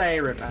ones that I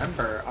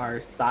remember are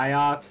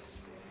Psyops,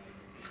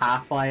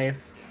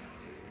 Half-Life,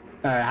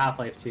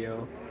 Half-Life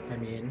 2. I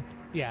mean,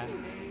 yeah,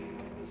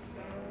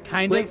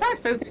 kind like of. That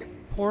physics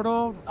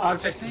Portal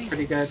object is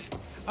pretty good.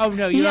 Oh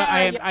no, you know,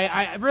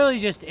 I really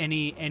just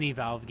any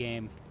Valve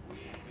game.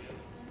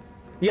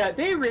 Yeah,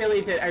 they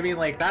really did. I mean,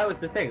 like that was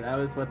the thing. That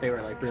was what they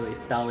were like really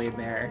selling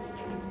their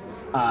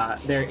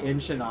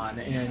engine on,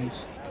 and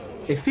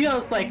it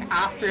feels like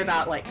after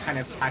that like kind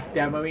of tech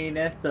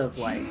demoiness of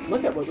like,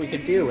 look at what we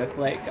could do with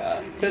like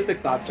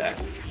physics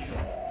objects.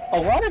 A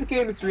lot of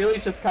games really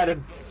just kind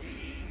of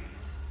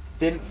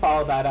didn't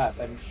follow that up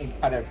and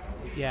kind of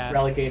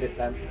relegated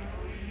them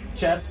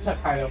just to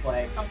kind of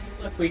like, oh,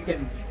 look, we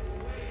can.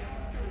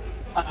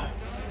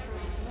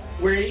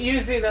 We're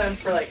using them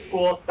for like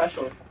cool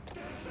special effects,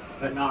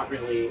 but not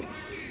really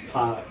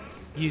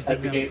using as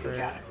a them game for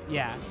mechanic.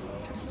 yeah.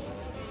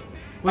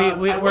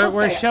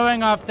 We're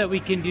showing off that we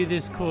can do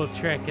this cool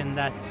trick, and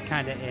that's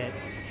kind of it.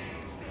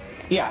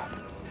 Yeah.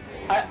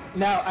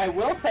 Now I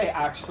will say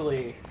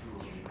actually,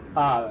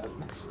 a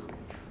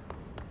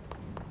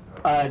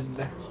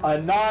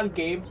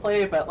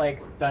non-gameplay, but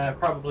like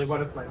probably one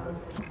of my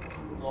most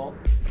useful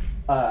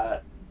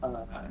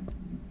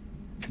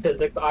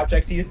physics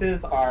object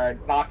uses are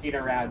knocking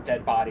around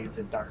dead bodies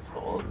in Dark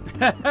Souls.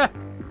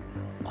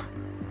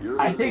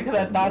 I think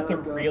that that's a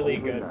really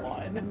good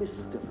one.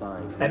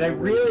 And I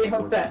really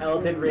hope that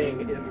Elden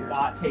Ring is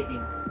not taking...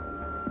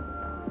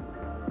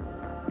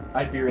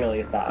 I'd be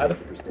really sad. Thank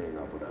you for staying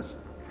up with us.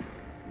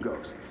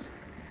 Ghosts.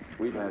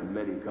 We've had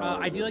many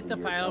I do like the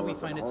file we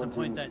find at some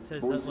point that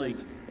says that like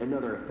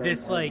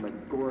this like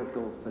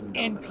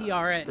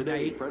NPR at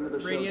Night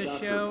radio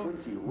show,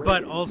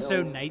 but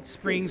also Night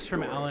Springs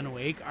from Alan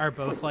Wake are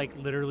both like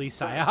literally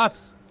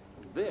psyops.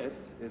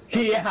 This is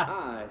something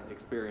I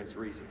experienced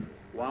recently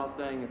while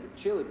staying at the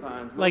Chili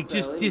Pines like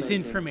Motel just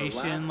in Macon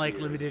disinformation, for like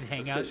last limited year's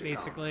hangout Suspicion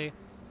basically.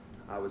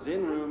 I was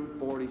in room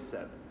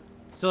 47.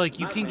 So like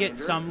you can get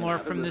some lore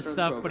from this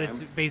stuff, but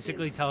it's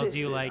basically tells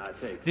you like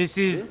this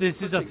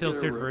is a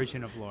filtered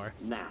version of lore.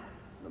 Now,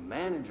 the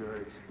manager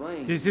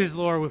explained this is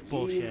lore with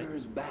bullshit.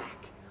 Years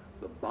back,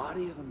 the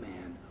body of a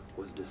man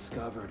was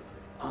discovered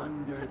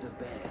under the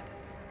bed.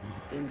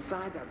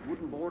 inside that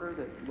wooden border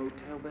that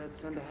motel beds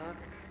tend to have.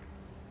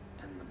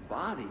 And the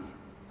body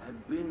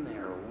had been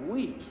there a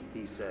week,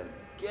 he said.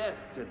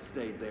 Guests had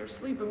stayed there,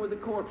 sleeping with the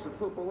corpse a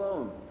foot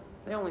below.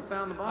 They only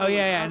found the body. Oh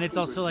yeah, and it's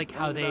also like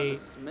how they,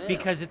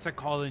 because it's a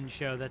call-in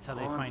show, that's how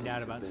they find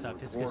out about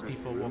stuff. It's because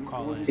people will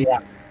call in.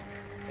 Yeah.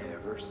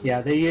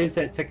 Yeah, they use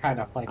it to kind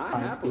of like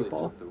find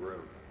people.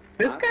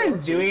 This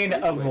guy's doing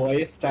a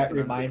voice that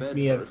reminds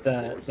me of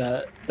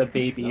the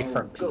baby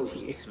from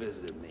PT.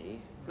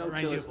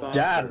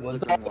 Dad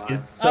was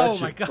always such oh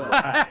my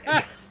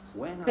god.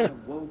 When I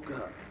woke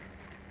up,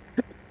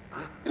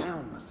 I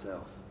found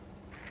myself.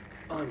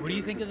 What do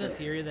you think of the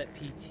theory that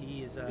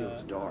PT is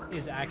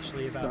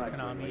actually about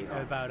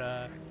Konami,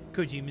 about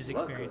Kojima's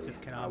experience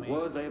of Konami? I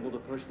was able to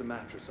push the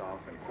mattress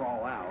off and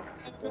crawl out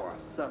before I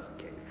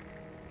suffocated.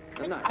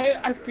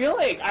 I feel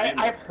like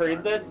I've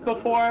heard this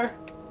before,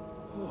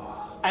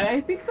 and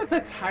I think that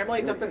the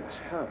timeline doesn't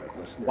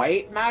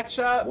quite match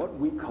up. What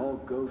we call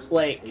ghosts.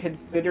 Like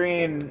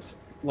considering,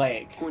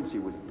 like Quincy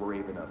was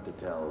brave enough to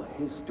tell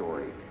his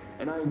story.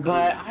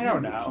 But I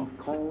don't know.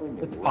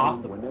 It's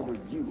possible. Whenever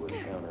you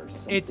encounter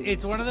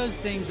it's one of those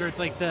things where it's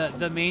like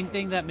the main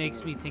thing that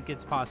makes me think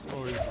it's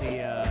possible is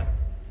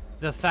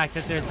the fact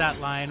that there's that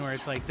line where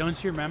it's like,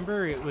 don't you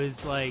remember it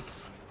was like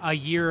a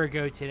year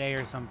ago today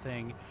or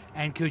something,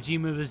 and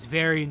Kojima was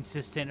very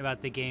insistent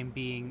about the game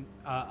being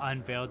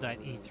unveiled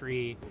at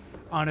E3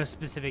 on a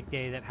specific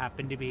day that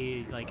happened to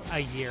be like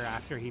a year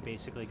after he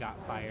basically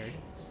got fired.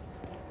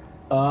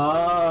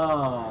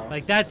 Oh.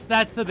 Like that's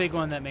the big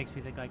one that makes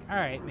me think like, all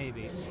right,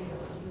 maybe.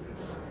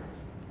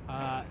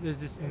 There's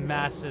this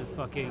massive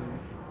fucking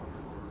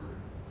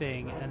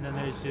thing, and then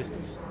there's just,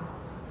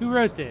 who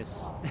wrote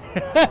this?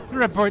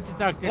 Report to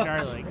Dr.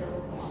 Darling.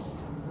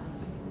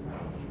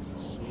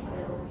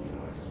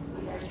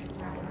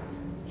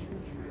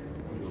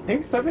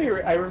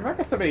 I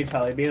remember somebody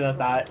telling me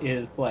that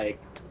is like,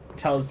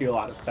 tells you a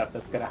lot of stuff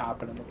that's gonna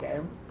happen in the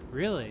game.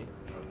 Really?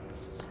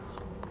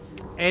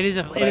 It is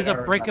a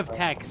brick of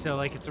text, so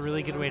like it's a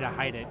really good way to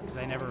hide it because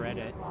I never read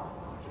it.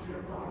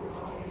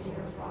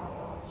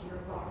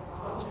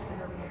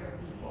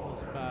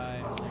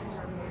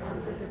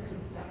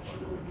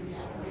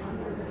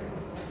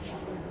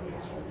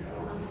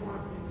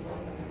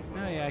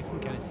 Oh yeah, I can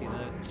kind of see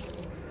that.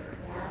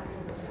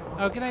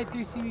 Oh, good night,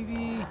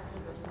 3CBB.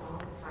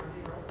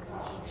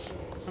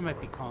 I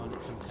might be calling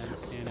it sometime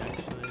soon,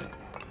 actually.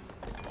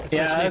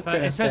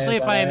 Especially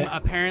if I'm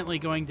apparently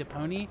going to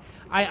Pony.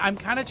 I'm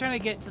kind of trying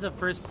to get to the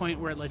first point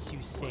where it lets you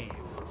save,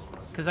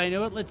 because I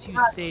know it lets you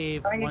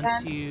save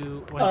once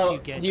you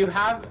get. You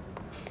have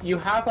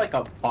like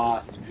a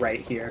boss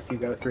right here if you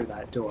go through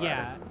that door.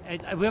 Yeah,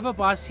 we have a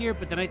boss here,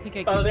 but then I think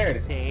I can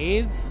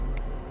save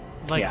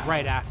like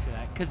right after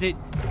that, because it.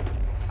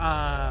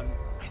 I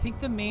think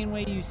the main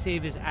way you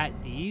save is at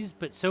these,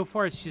 but so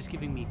far it's just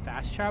giving me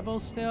fast travel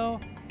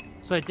still.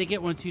 So I think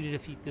it wants you to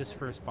defeat this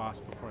first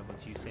boss before it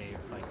lets you save,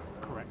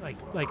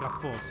 like a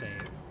full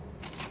save.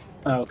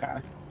 Okay.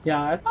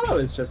 Yeah, I thought it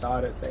was just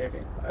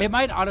auto-saving. It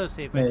might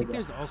auto-save, but I think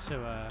there's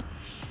also a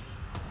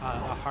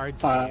hard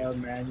save.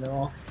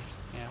 Manual.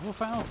 Yeah, we'll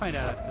find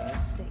out after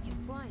this. They can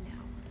fly now.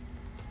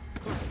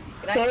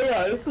 So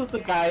yeah, this is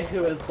the guy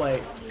who is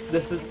like,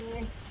 this is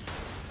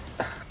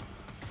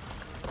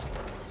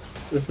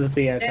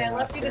the answer. Yeah,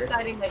 unless you're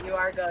deciding that you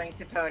are going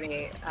to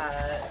Pony.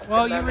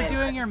 Well, you were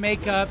doing your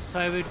makeup, so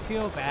I would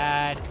feel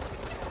bad.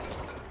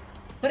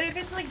 But if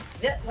it's like,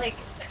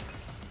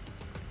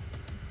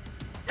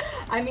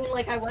 I mean,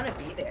 like, I want to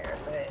be there,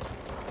 but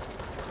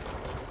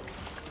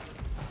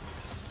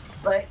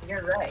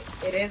you're right.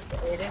 It is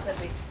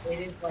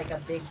like a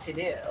big to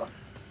do.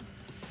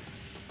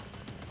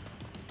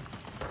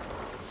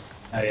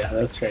 Oh yeah,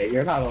 that's right.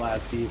 You're not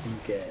allowed to even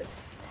get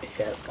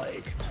hit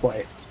like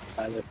twice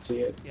by this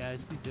dude. Yeah,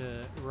 this dude's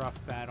a rough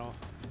battle.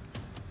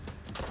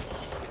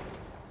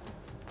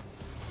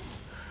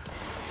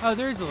 Oh,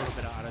 there is a little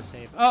bit of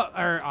autosave. Oh,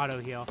 or auto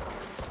heal.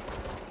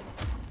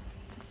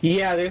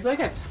 Yeah, there's like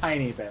a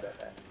tiny bit of it.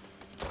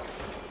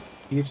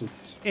 You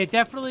just. It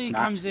definitely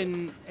comes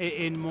in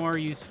more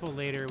useful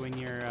later when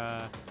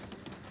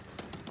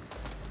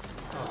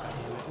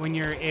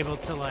you're able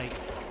to like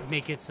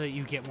make it so that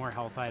you get more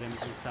health items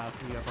and stuff,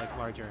 and you have like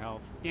larger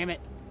health. Damn it.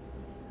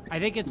 I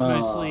think it's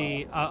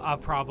mostly a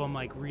problem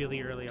like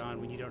really early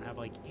on when you don't have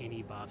like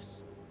any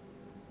buffs.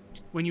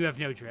 When you have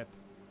no drip.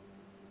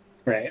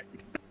 Right.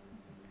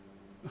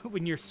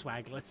 When you're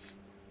swagless.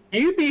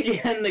 You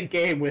began the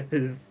game with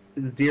his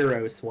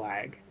 0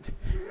 swag.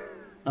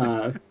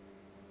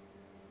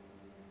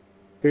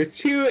 There's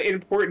 2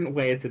 important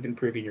ways of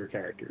improving your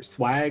character: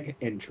 swag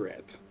and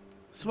drip.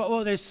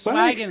 Well, there's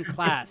swag and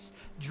class.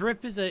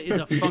 Drip is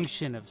a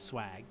function of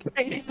swag.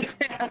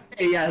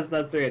 Yes,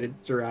 that's right.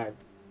 It's derived.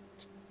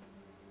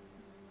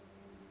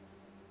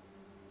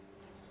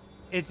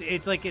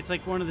 It's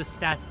like one of the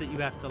stats that you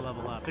have to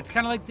level up. It's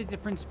kind of like the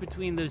difference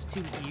between those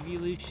 2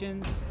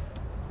 evolutions.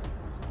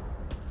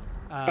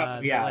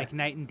 Yeah. Like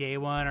night and day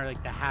one, or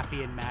like the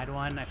happy and mad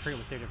one. I forget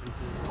what their difference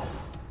is.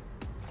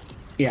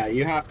 Yeah,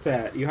 you have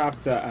to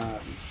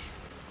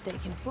They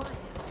can fly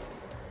now.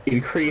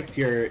 Increase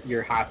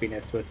your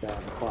happiness with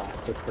them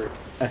class to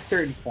a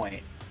certain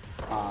point,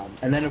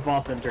 and then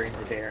evolve them during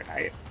the day or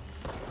night.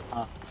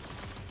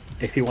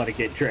 If you want to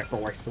get drip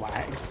or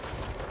swag.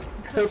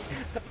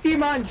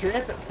 Pokemon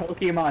drip,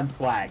 Pokemon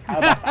swag. How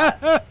about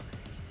that?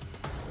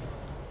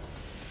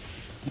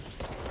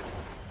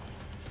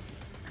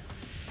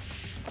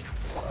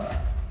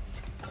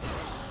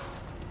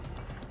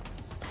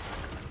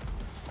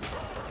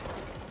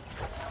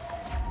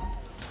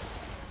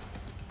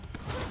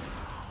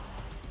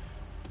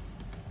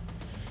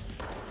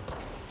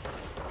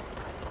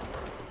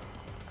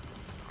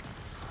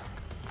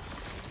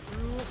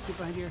 Get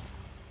behind here.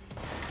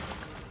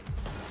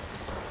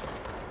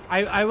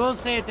 I will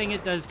say a thing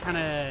it does kind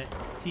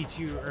of teach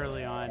you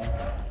early on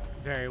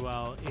very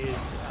well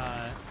is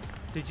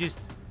to just,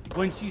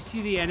 once you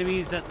see the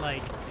enemies that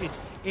like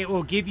it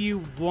will give you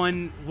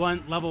one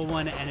level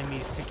 1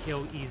 enemies to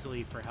kill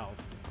easily for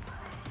health.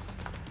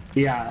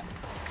 Yeah.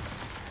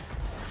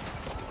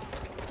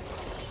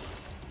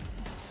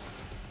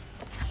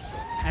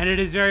 And it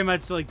is very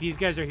much like these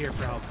guys are here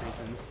for health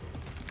reasons.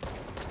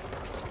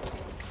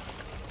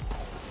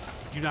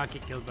 Do not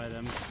get killed by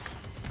them.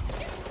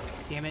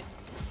 Damn it.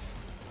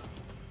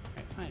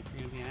 Alright, fine.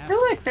 You're gonna be an I ass.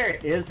 feel like there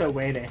is a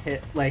way to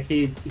hit, like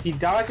he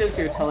dodges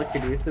your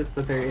telekinesis,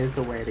 but there is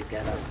a way to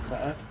get him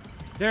to...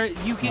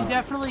 You can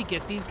definitely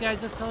get these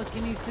guys with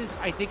telekinesis.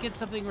 I think it's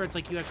something where it's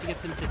like you have to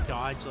get them to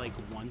dodge like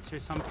once or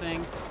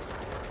something.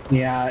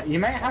 Yeah, you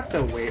might have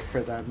to wait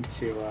for them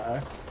to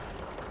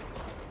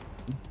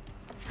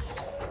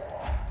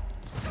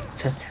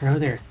throw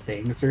their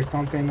things or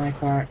something like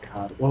that.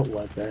 God, what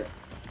was it?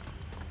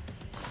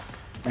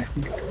 I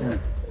think I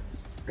remember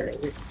this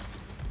right.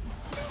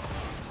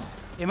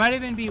 It might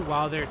even be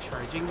while they're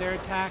charging their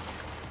attack.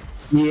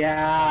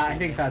 Yeah, I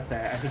think that's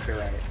it. I think you're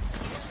right.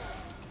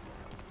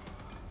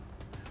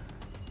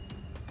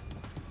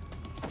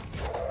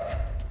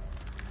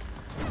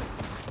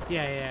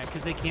 Yeah,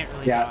 because they can't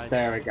really Yeah, dodge.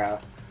 there we go.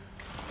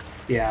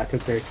 Yeah,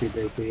 because they're too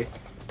busy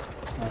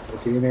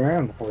doing their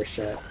own horse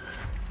shit.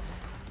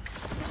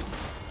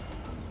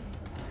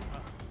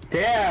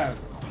 Damn!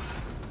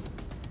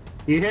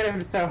 You hit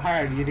him so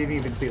hard you didn't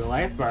even see the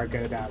life bar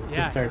go down. You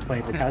just started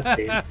playing the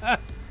cutscene.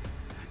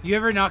 You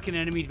ever knock an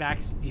enemy back?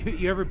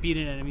 You ever beat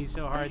an enemy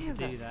so hard that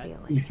they do that?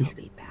 Feeling he'll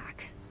be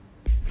back.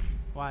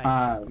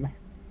 Why?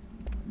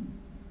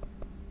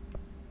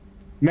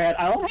 Man,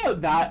 I love how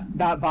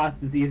that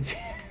boss is easier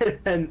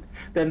than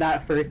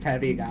that first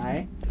heavy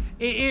guy.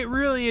 It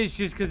really is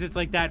just because it's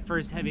like that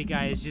first heavy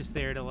guy is just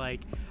there to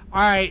like,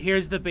 all right,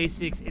 here's the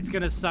basics. It's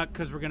gonna suck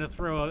because we're gonna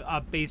throw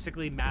a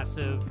basically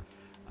massive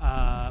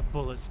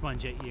bullet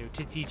sponge at you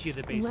to teach you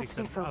the basics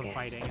of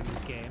fighting in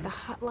this game. The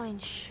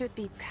hotline should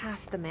be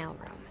past the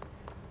mailroom.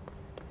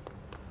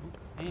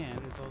 And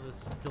there's all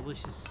this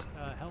delicious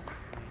health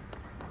for me.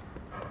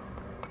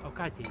 Oh,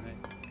 god damn it.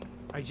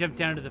 I jumped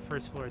down to the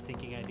first floor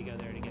thinking I had to go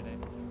there to get it.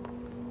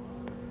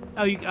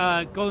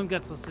 Oh, Golden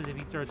Gutsel says if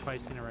you throw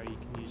twice in a row, you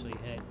can usually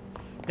hit.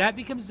 That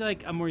becomes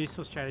like a more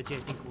useful strategy, I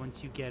think,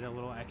 once you get a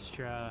little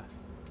extra...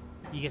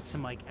 You get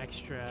some, like,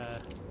 extra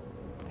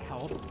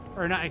health.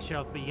 Or not extra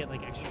health, but you get,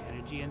 like, extra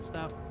energy and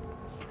stuff.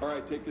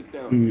 Alright, take this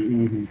down.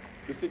 Mm-hmm.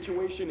 The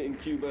situation in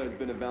Cuba has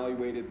been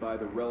evaluated by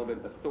the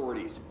relevant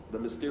authorities. The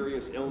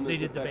mysterious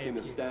illness affecting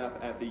the staff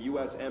at the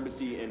U.S.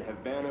 Embassy in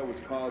Havana was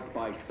caused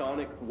by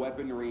sonic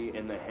weaponry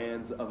in the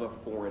hands of a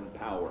foreign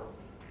power.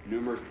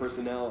 Numerous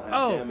personnel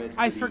have damage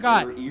to I the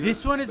forgot. inner ear,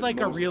 This one is like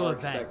a most real are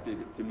event.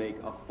 expected to make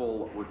a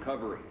full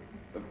recovery.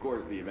 Of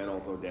course, the event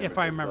also damaged If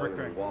I the remember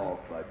cellular correctly.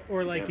 walls, but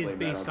Or you like can't is blame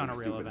that based on a some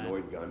real stupid event.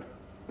 noise gun.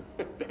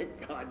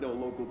 Thank God no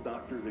local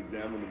doctors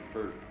examined them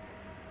first.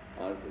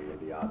 Honestly, what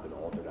the odds an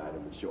alternate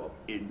item would show up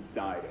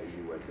inside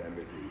a U.S.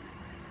 embassy?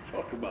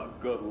 Talk about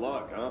good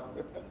luck, huh?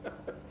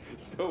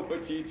 So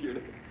much easier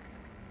to...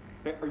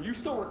 Hey, are you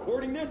still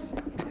recording this?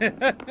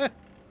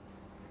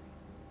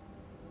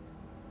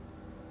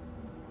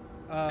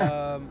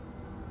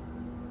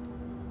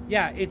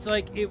 Yeah, it's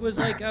like, it was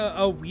like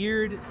a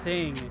weird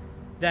thing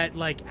that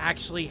like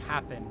actually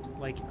happened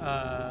like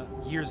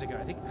years ago.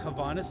 I think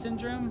Havana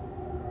Syndrome?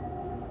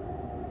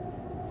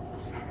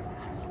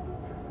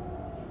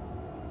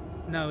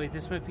 No, wait,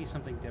 this might be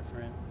something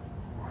different.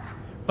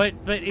 But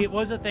it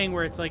was a thing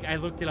where it's like, I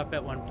looked it up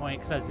at one point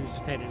because I was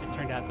interested and it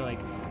turned out that like,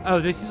 oh,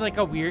 this is like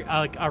a weird,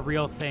 like a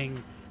real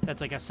thing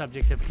that's like a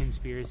subject of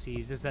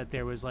conspiracies, is that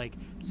there was like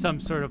some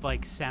sort of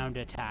like sound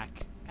attack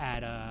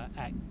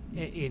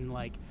in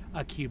like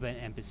a Cuban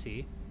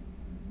embassy.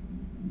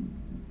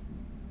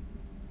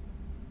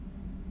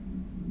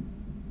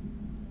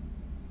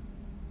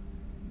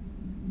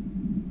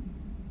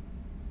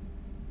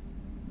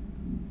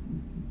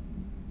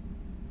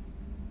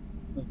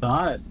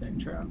 Havana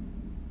Syndrome.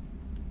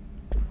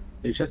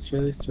 They just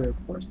released a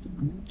report.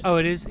 Oh,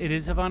 it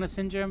is Havana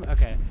Syndrome?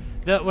 Okay.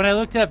 When I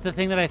looked it up, the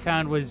thing that I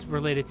found was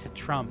related to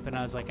Trump, and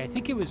I was like, I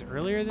think it was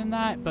earlier than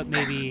that, but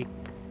maybe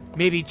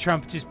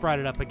Trump just brought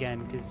it up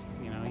again because,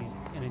 you know, he's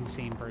an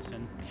insane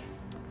person.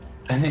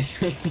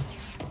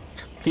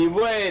 He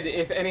would,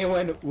 if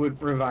anyone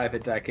would revive a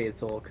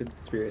decades-old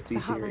conspiracy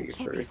The theory hotline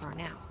can't be first, far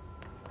now.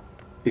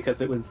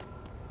 because it was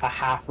a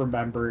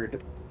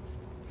half-remembered.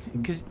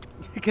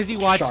 Because he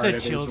watched shard a of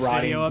his Chills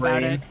rotting video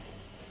about brain. it.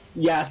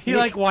 Yeah, He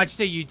like watched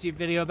a YouTube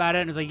video about it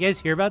and was like, "You guys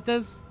hear about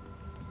this?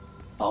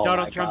 Oh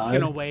Donald my Trump's God.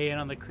 gonna weigh in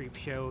on the creep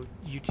show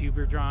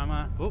YouTuber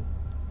drama." Oh.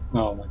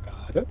 Oh my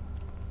God.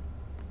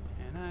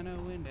 And I know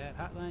when that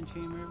hotline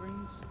chamber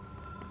rings.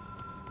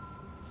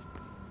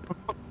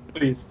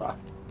 Please stop.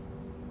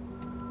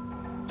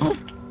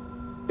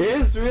 It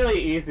is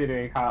really easy to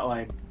make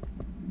hotline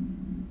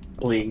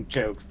bling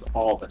jokes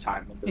all the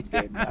time in this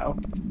game now.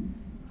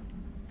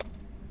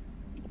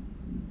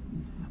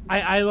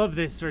 I love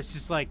this where it's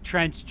just like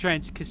trench,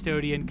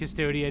 custodian. The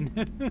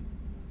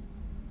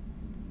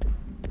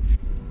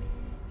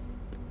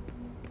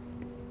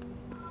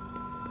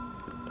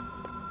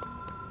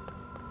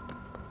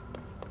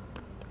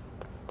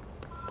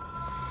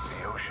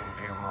Ocean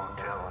View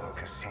Motel and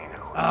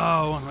Casino.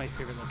 Oh, one of my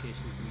favorite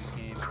locations in this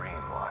game. Dream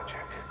Logic.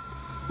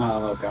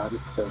 Oh God,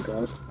 it's so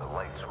good. The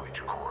light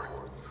switch cord.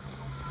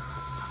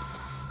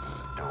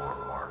 The door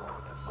marked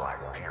with the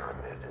black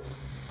pyramid.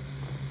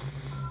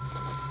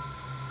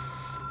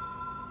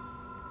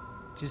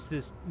 Just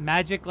this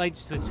magic light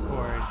switch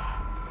cord,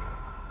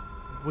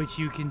 which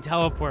you can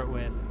teleport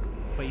with,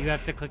 but you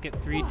have to click it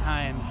 3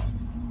 times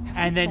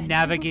and then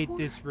navigate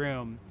this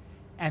room.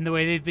 And the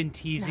way they've been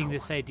teasing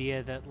this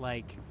idea that,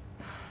 like...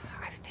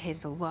 I've stayed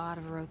at a lot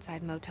of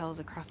roadside motels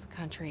across the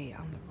country,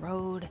 on the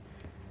road,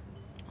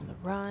 on the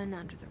run,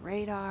 under the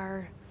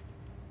radar.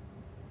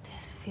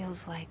 This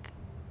feels like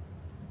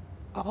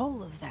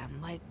all of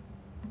them, like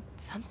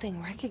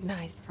something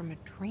recognized from a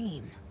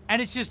dream.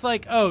 And it's just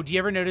like, oh, do you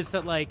ever notice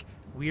that, like,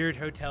 weird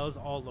hotels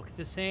all look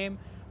the same?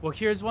 Well,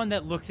 here's one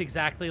that looks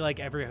exactly like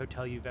every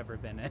hotel you've ever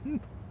been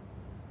in.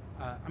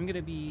 I'm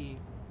gonna be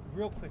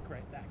real quick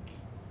right back.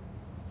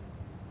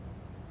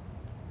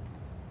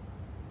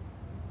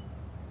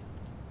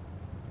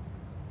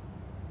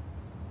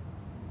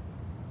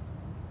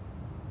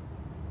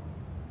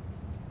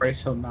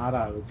 Rachel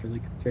Nada was really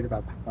concerned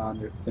about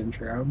Founder's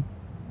syndrome.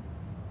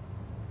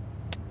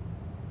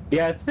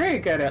 Yeah, it's very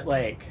good at,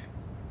 like...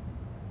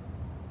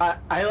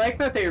 I like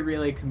that they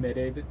really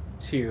committed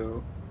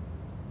to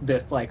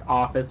this, like,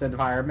 office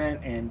environment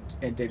and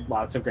did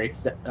lots of great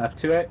stuff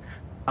to it.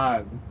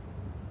 I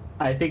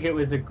think it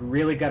was a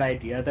really good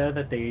idea, though,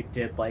 that they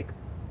did, like...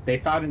 They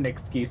found an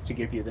excuse to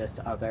give you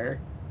this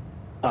other,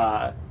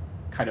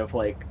 kind of,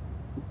 like,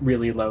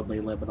 really lonely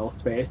liminal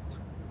space.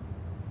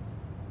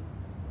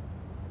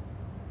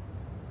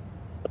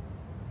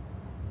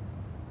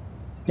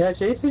 Yeah,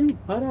 Jay didn't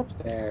put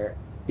up their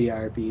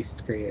BRB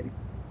screen.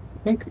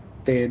 I think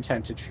they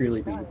intend to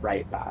truly be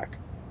right back.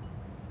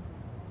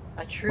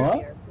 A true What?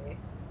 BRB.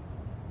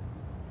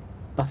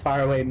 A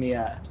faraway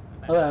Mia.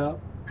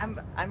 Hello. I'm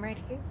right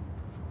here.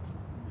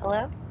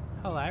 Hello?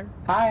 Hello.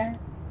 Hi.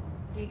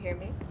 Do you hear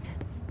me?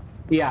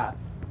 Yeah.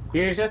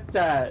 You're just,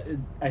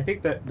 I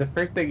think the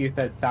first thing you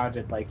said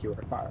sounded like you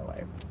were far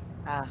away.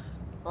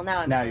 Well now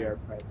I'm Now here. you're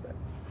present.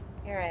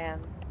 Here I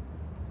am.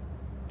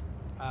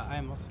 I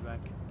am also back.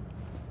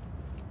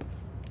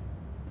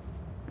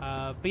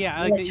 But yeah,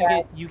 I like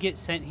that you get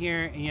sent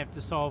here and you have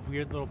to solve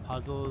weird little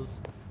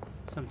puzzles,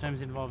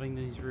 sometimes involving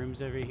these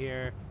rooms over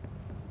here.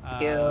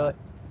 Cute.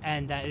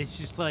 And that it's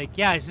just like,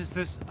 yeah, it's just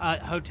this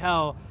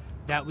hotel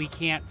that we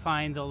can't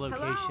find the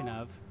location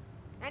Hello? of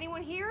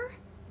Anyone here?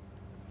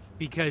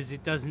 because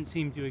it doesn't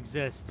seem to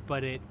exist,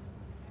 but it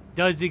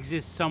does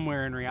exist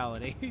somewhere in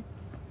reality.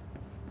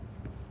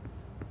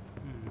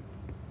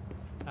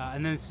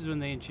 And then this is when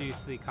they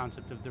introduce the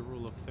concept of the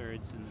rule of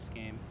thirds in this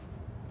game.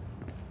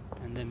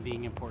 And them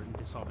being important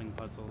to solving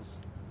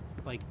puzzles.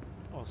 Like,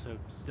 also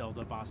still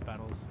the boss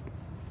battles.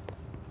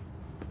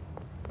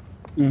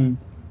 Mm.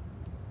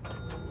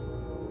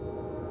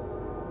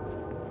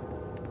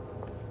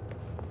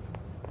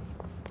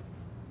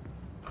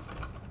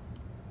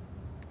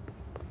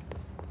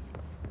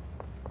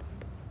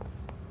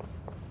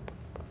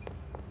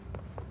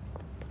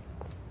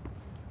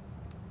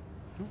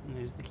 And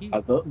there's the key.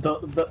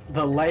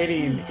 The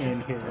lighting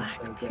in here is Black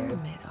so good.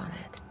 pyramid on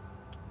it.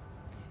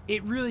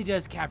 It really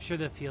does capture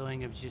the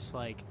feeling of just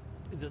like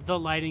the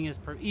lighting is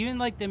even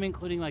like them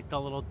including like the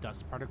little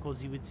dust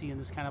particles you would see in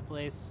this kind of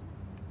place.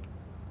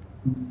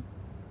 And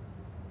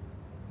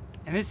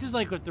this is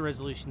like with the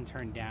resolution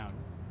turned down.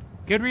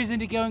 Good reason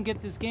to go and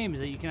get this game is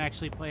that you can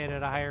actually play it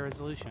at a higher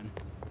resolution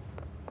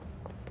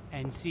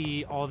and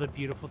see all the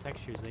beautiful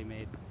textures they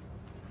made.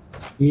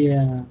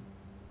 Yeah.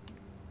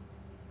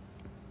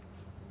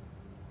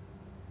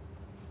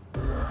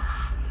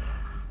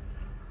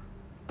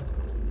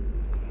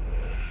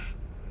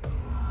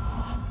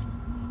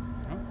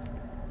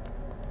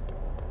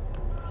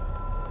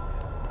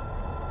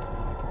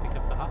 Pick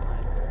up the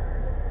hotline.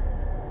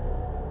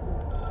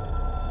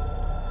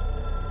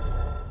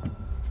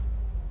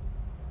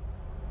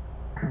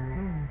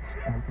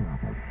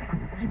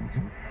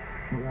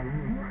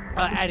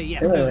 Eddie,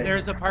 yes,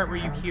 there's a part where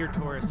you hear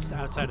tourists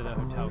outside of the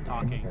hotel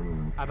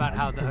talking about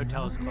how the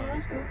hotel is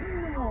closed.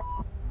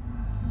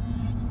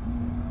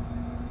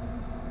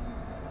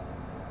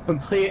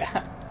 Complete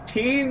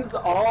teens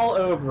all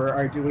over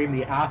are doing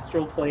the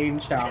astral plane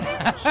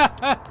challenge.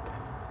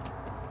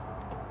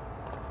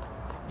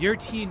 Your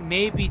teen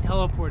may be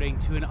teleporting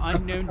to an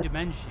unknown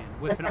dimension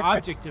with an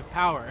object of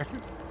power.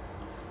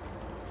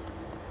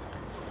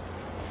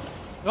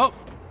 Oh,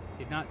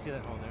 did not see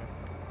that hole there.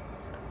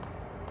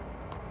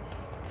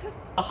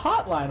 A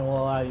hotline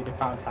will allow you to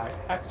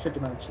contact extra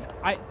dimension.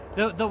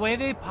 The way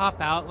they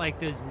pop out like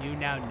those new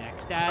now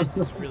next ads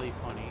is really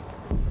funny.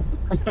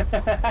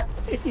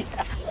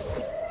 Yeah.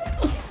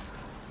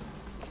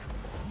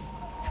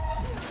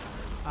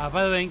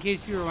 By the way, in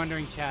case you were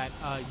wondering, chat,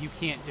 you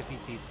can't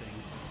defeat these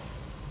things.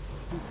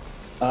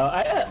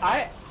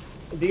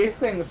 These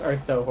things are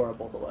so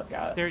horrible to look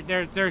at.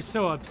 They're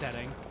so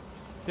upsetting.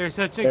 They're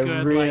such a They're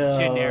good really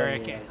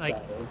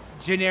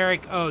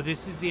generic. Oh,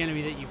 this is the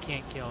enemy that you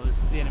can't kill. This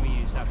is the enemy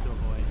you just have to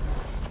avoid.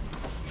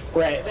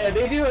 Right.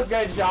 They do a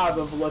good job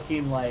of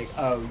looking like,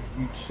 oh,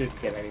 you should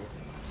get anything.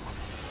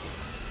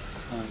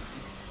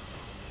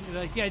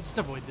 You're like, yeah, just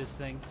avoid this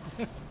thing.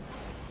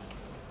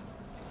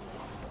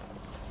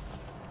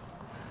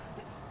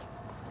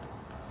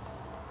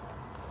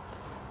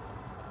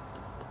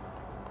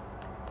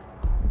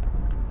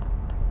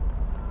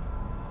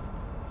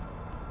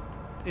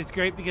 It's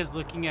great because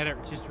looking at it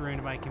just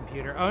ruined my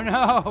computer. Oh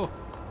no!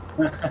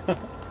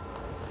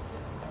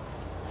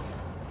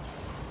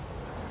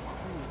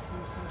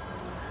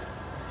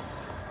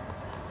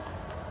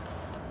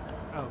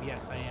 Oh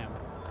yes, I am.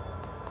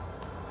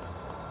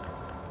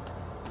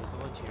 There's a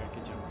ledge here I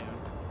could jump down.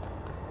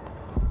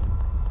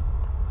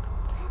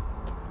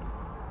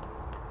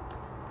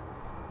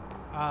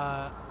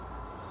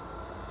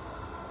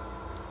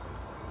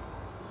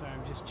 Sorry,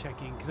 I'm just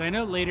checking because I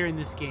know later in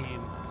this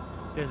game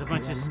there's a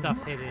bunch of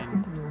stuff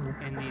hidden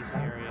in these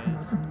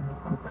areas.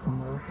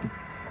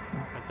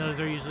 But those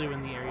are usually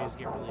when the areas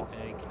get really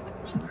big.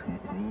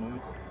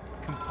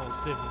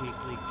 Compulsive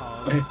weekly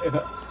calls.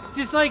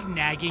 Just like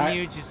nagging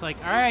you, just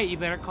like, alright, you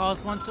better call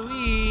us once a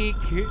week.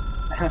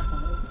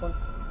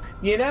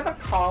 You never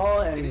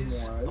call anymore.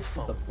 This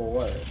is the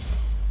board.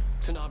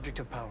 It's an object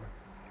of power.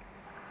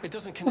 It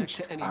doesn't connect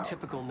to any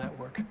typical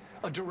network.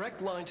 A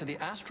direct line to the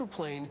astral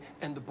plane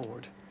and the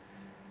board.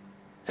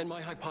 And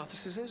my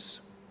hypothesis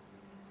is,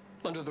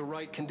 under the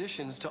right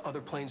conditions, to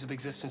other planes of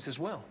existence as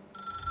well.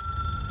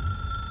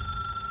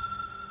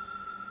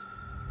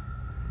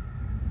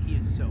 He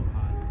is so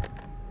hot.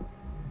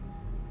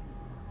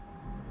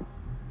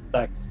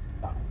 Thanks.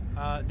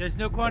 There's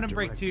no Quantum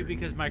Break 2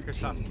 because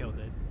Microsoft killed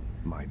it.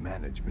 My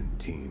management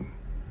team.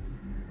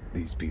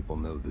 These people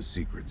know the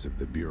secrets of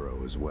the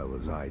Bureau as well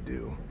as I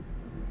do.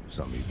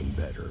 Some even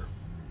better.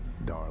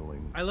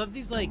 Darling. I love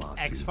these like Tomasi,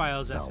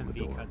 X-Files FMV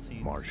Salvador,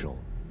 cutscenes.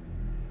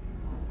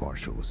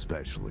 Marshall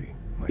especially.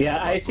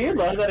 Yeah, I do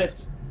love that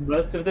it's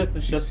most of this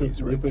is just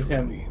this loop of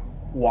him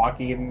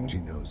walking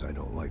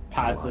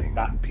past this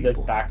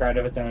background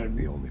of his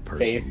own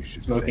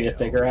face, smoking a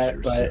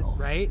cigarette. But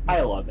right,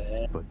 I love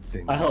it. But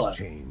things I love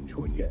change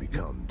when you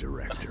become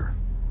director.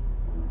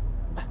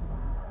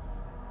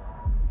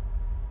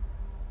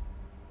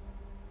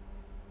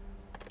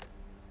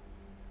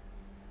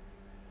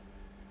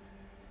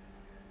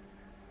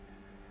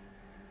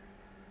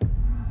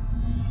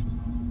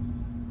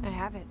 I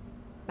have it.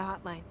 The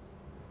hotline.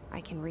 I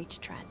can reach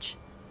Trench.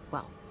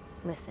 Well,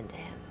 listen to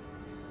him.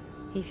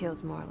 He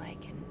feels more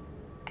like an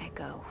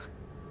echo.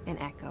 An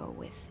echo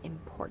with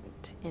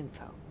important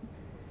info.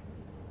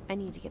 I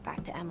need to get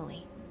back to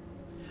Emily.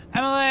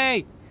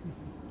 Emily!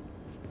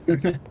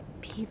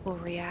 People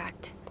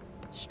react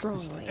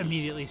strongly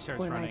immediately starts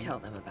when running. I tell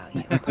them about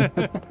you.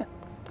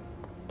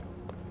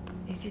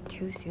 Is it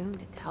too soon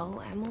to tell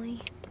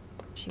Emily?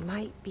 She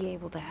might be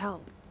able to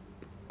help.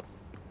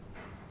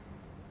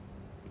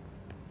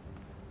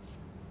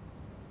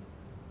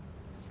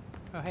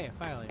 Oh hey, a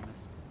file I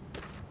missed.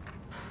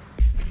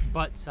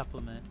 Butt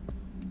supplement.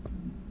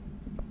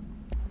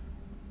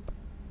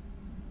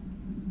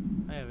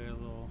 I have a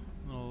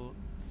little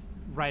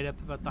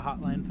write-up about the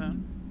hotline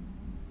phone.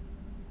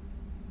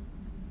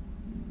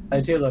 I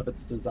do love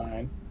its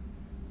design.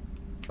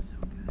 So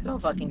good. So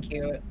fucking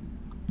cute.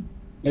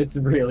 It's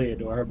really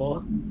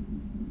adorable.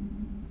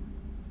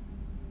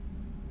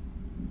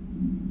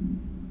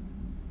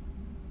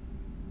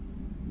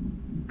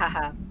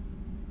 Haha.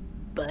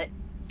 But.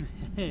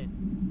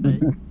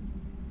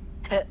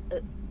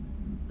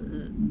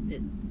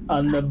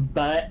 On the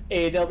butt,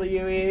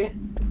 AWE?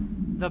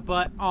 The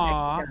butt,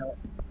 aw.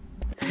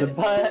 The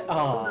butt,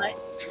 aw.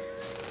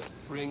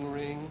 Ring,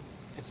 ring.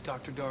 It's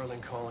Dr.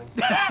 Darling calling.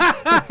 In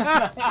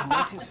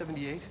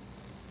 1978,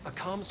 a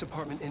comms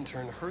department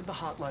intern heard the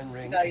hotline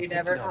ring. No, you and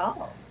never picked it up,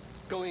 call.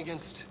 going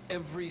against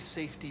every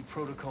safety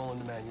protocol in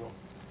the manual.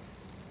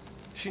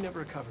 She never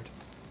recovered.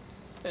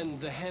 And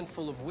the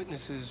handful of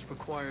witnesses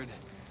required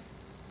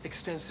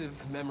extensive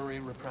memory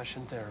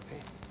repression therapy.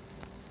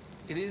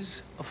 It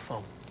is a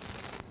phone.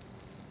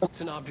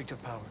 It's an object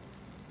of power.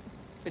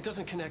 It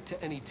doesn't connect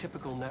to any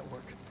typical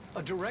network.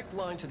 A direct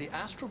line to the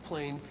astral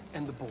plane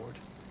and the board.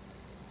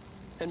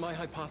 And my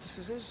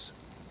hypothesis is,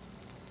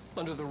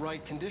 under the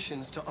right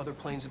conditions, to other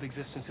planes of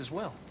existence as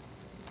well.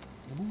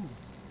 Ooh.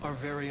 Our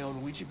very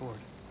own Ouija board.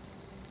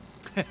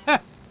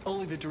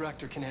 Only the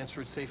director can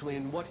answer it safely,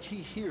 and what he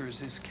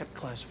hears is kept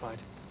classified.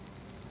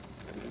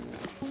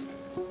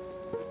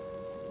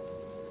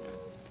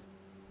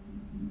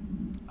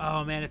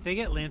 Oh man, if they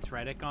get Lance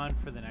Reddick on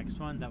for the next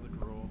one, that would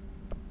rule.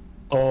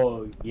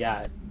 Oh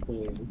yes,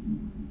 please.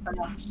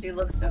 Oh, she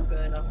looks so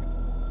good.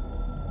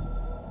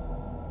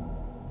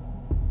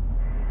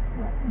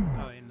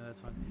 Oh wait, no,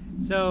 that's one.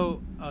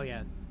 So, oh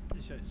yeah.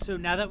 So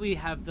now that we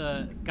have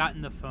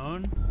gotten the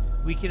phone,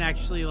 we can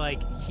actually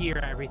like hear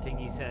everything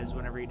he says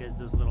whenever he does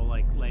those little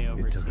like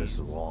layover It took scenes.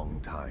 us a long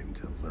time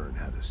to learn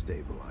how to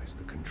stabilize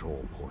the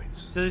control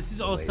points. So this is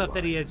all stuff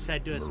that he had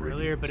said to us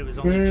earlier, but it was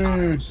meridians, only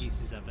chunks and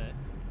pieces of it.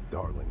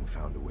 Darling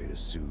found a way to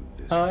soothe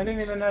this Oh, I didn't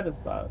beast. even notice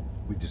that.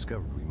 We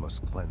discovered we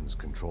must cleanse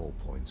control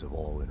points of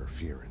all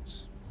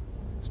interference.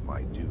 It's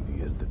my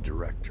duty as the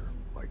director,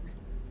 like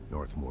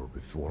Northmore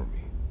before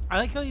me. I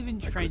like how even I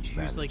Trench,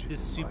 couldn't who's like manage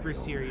this it in my super own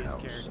serious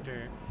house.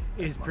 character,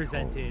 is my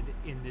presented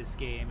in this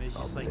game as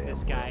just I'll like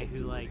this damn guy well who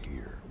do it like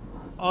here.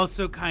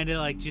 also kind of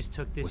like just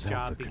took this Without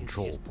job the because he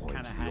control just kind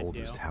points, of the had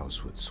oldest to.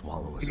 house would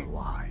swallow us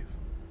alive.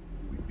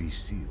 We'd be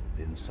sealed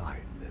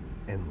inside an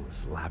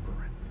endless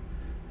labyrinth.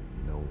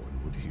 No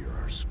one would hear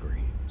our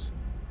screams.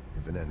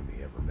 If an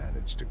enemy ever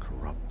managed to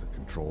corrupt the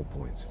control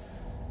points,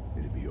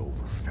 it'd be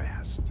over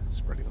fast,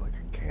 spreading like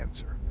a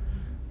cancer,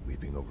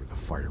 leaping over the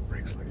fire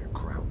breaks like a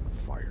crown of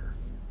fire.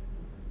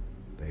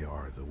 They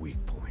are the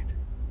weak point.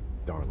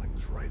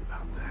 Darling's right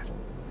about that.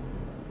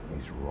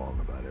 He's wrong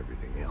about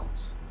everything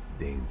else.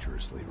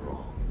 Dangerously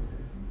wrong.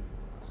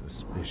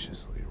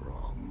 Suspiciously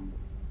wrong.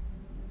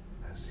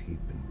 Has he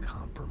been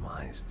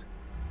compromised?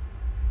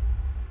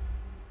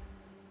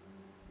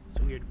 It's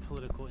a weird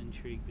political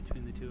intrigue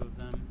between the two of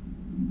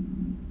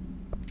them.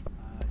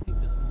 I think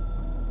this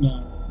one's...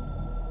 Yeah.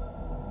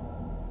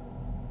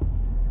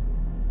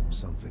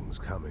 Something's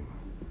coming.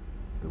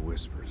 The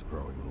whisper's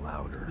growing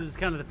louder. This is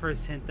kind of the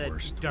first hint that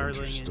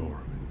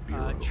Darling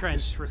and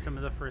Trench were some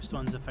of the first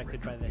ones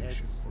affected by the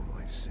hits. For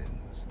my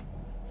sins.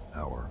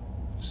 Our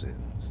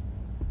sins.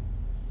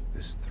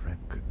 This threat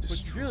could destroy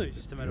Which is really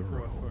just a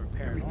metaphor for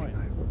everything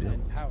paranoia I've built.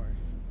 and power.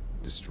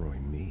 Destroy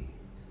me.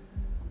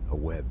 A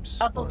web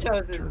Russell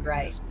Toes is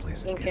right.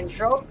 In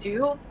Control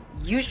 2,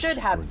 you should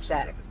have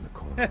sex.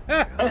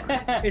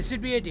 It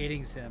should be a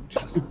dating sim.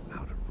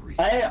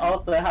 I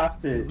also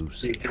have to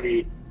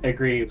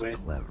agree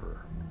with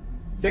clever.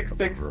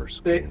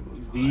 666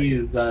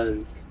 V's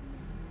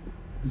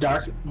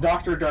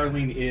Dr.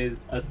 Darlene is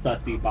a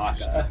sussy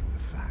baka.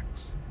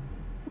 Facts.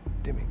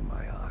 Dimming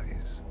my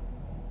eyes.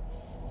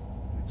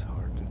 It's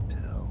hard to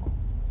tell.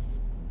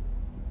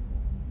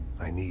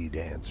 I need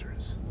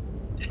answers.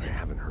 I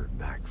haven't heard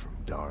back from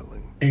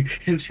Darling. In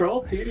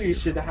Control 2, you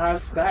should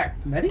have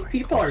sex. Many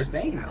people are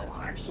saying this,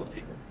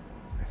 actually.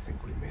 I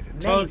think we made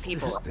it. Folks,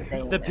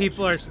 the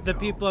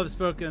people have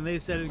spoken, and they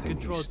said in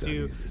Control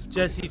 2,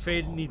 Jesse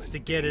Faden needs to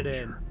get it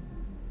in.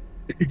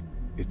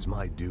 It's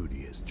my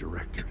duty as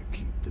director to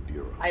keep the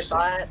Bureau I safe.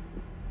 bought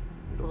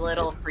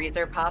little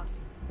freezer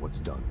pops What's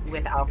done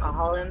with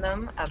alcohol in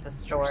them at the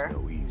store.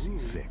 no easy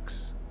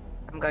fix.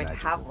 I'm going to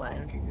have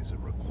one,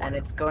 and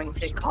it's going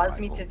to cause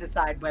me to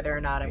decide whether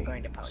or not I'm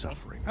going to pony.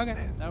 Suffering Okay,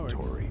 that works.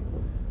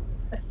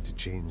 To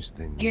change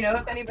things. Do you know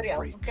if anybody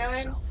else is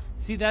going?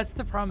 See, that's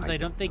the problem. Is I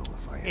don't think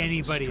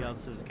anybody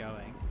else is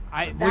going.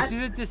 Which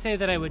isn't to say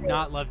that I would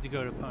not love to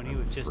go to Pony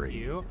with just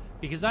you,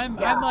 because I'm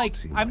now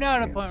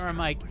at a point where I'm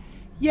like,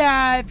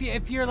 yeah,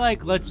 if you're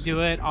like, let's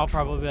do it, I'll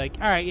probably be like,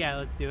 all right, yeah,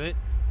 let's do it,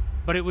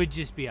 but it would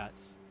just be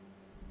us.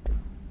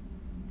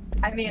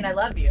 I mean, I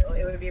love you.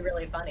 It would be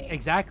really funny.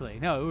 Exactly.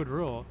 No, it would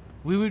rule.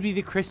 We would be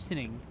the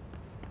christening.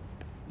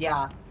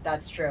 Yeah,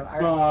 that's true.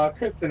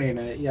 Christening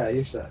it. Yeah,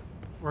 you should.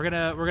 We're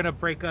gonna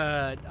break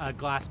a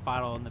glass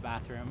bottle in the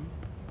bathroom.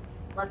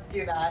 Let's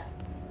do that.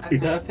 Okay.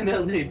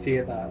 Definitely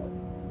do that.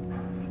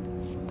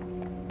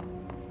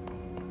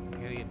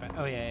 I gotta get back.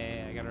 Oh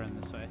yeah. I gotta run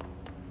this way.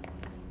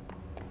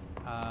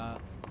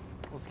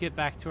 Let's get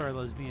back to our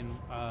lesbian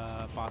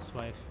boss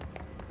wife,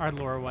 our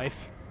lore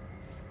wife.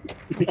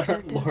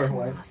 Our lore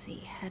wife.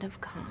 Head of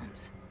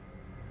comms.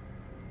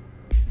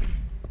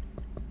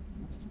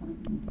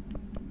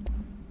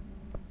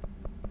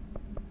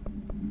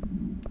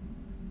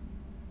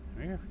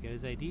 Here, get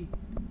his ID.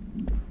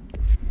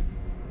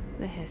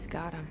 The hiss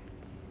got him.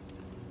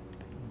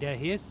 The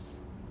hiss?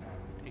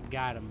 It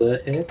got him.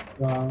 The hiss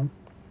on.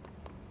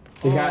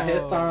 He got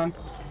hissed on.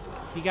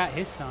 He got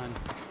hissed on.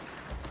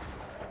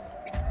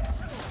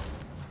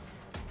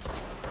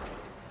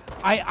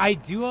 I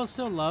do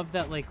also love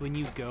that, like, when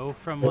you go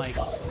from, like,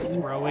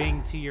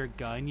 throwing to your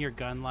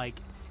gun, like,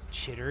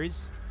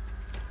 chitters.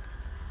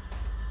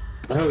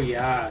 Oh,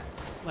 yeah.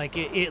 Like,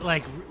 it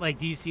like,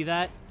 do you see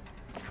that?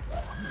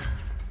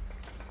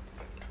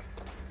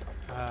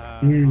 Hold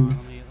on,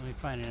 let me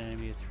find an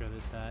enemy to throw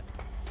this at.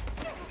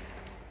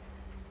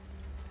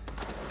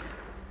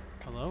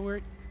 Hello,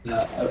 where?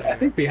 I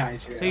think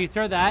behind you. So you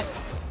throw that,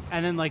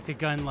 and then like the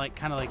gun like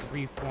kind of like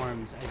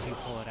reforms as you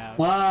pull it out.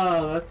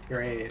 Wow, that's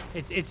great.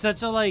 It's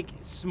such a like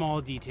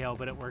small detail,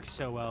 but it works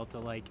so well to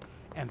like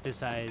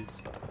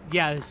emphasize.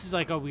 Yeah, this is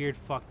like a weird,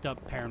 fucked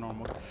up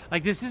paranormal.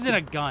 Like this isn't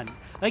a gun.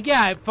 Like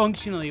yeah, it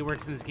functionally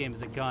works in this game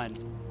as a gun,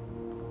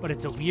 but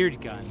it's a weird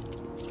gun.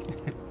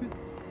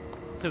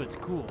 So it's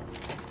cool.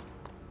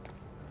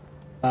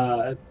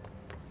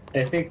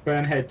 I think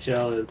Bonehead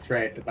Jill is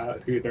right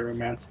about who the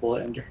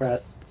romanceable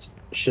interests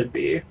should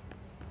be.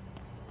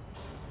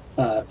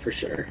 For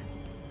sure.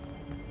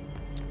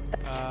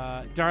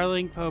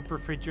 Darling, Pope,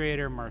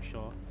 Refrigerator,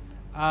 Marshall.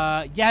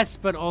 Yes,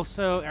 but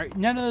also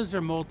none of those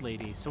are Mold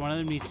Lady, so one of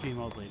them needs to be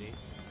Mold Lady.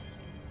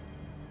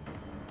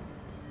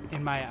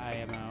 In my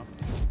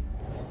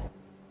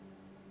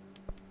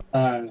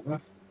IMO.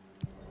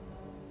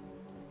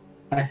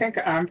 I think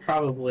I'm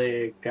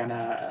probably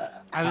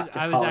gonna. I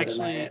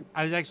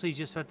was actually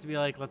just about to be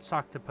like, let's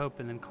talk to Pope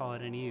and then call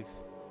it an eve.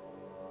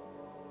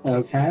 Okay.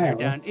 If you're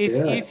down,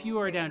 if you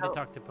are down to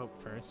talk to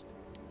Pope first.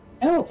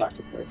 Yeah, we'll talk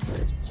to Pope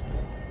first.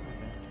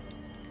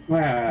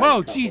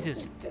 Whoa,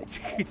 Jesus!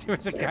 There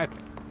was a guy.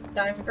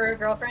 Time for a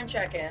girlfriend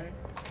check-in.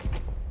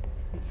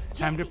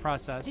 Time to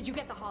process. Did you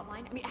get the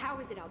hotline? I mean, how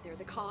is it out there?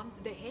 The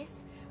comms, the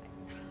hiss?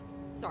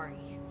 Sorry,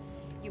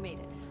 you made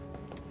it.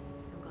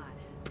 I'm glad.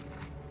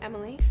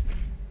 Emily?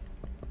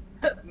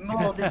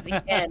 Mold is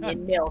the N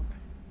in milk.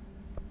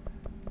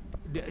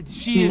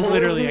 She is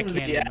literally a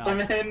candy milk.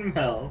 I'm in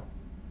milk.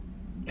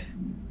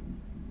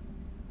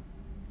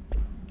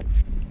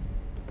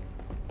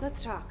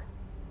 Let's talk.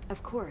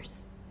 Of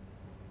course.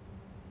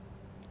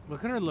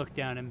 Look at her look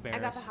down, embarrassed.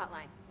 I got the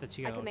hotline. That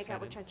she got I can make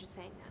out what excited. Trench is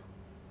saying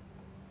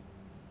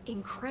now.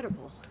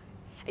 Incredible.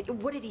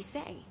 What did he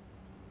say?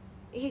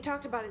 He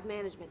talked about his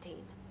management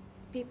team.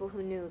 People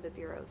who knew the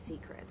Bureau's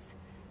secrets.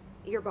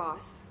 Your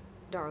boss,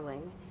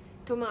 Darling.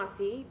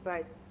 Tomasi,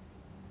 but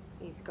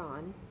he's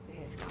gone.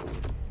 He's gone.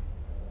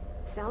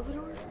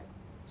 Salvador?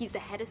 He's the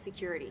head of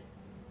security.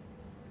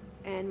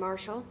 And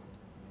Marshall?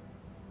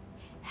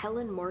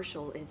 Helen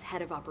Marshall is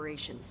head of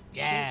operations.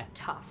 Yeah. She's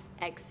tough,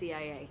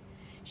 ex-CIA.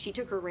 She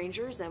took her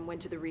Rangers and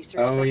went to the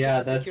research center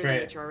to secure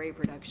the HRA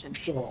production.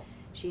 Sure.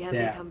 She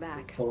hasn't come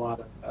back. It's a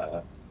lot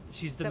of,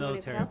 She's the Someone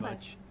who can military help butch.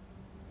 us.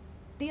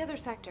 The other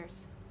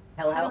sectors.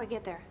 Hello? How do I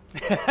get there?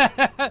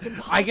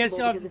 I guess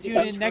you'll have to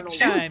tune in next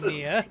time,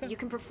 Mia. You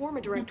can perform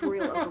a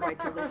directorial override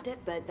to lift it,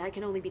 but that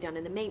can only be done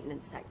in the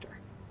maintenance sector.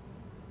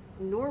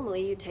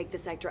 Normally, you take the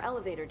sector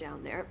elevator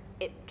down there.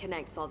 It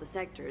connects all the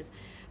sectors,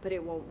 but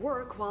it won't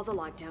work while the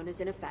lockdown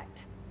is in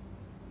effect.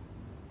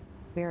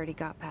 We already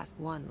got past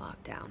one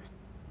lockdown.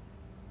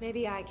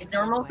 Maybe I can. It's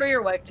normal for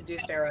your wife to do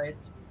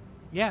steroids.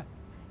 Yeah.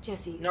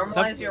 Jesse,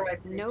 Normalize your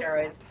wife to do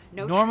steroids.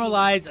 No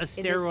Normalize a training in this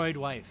steroid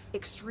wife.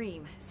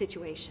 Extreme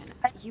situation.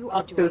 You are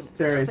up to doing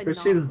steroids, but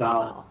she's phenomenally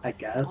not, well. I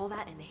guess. All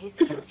that and the hiss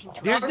can't seem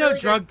to. There's no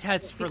drug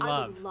test for I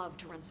love. would love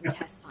to run some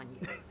tests on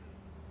you.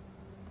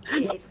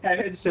 I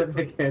didn't show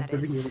the kid to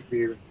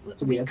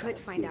be We could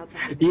find out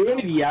something. You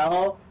would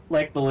yell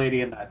like the lady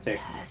in that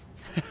TikTok.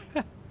 Tests.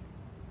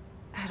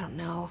 I don't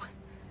know.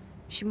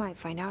 She might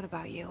find out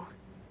about you.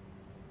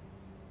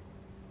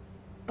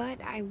 But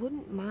I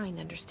wouldn't mind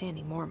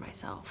understanding more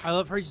myself. I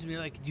love her just being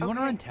like, do you want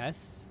to Okay. run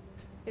tests?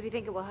 If you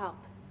think it will help.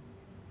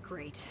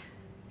 Great.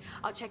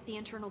 I'll check the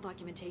internal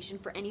documentation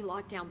for any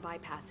lockdown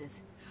bypasses.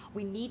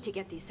 We need to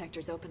get these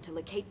sectors open to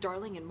locate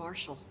Darling and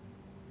Marshall.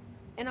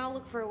 And I'll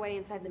look for a way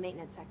inside the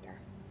maintenance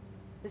sector.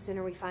 The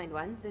sooner we find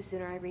one, the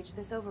sooner I reach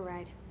this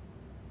override.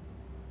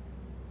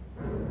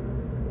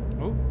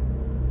 Oh.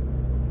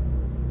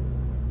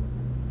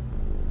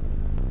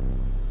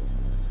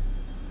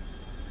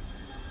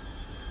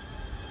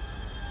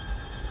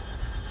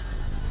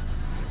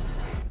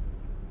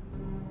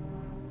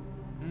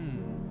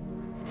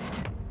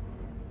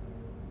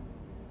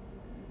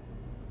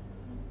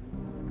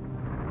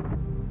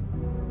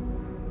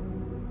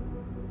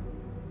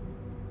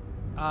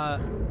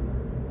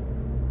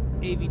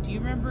 Avi, do you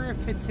remember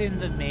if it's in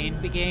the main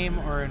game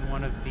or in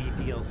one of the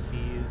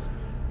DLCs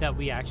that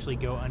we actually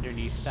go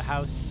underneath the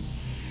house?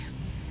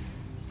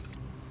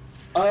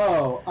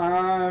 Oh,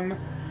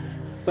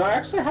 so I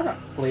actually haven't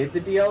played the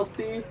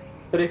DLC,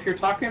 but if you're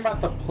talking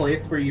about the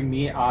place where you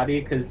meet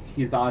Adi because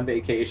he's on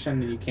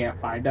vacation and you can't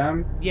find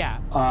him, yeah.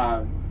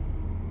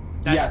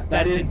 Yes, that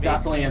that's is in base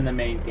definitely game. in the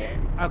main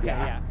game. Okay,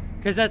 yeah.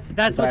 Because that's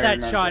what I that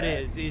remember shot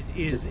it. is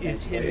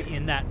Just him mentally.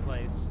 in that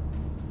place.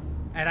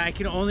 And I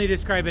can only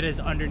describe it as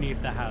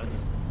underneath the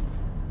house.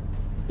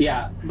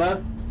 Yeah,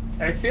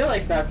 I feel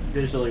like that's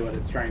visually what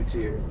it's trying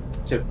to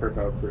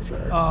provoke for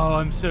sure. Oh,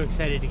 I'm so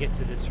excited to get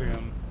to this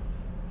room.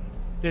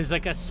 There's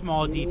like a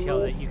small detail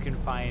that you can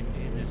find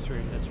in this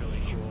room that's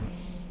really cool.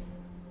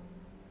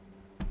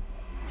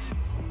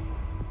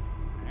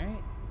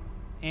 Alright.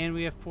 And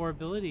we have 4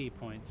 ability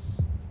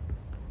points.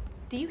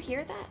 Do you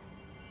hear that?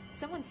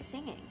 Someone's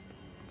singing.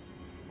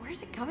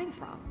 Where's it coming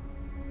from?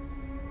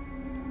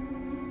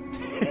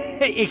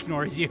 It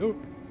ignores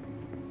you.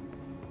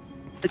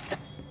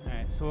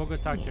 Alright, so we'll go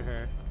talk to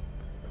her.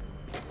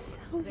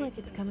 Sounds like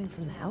it's coming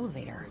from the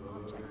elevator.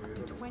 Objects up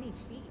to 20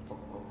 feet.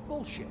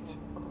 Bullshit.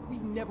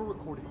 We've never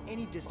recorded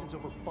any distance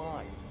over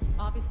 5.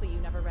 Obviously, you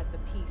never read the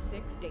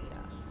P6 data.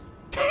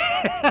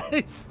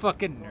 These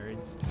fucking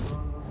nerds.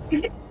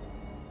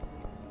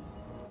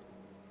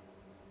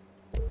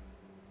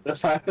 The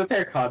fact that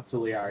they're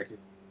constantly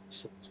arguing.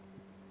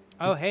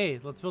 Oh, hey,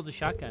 let's build a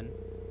shotgun.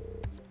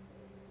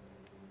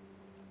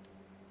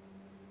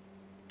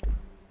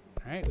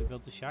 Alright, we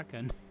built a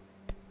shotgun.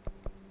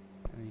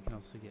 And you can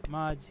also get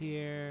mods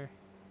here.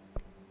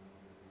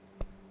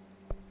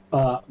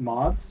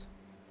 Mods?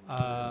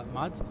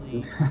 Mods,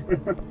 please.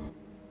 Right.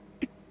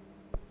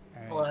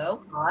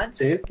 Hello, mods?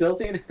 Jay's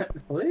building...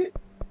 Wait.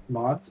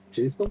 Mods?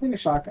 Jay's building a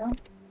shotgun?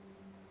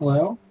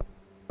 Hello?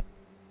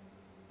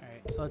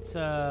 Alright, so let's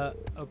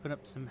open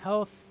up some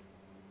health.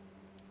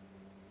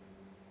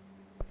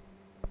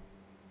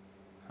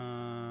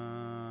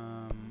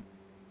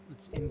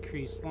 Let's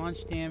increase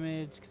launch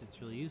damage because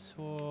it's really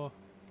useful.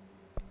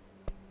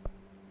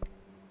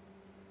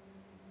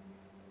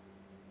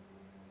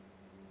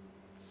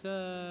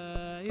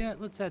 Yeah,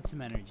 let's add some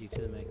energy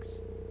to the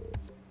mix.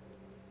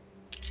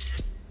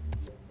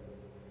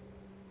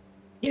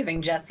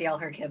 Giving Jessie all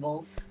her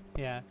kibbles.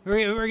 Yeah,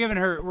 we're giving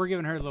her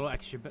little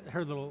extra,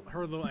 her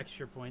little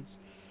extra points,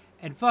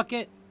 and fuck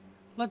it,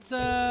 let's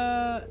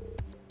upgrade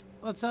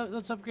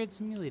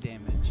some melee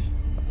damage.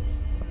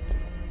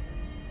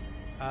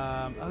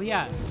 Oh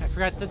yeah, I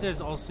forgot that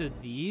there's also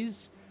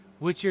these,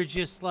 which are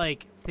just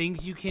like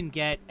things you can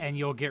get, and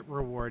you'll get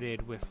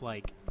rewarded with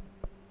like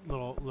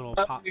little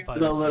pop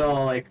bonuses. The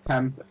little like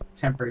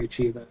temporary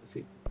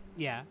chivos.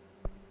 Yeah.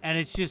 And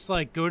it's just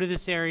like, go to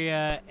this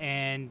area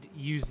and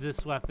use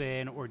this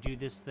weapon, or do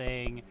this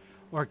thing,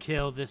 or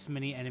kill this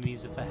many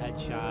enemies with a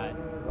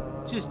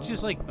headshot.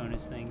 Just like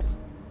bonus things.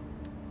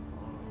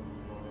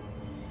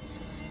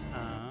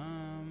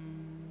 How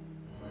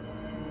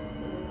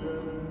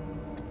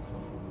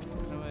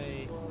do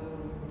I...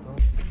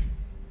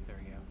 There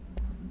we go.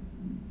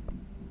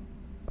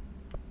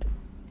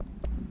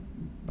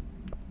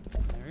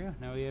 There we go.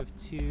 Now we have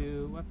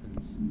 2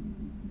 weapons.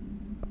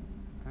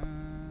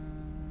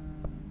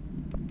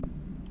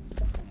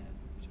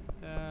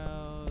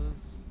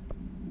 Projectiles.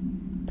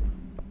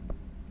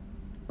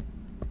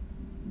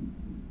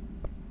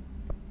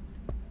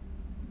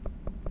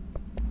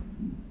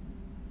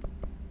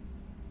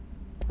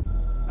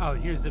 Oh,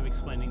 here's them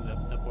explaining the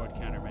board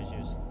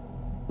countermeasures.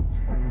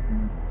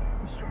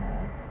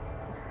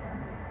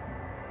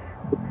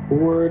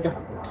 Board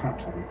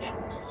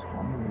countermeasures.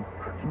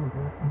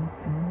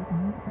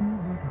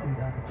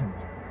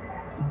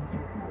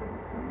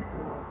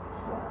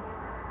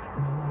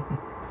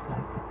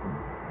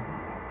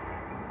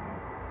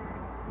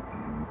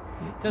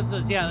 Does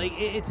those, yeah, like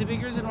it's a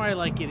big reason why I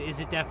like it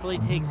is it definitely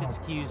takes its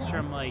cues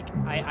from like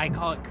I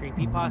call it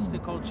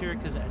creepypasta culture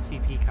because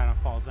SCP kind of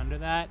falls under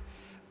that,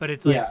 but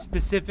it's like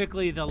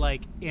specifically the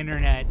like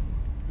internet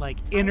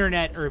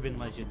urban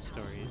legend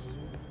stories.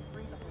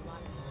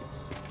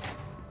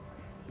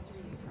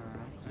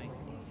 I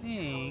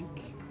think.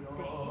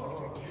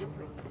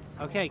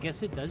 Okay, I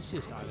guess it does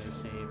just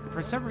autosave.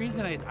 For some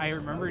reason, I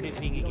remembered it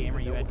being a game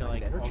where you had to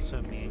like also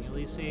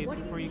manually save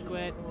before you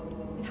quit.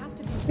 It has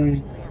to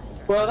be.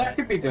 Well, that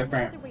could be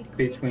different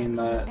between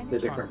the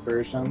different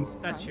versions.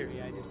 That's true.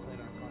 Yeah, I did play it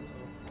on console.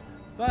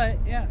 But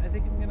yeah, I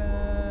think I'm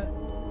gonna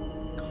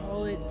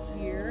call it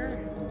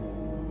here.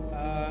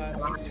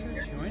 Thanks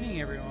for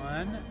joining,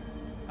 everyone.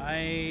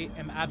 I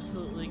am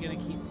absolutely gonna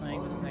keep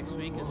playing this next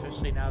week,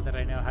 especially now that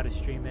I know how to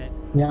stream it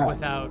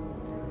without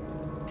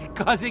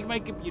causing my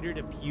computer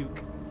to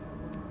puke.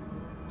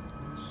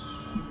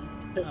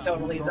 It's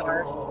totally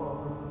Czar.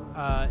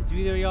 Do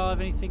either of y'all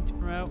have anything to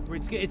promote?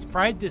 It's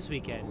Pride this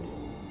weekend.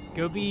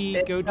 Go do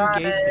gay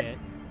shit.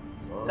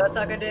 Go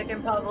suck a dick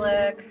in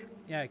public.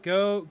 Yeah,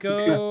 go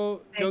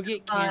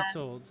get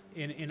canceled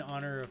in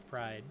honor of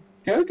Pride.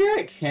 Go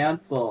get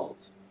canceled.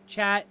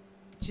 Chat,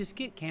 just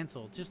get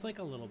canceled, just like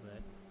a little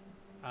bit.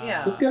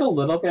 Yeah. Just get a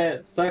little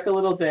bit, suck a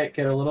little dick,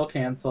 get a little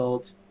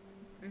canceled.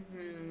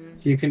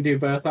 If you can do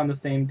both on the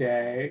same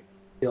day,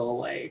 you'll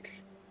like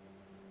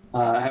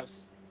have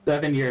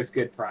 7 years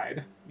good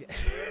Pride.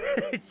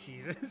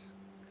 Jesus.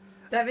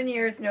 7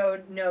 years, no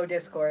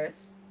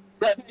discourse.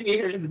 7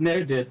 years,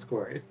 no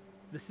discourse.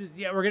 This is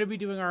we're gonna be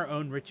doing our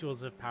own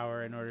rituals of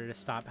power in order to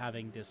stop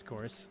having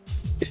discourse.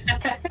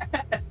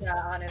 Yeah,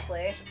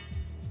 honestly.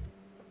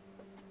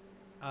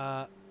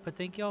 But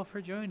thank y'all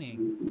for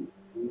joining.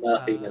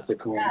 Nothing is a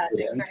coincidence.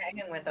 Yeah, thanks for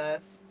hanging with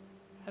us.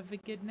 Have a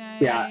good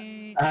night. Yeah,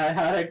 I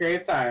had a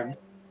great time.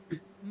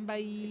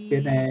 Bye.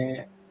 Good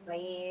night.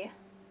 Bye.